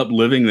just ended up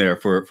living there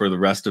for the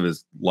rest of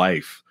his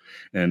life.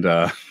 And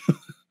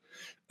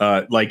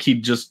like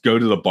he'd just go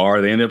to the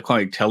bar. They ended up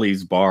calling it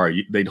Telly's Bar.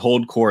 They'd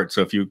hold court.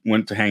 So if you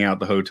went to hang out at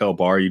the hotel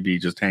bar, you'd be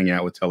just hanging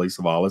out with Telly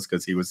Savalas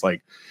because he was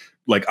like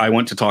I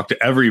want to talk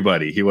to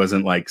everybody. He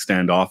wasn't like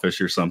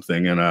standoffish or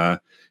something. And I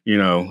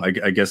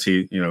guess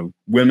he,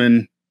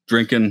 women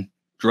drinking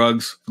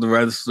drugs for the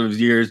rest of his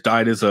years,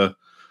 died as a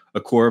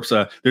corpse.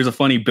 There's a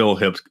funny Bill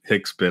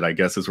Hicks bit, I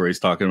guess, is where he's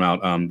talking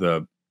about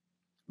the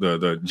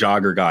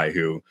jogger guy,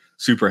 who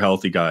super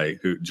healthy guy,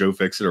 who Joe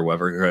Fixit or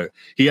whatever.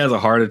 He has a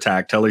heart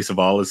attack. Telly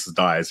Savalas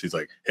dies. He's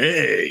like,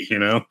 hey,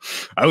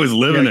 I was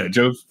living it.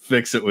 Joe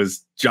Fixit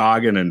was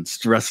jogging and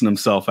stressing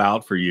himself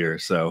out for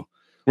years. So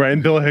right,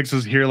 and Bill Hicks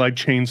is here like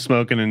chain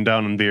smoking and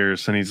down in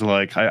beers, and he's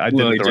like, I did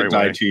it the right way. He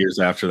died 2 years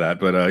after that,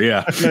 but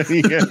yeah.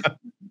 Yeah.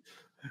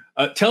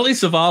 Telly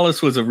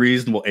Savalas was a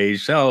reasonable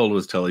age. How old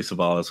was Telly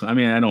Savalas? I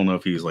mean, I don't know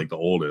if he was like the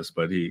oldest,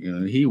 but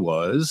he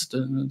was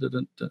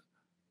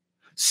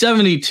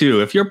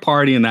 72. If you're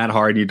partying that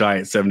hard and you die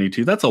at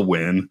 72, that's a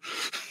win.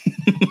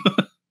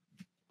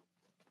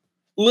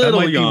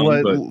 Little young,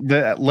 but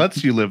that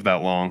lets you live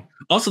that long.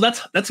 Also,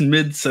 that's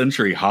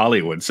mid-century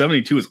Hollywood.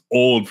 72 is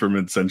old for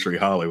mid-century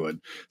Hollywood.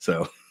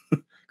 So,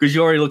 because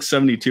you already look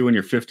 72 when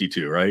you're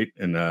 52, right?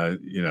 And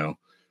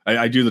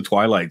I do the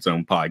Twilight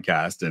Zone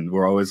podcast, and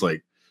we're always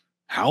like,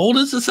 how old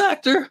is this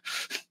actor?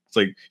 It's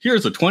like,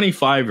 here's a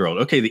 25-year-old.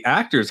 Okay, the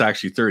actor is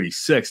actually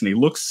 36, and he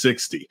looks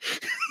 60.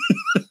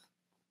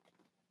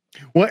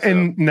 Well,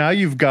 and now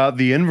you've got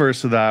the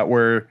inverse of that,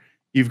 where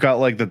you've got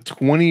like the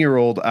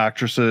 20-year-old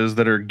actresses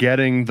that are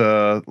getting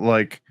the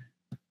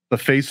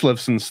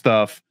facelifts and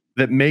stuff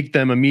that make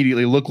them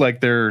immediately look like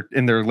they're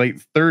in their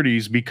late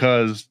 30s,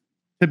 because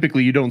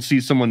typically you don't see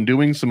someone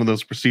doing some of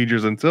those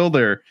procedures until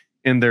they're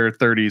in their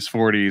 30s,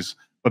 40s.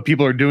 But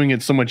people are doing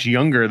it so much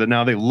younger that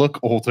now they look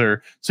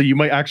older. So you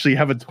might actually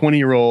have a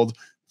 20-year-old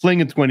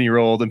playing a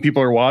 20-year-old, and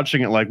people are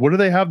watching it like, what do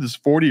they have this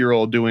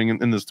 40-year-old doing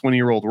in this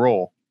 20-year-old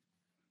role?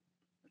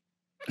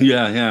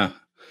 Yeah.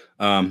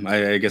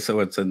 I guess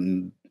what's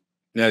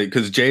Yeah,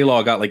 because J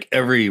Law got like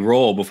every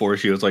role before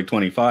she was like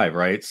 25,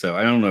 right? So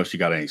I don't know if she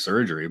got any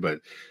surgery,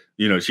 but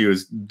she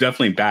was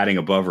definitely batting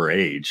above her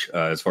age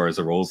as far as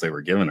the roles they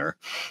were giving her.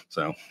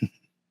 So I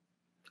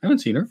haven't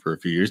seen her for a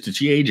few years. Did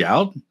she age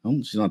out? Oh,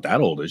 she's not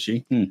that old, is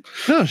she?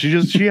 No,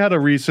 she had a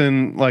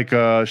recent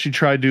she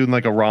tried doing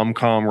like a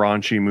rom-com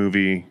raunchy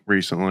movie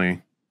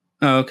recently.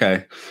 Oh,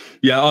 okay.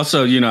 Yeah.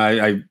 Also,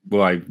 I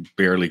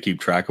barely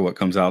keep track of what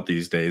comes out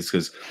these days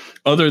because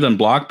other than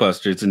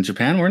blockbusters in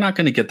Japan, we're not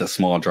going to get the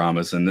small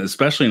dramas and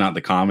especially not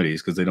the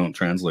comedies because they don't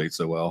translate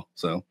so well.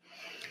 So,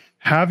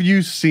 have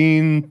you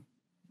seen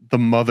the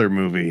Mother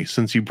movie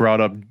since you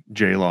brought up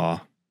J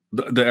Law?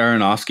 The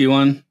Aronofsky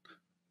one?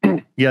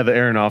 Yeah, the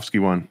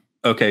Aronofsky one.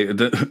 Okay.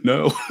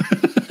 No.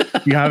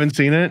 You haven't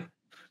seen it?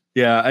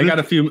 Yeah, I got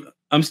a few.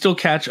 I'm still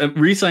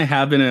recently I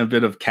have been in a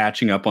bit of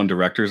catching up on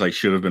directors I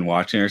should have been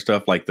watching their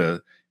stuff, like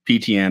the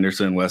P.T.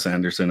 Anderson, Wes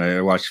Anderson. I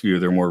watched a few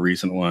of their more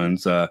recent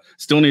ones.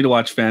 Still need to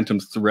watch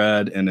Phantom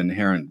Thread and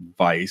Inherent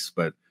Vice,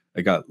 but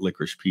I got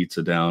Licorice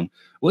Pizza down.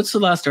 What's the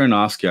last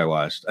Aronofsky I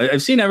watched?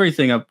 I've seen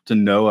everything up to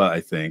Noah, I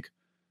think.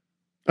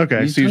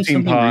 Okay, so you've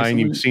seen Pi and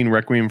you've seen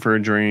Requiem for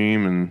a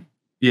Dream, and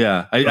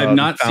yeah, I've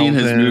not seen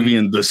his movie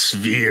in The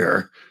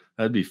Sphere.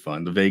 That'd be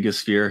fun. The Vegas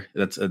Sphere.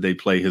 That's they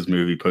play his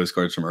movie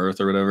Postcards from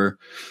Earth or whatever.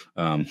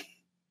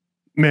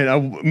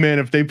 Man,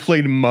 if they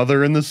played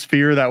Mother in the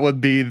Sphere, that would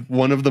be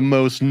one of the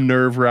most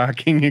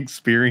nerve-wracking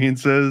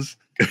experiences.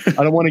 I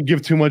don't want to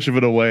give too much of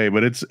it away,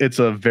 but it's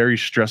a very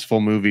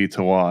stressful movie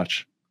to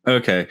watch.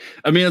 Okay.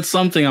 I mean, it's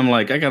something I'm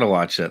like, I gotta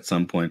watch at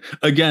some point.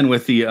 Again,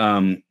 with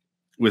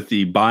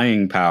the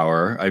buying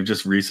power, I've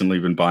just recently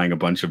been buying a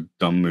bunch of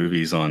dumb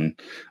movies on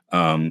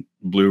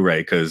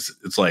Blu-ray because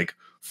it's like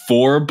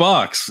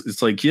 $4.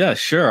 It's like, yeah,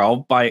 sure,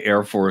 I'll buy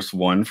Air Force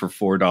One for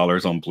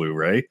 $4 on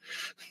Blu-ray.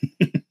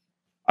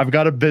 I've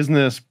got a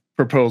business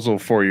proposal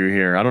for you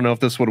here. I don't know if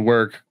this would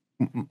work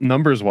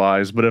numbers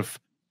wise, but if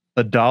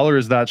the dollar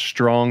is that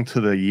strong to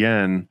the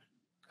yen,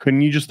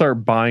 couldn't you just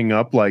start buying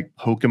up like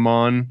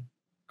Pokemon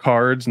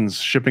cards and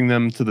shipping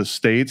them to the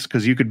States?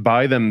 Because you could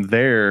buy them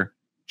there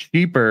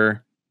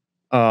cheaper,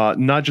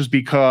 not just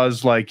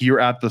because like you're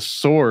at the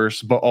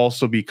source, but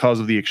also because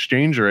of the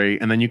exchange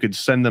rate, and then you could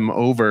send them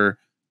over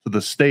to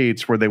the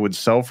States where they would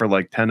sell for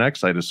like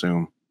 10x, I'd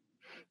assume.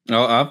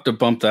 I'll have to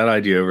bump that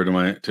idea over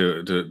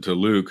to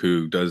Luke,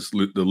 who does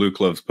the Luke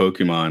Loves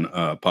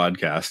Pokemon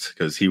podcast,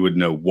 because he would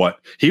know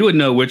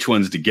which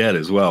ones to get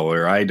as well,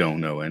 where I don't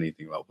know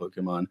anything about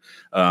Pokemon.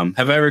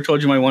 Have I ever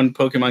told you my one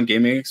Pokemon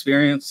gaming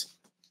experience?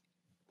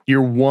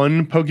 Your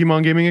one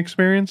Pokemon gaming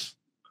experience?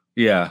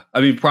 Yeah,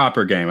 I mean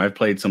proper game. I've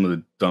played some of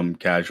the dumb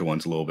casual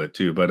ones a little bit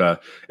too,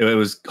 but it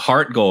was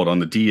Heart Gold on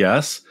the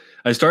DS.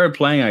 I started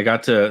playing. I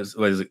got to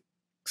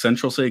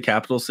Central City,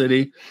 Capital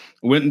City,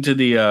 went into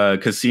the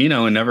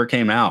casino and never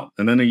came out.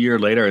 And then a year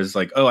later, I was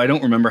like, oh, I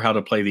don't remember how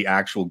to play the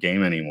actual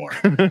game anymore.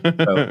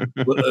 So,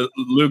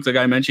 Luke, the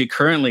guy I mentioned, he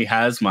currently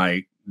has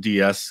my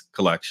DS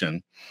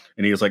collection.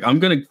 And he was like, I'm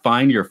going to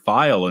find your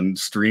file and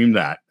stream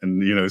that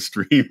and,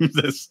 stream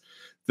this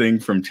thing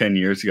from 10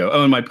 years ago.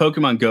 Oh, and my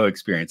Pokemon Go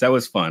experience. That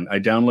was fun. I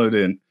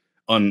downloaded it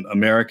on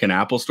American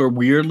Apple Store.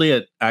 Weirdly,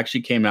 it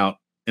actually came out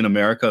in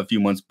America a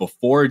few months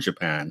before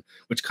Japan,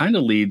 which kind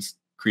of leads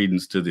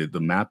credence to the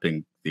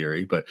mapping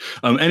theory. But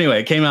anyway,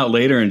 it came out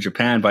later in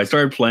Japan, but I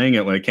started playing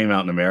it when it came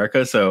out in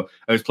America. So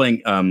I was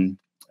playing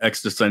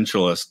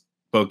existentialist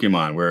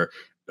Pokemon, where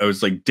I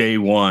was like day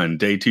 1,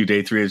 day 2,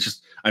 day 3. It's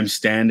just I'm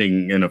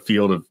standing in a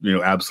field of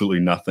absolutely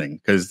nothing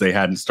because they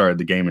hadn't started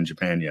the game in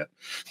Japan yet.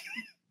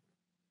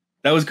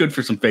 That was good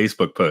for some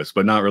Facebook posts,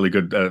 but not really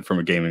good from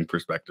a gaming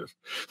perspective.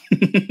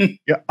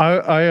 Yeah,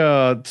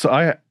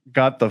 I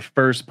got the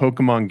first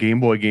Pokemon Game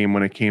Boy game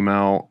when it came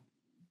out.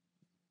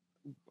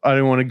 I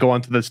didn't want to go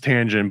onto this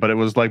tangent, but it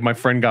was like my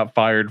friend got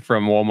fired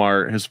from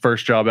Walmart, his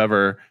first job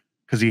ever,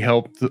 because he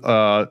helped.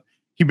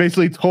 He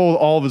basically told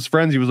all of his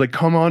friends, he was like,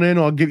 come on in,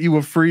 I'll give you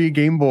a free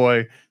Game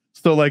Boy.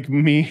 So like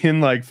me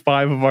and like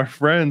 5 of our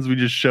friends, we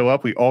just show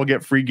up. We all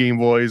get free Game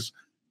Boys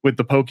with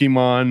the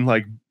Pokemon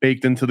like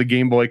baked into the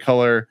Game Boy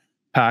Color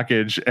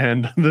package.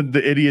 And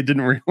the idiot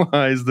didn't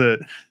realize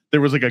that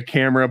there was like a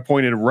camera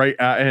pointed right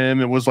at him.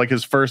 It was like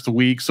his first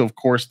week. So of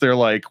course they're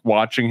like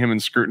watching him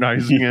and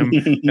scrutinizing him.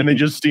 And they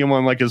just see him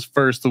on like his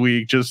first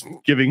week, just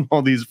giving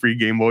all these free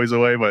Game Boys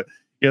away. But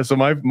yeah, so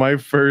my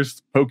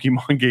first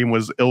Pokemon game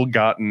was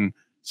Ill-Gotten.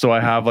 So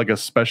I have like a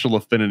special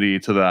affinity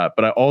to that.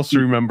 But I also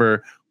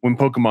remember when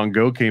Pokemon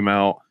Go came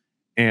out,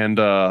 and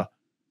I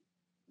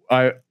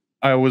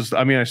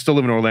still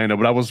live in Orlando,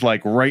 but I was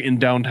like right in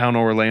downtown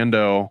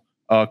Orlando,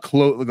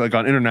 like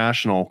on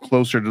International,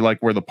 closer to like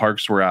where the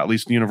parks were at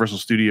least Universal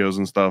Studios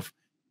and stuff.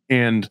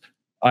 And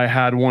I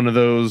had one of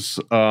those,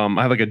 I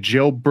had like a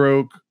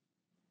jailbroke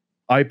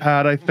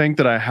iPad, I think,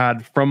 that I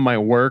had from my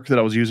work that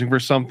I was using for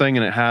something,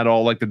 and it had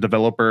all like the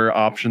developer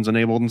options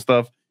enabled and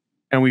stuff.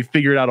 And we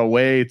figured out a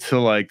way to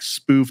like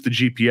spoof the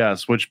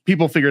GPS, which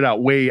people figured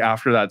out way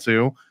after that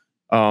too.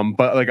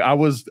 But like I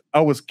was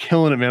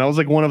killing it, man. I was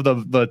like one of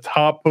the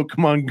top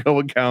Pokemon Go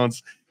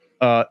accounts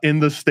in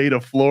the state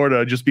of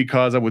Florida just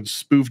because I would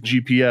spoof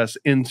GPS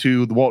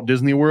into the Walt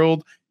Disney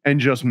World and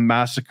just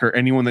massacre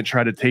anyone that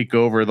tried to take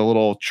over the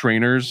little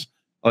trainers,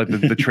 like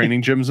the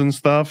training gyms and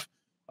stuff.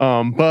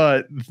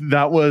 But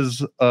that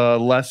was a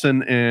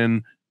lesson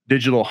in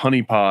digital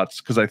honeypots,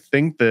 because I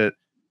think that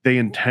they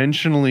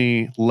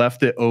intentionally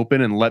left it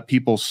open and let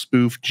people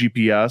spoof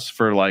GPS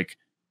for like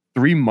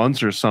 3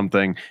 months or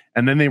something.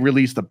 And then they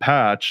released a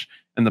patch,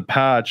 and the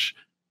patch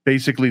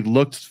basically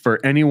looked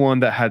for anyone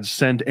that had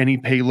sent any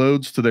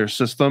payloads to their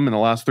system in the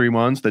last 3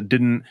 months that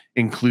didn't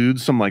include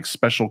some like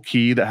special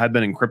key that had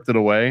been encrypted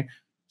away.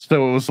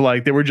 So it was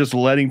like they were just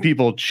letting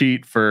people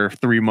cheat for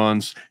 3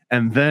 months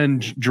and then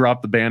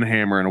drop the ban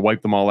hammer and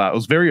wipe them all out. It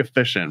was very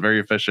efficient, very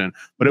efficient.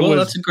 But it was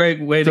that's a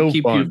great way to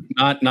keep you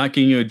not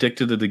getting you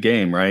addicted to the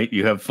game, right?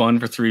 You have fun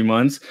for 3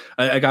 months.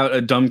 I got a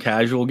dumb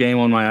casual game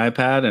on my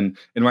iPad, and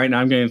right now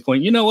I'm getting to the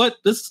point, you know what?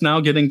 This is now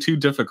getting too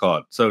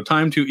difficult. So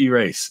time to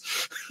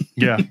erase.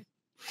 Yeah.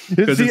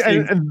 See,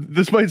 and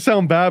this might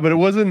sound bad, but it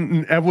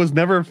was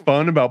never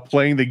fun about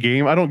playing the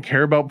game. I don't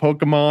care about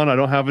Pokemon. I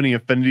don't have any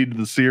affinity to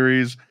the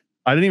series.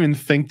 I didn't even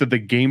think that the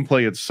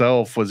gameplay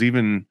itself was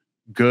even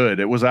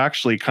good. It was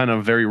actually kind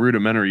of very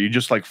rudimentary. You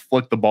just like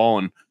flicked the ball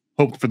and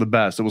hoped for the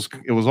best. It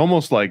was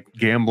almost like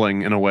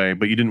gambling in a way,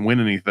 but you didn't win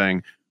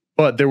anything.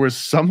 But there was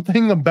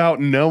something about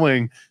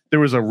knowing there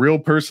was a real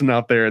person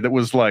out there that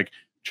was like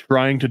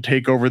trying to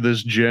take over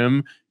this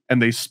gym,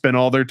 and they spent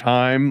all their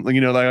time.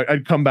 You know, like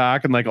I'd come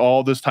back and like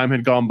all this time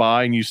had gone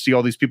by, and you see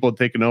all these people had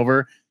taken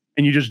over,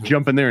 and you just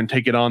jump in there and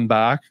take it on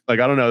back. Like,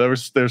 I don't know,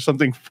 there's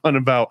something fun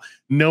about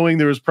knowing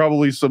there was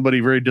probably somebody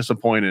very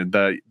disappointed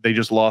that they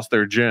just lost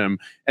their gym,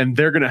 and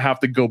they're going to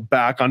have to go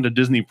back onto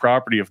Disney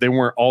property if they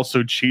weren't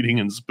also cheating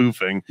and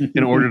spoofing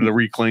in order to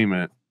reclaim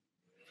it.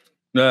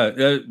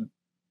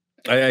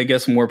 I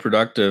guess more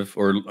productive,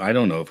 or I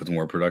don't know if it's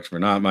more productive or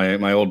not.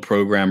 My old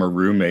programmer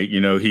roommate,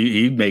 you know,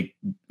 he'd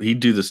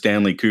do the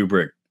Stanley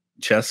Kubrick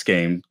chess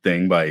game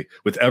thing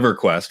with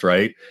EverQuest,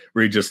 right?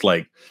 Where he just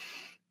like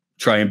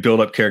try and build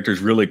up characters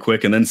really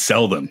quick and then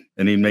sell them.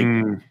 And he'd make,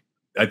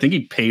 I think he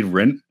paid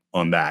rent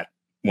on that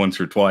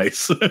once or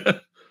twice.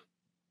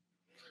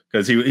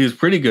 Because he was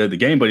pretty good at the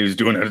game, but he was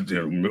doing it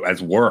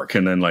as work.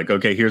 And then like,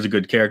 okay, here's a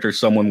good character.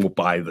 Someone will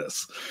buy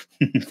this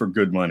for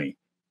good money.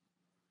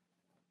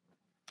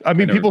 I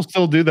mean, people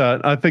still do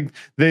that. I think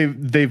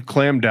they've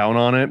clammed down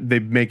on it. They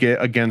make it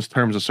against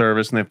terms of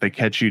service. And if they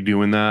catch you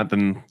doing that,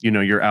 then, you know,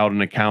 you're out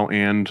an account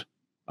and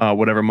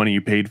whatever money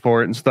you paid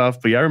for it and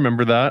stuff. But yeah, I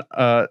remember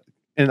that.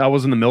 And I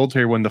was in the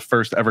military when the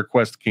first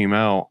EverQuest came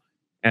out,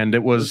 and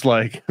it was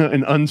like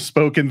an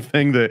unspoken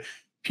thing that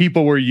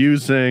people were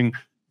using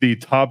the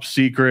top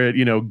secret,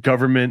 you know,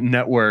 government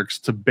networks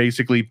to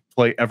basically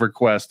play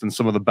EverQuest in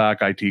some of the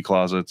back IT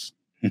closets.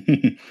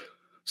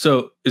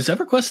 So is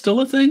EverQuest still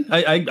a thing?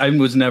 I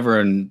was never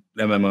an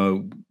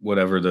MMO,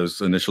 whatever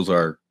those initials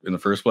are in the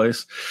first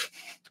place.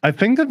 I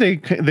think that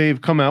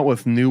they've come out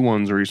with new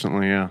ones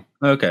recently. Yeah.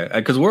 Okay.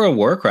 Because World of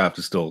Warcraft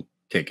is still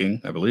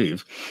kicking, I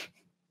believe.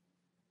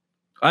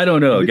 I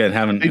don't know. Again,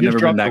 I've never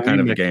been that kind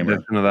of a gamer.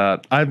 Of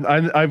that.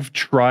 I've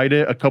tried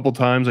it a couple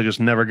times. I just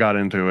never got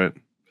into it.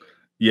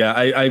 Yeah,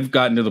 I've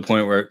gotten to the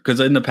point where, because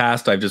in the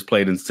past I've just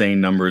played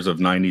insane numbers of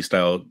 90s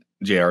style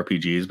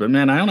JRPGs, but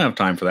man, I don't have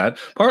time for that.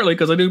 Partly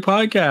because I do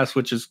podcasts,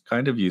 which is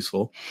kind of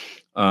useful.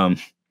 By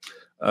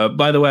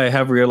the way, I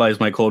have realized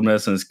my cold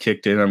medicine has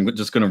kicked in. I'm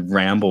just going to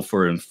ramble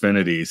for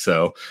infinity.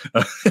 So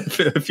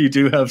if you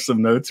do have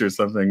some notes or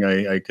something,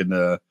 I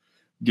can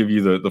give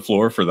you the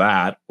floor for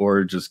that,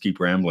 or just keep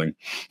rambling.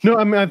 No,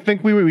 I mean, I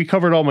think we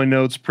covered all my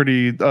notes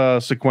pretty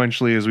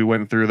sequentially as we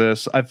went through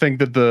this. I think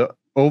that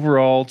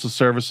overall it's a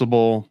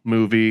serviceable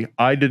movie.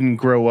 I didn't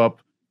grow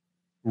up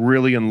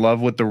really in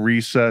love with the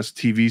Recess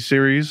TV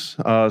series,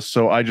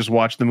 so I just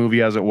watched the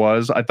movie as it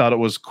was. I thought it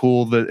was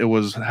cool that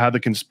had the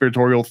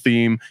conspiratorial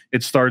theme.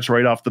 It starts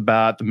right off the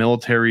bat. The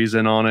military's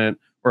in on it,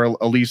 or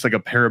at least like a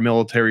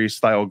paramilitary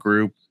style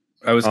group.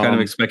 I was kind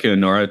of expecting a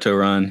Naruto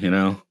run, you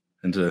know,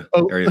 into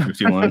Area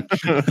 51.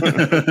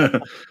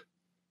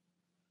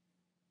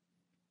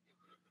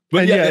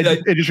 But yeah,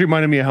 it just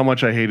reminded me of how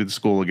much I hated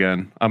school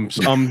again. I'm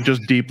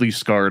just deeply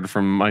scarred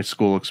from my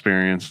school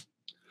experience.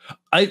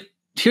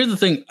 Here's the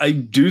thing. I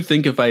do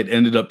think if I had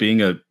ended up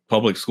being a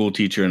public school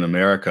teacher in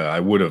America, I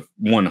would have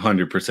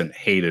 100%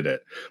 hated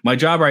it. My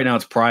job right now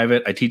is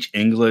private. I teach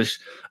English.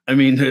 I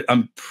mean,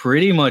 I'm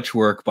pretty much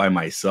work by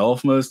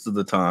myself most of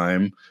the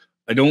time.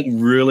 I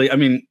don't really, I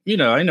mean, you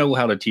know, I know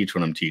how to teach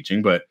when I'm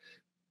teaching, but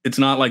it's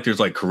not like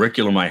there's like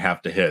curriculum I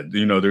have to hit.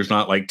 You know, there's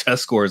not like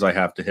test scores I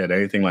have to hit,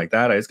 anything like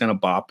that. I just kind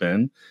of bop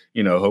in,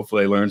 you know,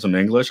 hopefully I learn some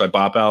English. I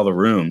bop out of the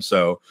room.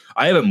 So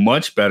I have it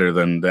much better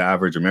than the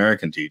average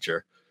American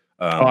teacher.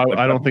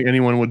 I don't think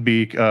anyone would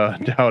be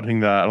doubting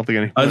that. I don't think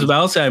anyone. I was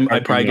about to say I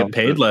probably get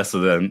paid less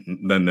than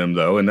them,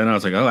 though. And then I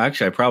was like, oh,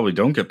 actually, I probably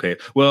don't get paid.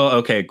 Well,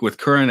 okay, with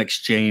current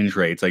exchange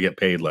rates, I get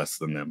paid less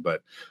than them.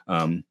 But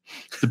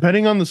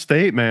depending on the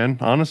state, man,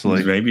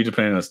 honestly. Maybe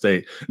depending on the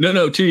state.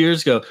 No, 2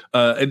 years ago,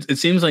 it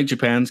seems like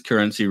Japan's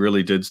currency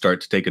really did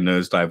start to take a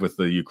nosedive with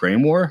the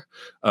Ukraine war.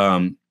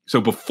 So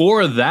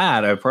before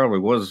that, I probably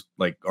was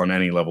like on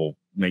any level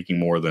making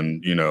more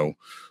than,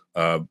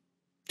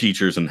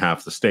 teachers in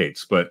half the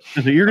states. But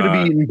so you're going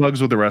to be eating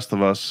bugs with the rest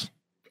of us.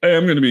 I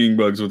am going to be eating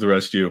bugs with the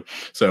rest of you.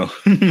 So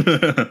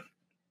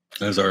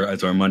as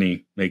our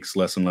money makes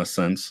less and less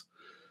sense.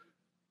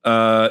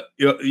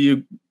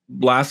 You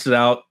blasted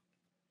out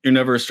You're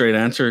Never a Straight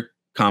Answer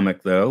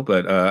comic though,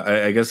 but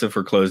I guess if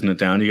we're closing it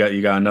down,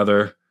 you got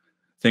another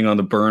thing on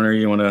the burner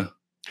you want to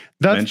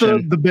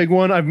mention? The big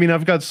one. I mean,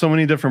 I've got so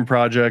many different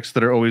projects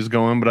that are always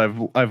going,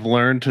 but I've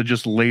learned to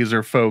just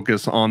laser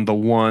focus on the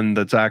one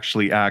that's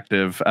actually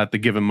active at the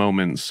given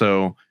moment.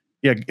 So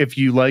yeah, if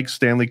you like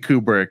Stanley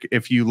Kubrick,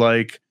 if you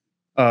like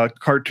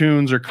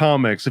cartoons or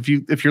comics, if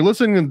you're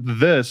listening to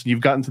this,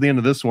 you've gotten to the end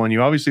of this one,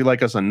 you obviously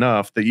like us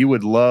enough that you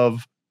would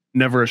love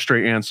Never a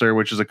Straight Answer,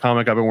 which is a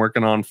comic I've been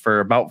working on for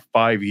about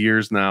 5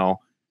 years now.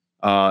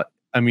 I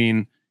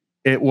mean,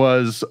 it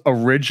was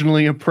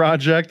originally a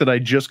project that I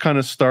just kind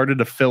of started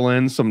to fill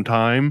in some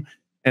time,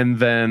 and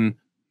then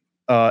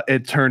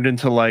it turned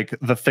into like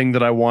the thing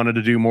that I wanted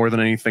to do more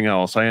than anything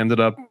else. I ended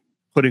up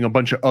putting a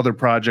bunch of other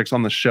projects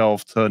on the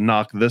shelf to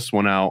knock this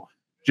one out,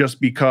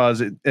 just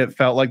because it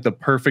felt like the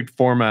perfect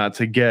format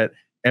to get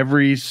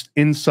every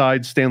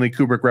inside Stanley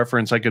Kubrick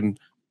reference I can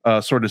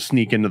sort of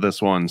sneak into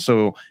this one.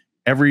 So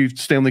every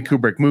Stanley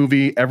Kubrick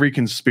movie, every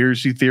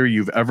conspiracy theory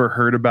you've ever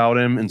heard about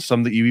him, and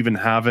some that you even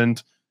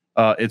haven't,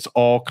 it's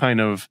all kind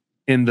of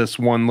in this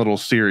one little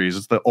series.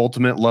 It's the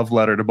ultimate love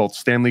letter to both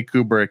Stanley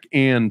Kubrick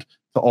and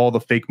to all the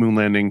fake moon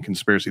landing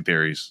conspiracy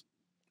theories.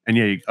 And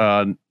yeah,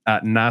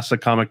 at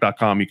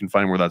nasacomic.com, you can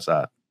find where that's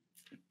at.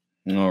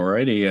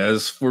 Alrighty.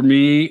 As for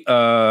me,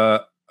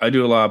 I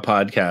do a lot of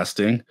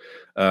podcasting.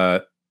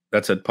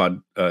 That's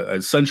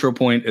at Central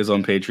Point is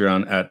on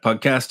Patreon at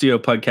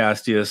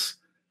Podcastius.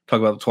 Talk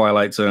about the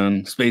Twilight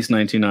Zone, Space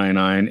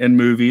 1999, and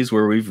movies,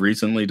 where we've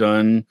recently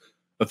done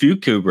a few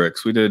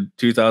Kubricks. We did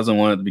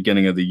 2001 at the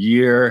beginning of the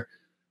year.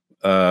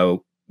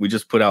 We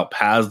just put out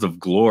Paths of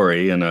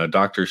Glory, and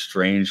Doctor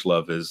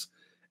Strangelove is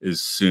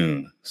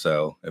soon.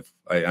 So if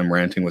I'm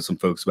ranting with some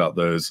folks about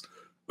those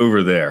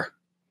over there.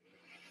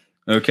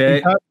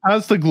 Okay.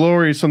 Paths to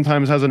Glory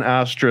sometimes has an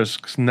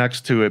asterisk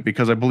next to it,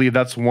 because I believe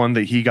that's one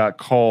that he got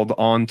called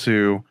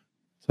onto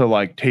to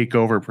like take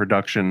over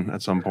production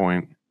at some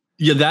point.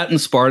 Yeah, that and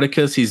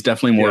Spartacus, he's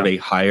definitely more of a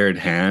hired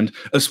hand.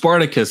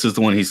 Spartacus is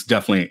the one he's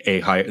definitely a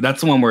hired.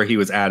 That's the one where he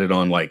was added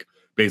on like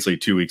basically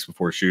 2 weeks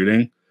before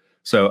shooting.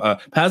 So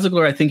Paths of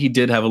Glory, I think he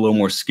did have a little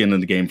more skin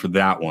in the game for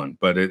that one,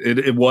 but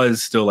it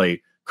was still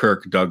a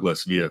Kirk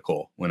Douglas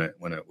vehicle when it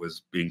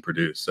was being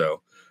produced.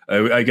 So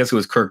I guess it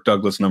was Kirk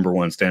Douglas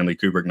 #1, Stanley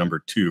Kubrick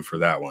 #2 for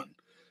that one.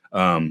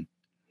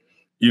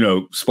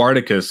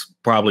 Spartacus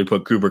probably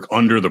put Kubrick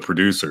under the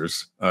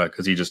producers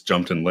because he just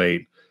jumped in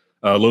late.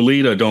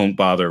 Lolita, don't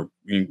bother.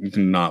 You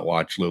can not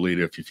watch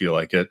Lolita if you feel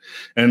like it.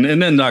 And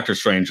then Doctor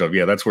Strangelove,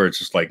 yeah, that's where it's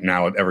just like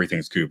now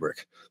everything's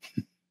Kubrick.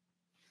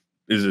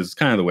 is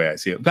kind of the way I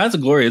see it. Paths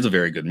of Glory is a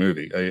very good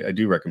movie. I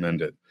do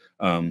recommend it.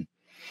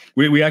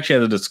 We actually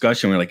had a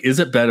discussion. We're like, is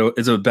it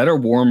a better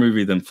war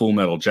movie than Full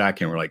Metal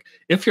Jacket? And we're like,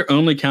 if you're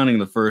only counting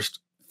the first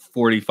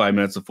 45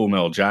 minutes of Full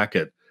Metal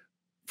Jacket's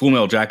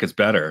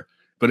better.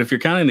 But if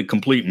you're counting the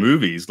complete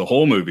movies, the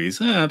whole movies,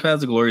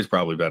 Paths of Glory is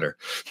probably better.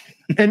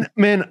 And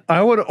man,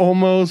 I would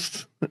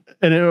almost,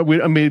 we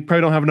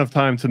probably don't have enough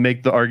time to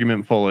make the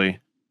argument fully,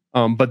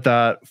 but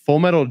that Full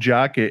Metal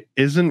Jacket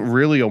isn't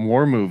really a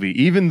war movie.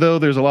 Even though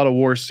there's a lot of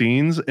war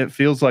scenes, it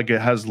feels like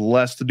it has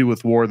less to do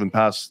with war than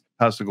Paths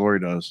to Glory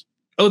does.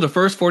 Oh, the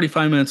first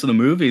 45 minutes of the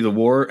movie,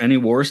 any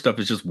war stuff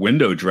is just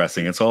window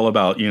dressing. It's all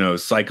about,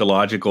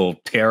 psychological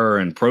terror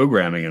and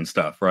programming and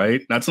stuff,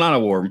 right? That's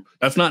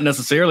not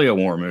necessarily a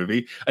war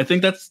movie. I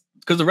think that's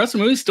because the rest of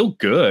the movie is still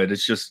good.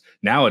 It's just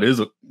now it is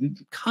a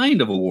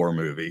kind of a war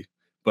movie,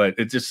 but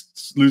it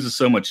just loses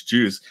so much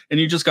juice. And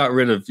you just got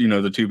rid of,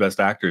 the two best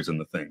actors in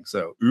the thing.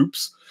 So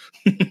oops.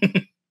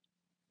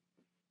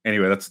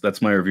 Anyway,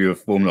 that's my review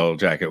of Full Metal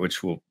Jacket,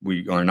 which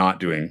we are not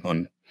doing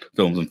on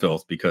Films and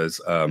Filth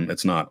because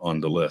it's not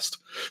on the list.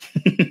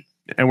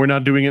 And we're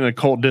not doing it in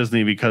Occult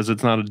Disney because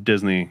it's not a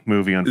Disney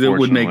movie, unfortunately. It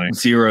would make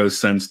zero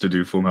sense to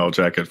do Full Metal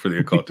Jacket for the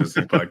Occult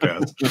Disney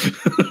podcast.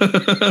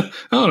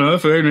 I don't know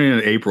if they're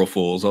in April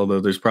Fools, although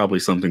there's probably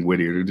something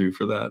wittier to do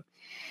for that.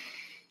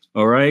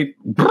 All right.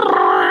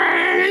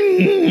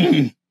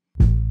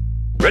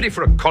 Ready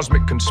for a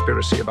cosmic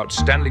conspiracy about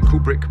Stanley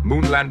Kubrick,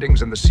 moon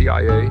landings, and the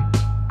CIA?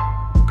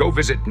 Go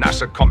visit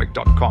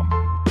nasacomic.com.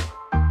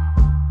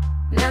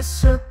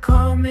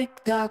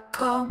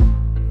 nasacomic.com,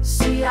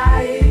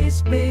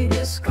 CIA's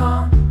biggest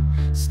con.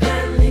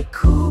 Stanley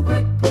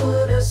Kubrick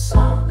put us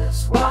on,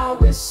 that's why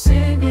we're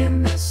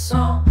singing this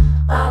song.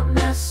 I'm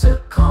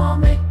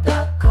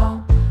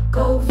nasacomic.com,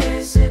 go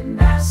visit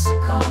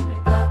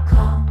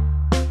nasacomic.com.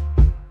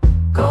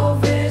 Go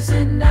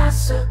visit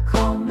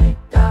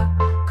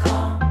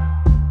nasacomic.com.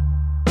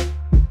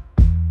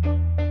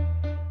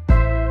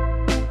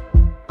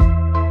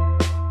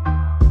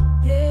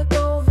 Yeah,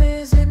 go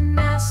visit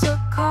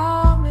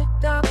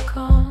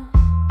nasacomic.com.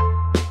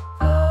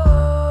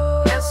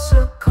 Oh,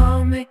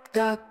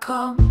 nasacomic.com.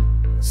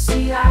 Psychotronic.com,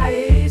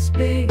 CIA's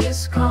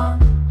biggest con.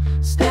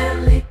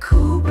 Stanley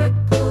Kubrick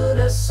put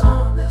us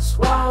on, that's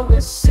why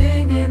we're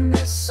singing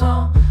this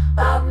song.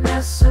 About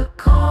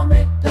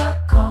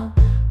NASAcomic.com,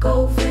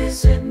 go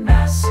visit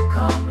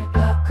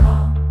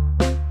NASAcomic.com.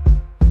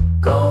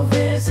 Go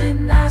visit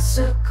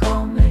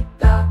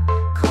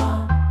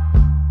NASAcomic.com.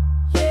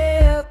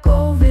 Yeah,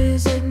 go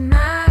visit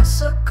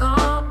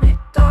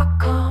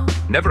NASAcomic.com.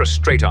 Never a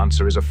Straight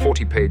Answer is a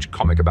 40-page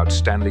comic about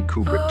Stanley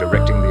Kubrick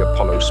directing the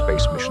Apollo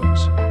space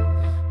missions.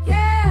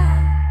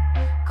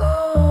 Yeah,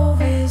 go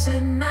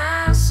visit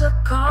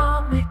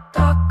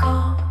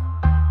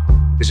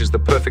NASAcomic.com. This is the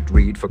perfect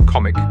read for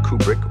comic,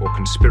 Kubrick, or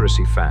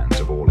conspiracy fans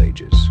of all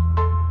ages.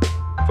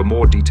 For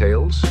more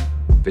details,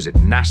 visit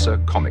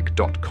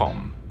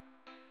nasacomic.com.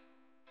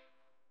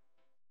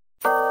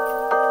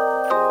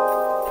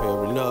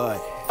 Paranoid.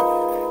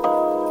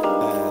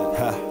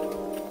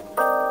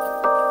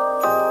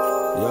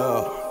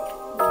 Yo.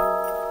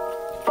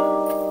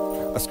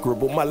 I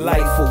scribble my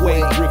life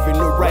away, driven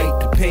to write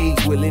the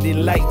page. Will it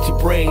enlighten your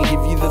brain? Give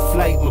you the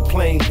flight, my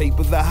plane,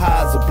 paper the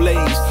highs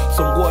ablaze.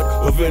 Somewhat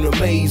of an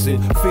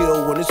amazing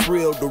feel when it's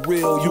real to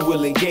real. You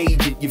will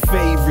engage it. Your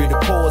favorite,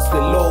 of course, the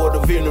Lord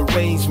of an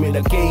arrangement.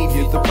 I gave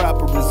you the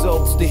proper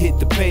results to hit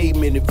the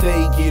pavement. If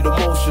they get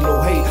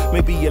emotional, hey,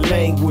 maybe your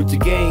language, a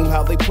game,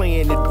 how they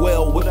playing it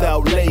well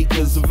without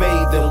Lakers.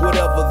 Evade them,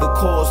 whatever the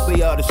cost,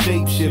 they are the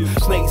shapeshift.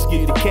 Snakes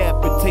get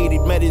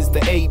decapitated, met is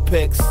the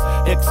apex.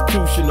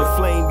 Execution of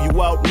flame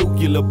you out,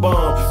 nuclear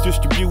bomb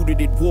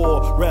distributed at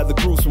war, rather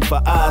gruesome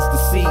for eyes to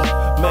see.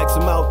 Max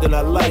them out, then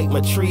I light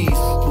my trees.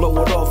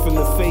 Blow it off in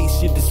the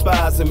face, you're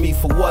despising me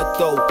for what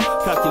though?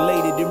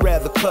 Calculated and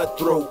rather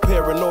cutthroat.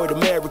 Paranoid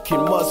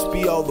American must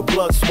be all the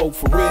blunt smoke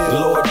for real.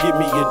 Lord, give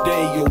me a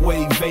day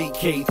away,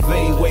 vacate.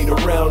 They wait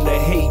around to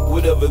hate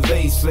whatever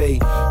they say.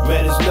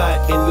 Matters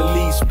not in the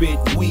least bit.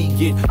 We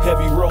get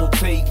heavy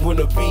rotate when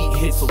a beat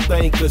hits, so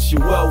thank us,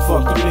 you're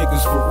welcome. Fuck the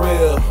niggas for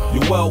real,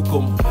 you're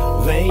welcome.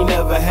 They ain't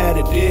never had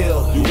a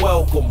deal, you're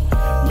welcome.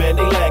 Man,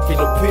 they lacking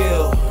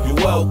appeal,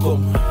 you're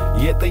welcome.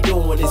 Yet they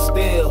doing it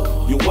still,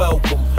 you're welcome.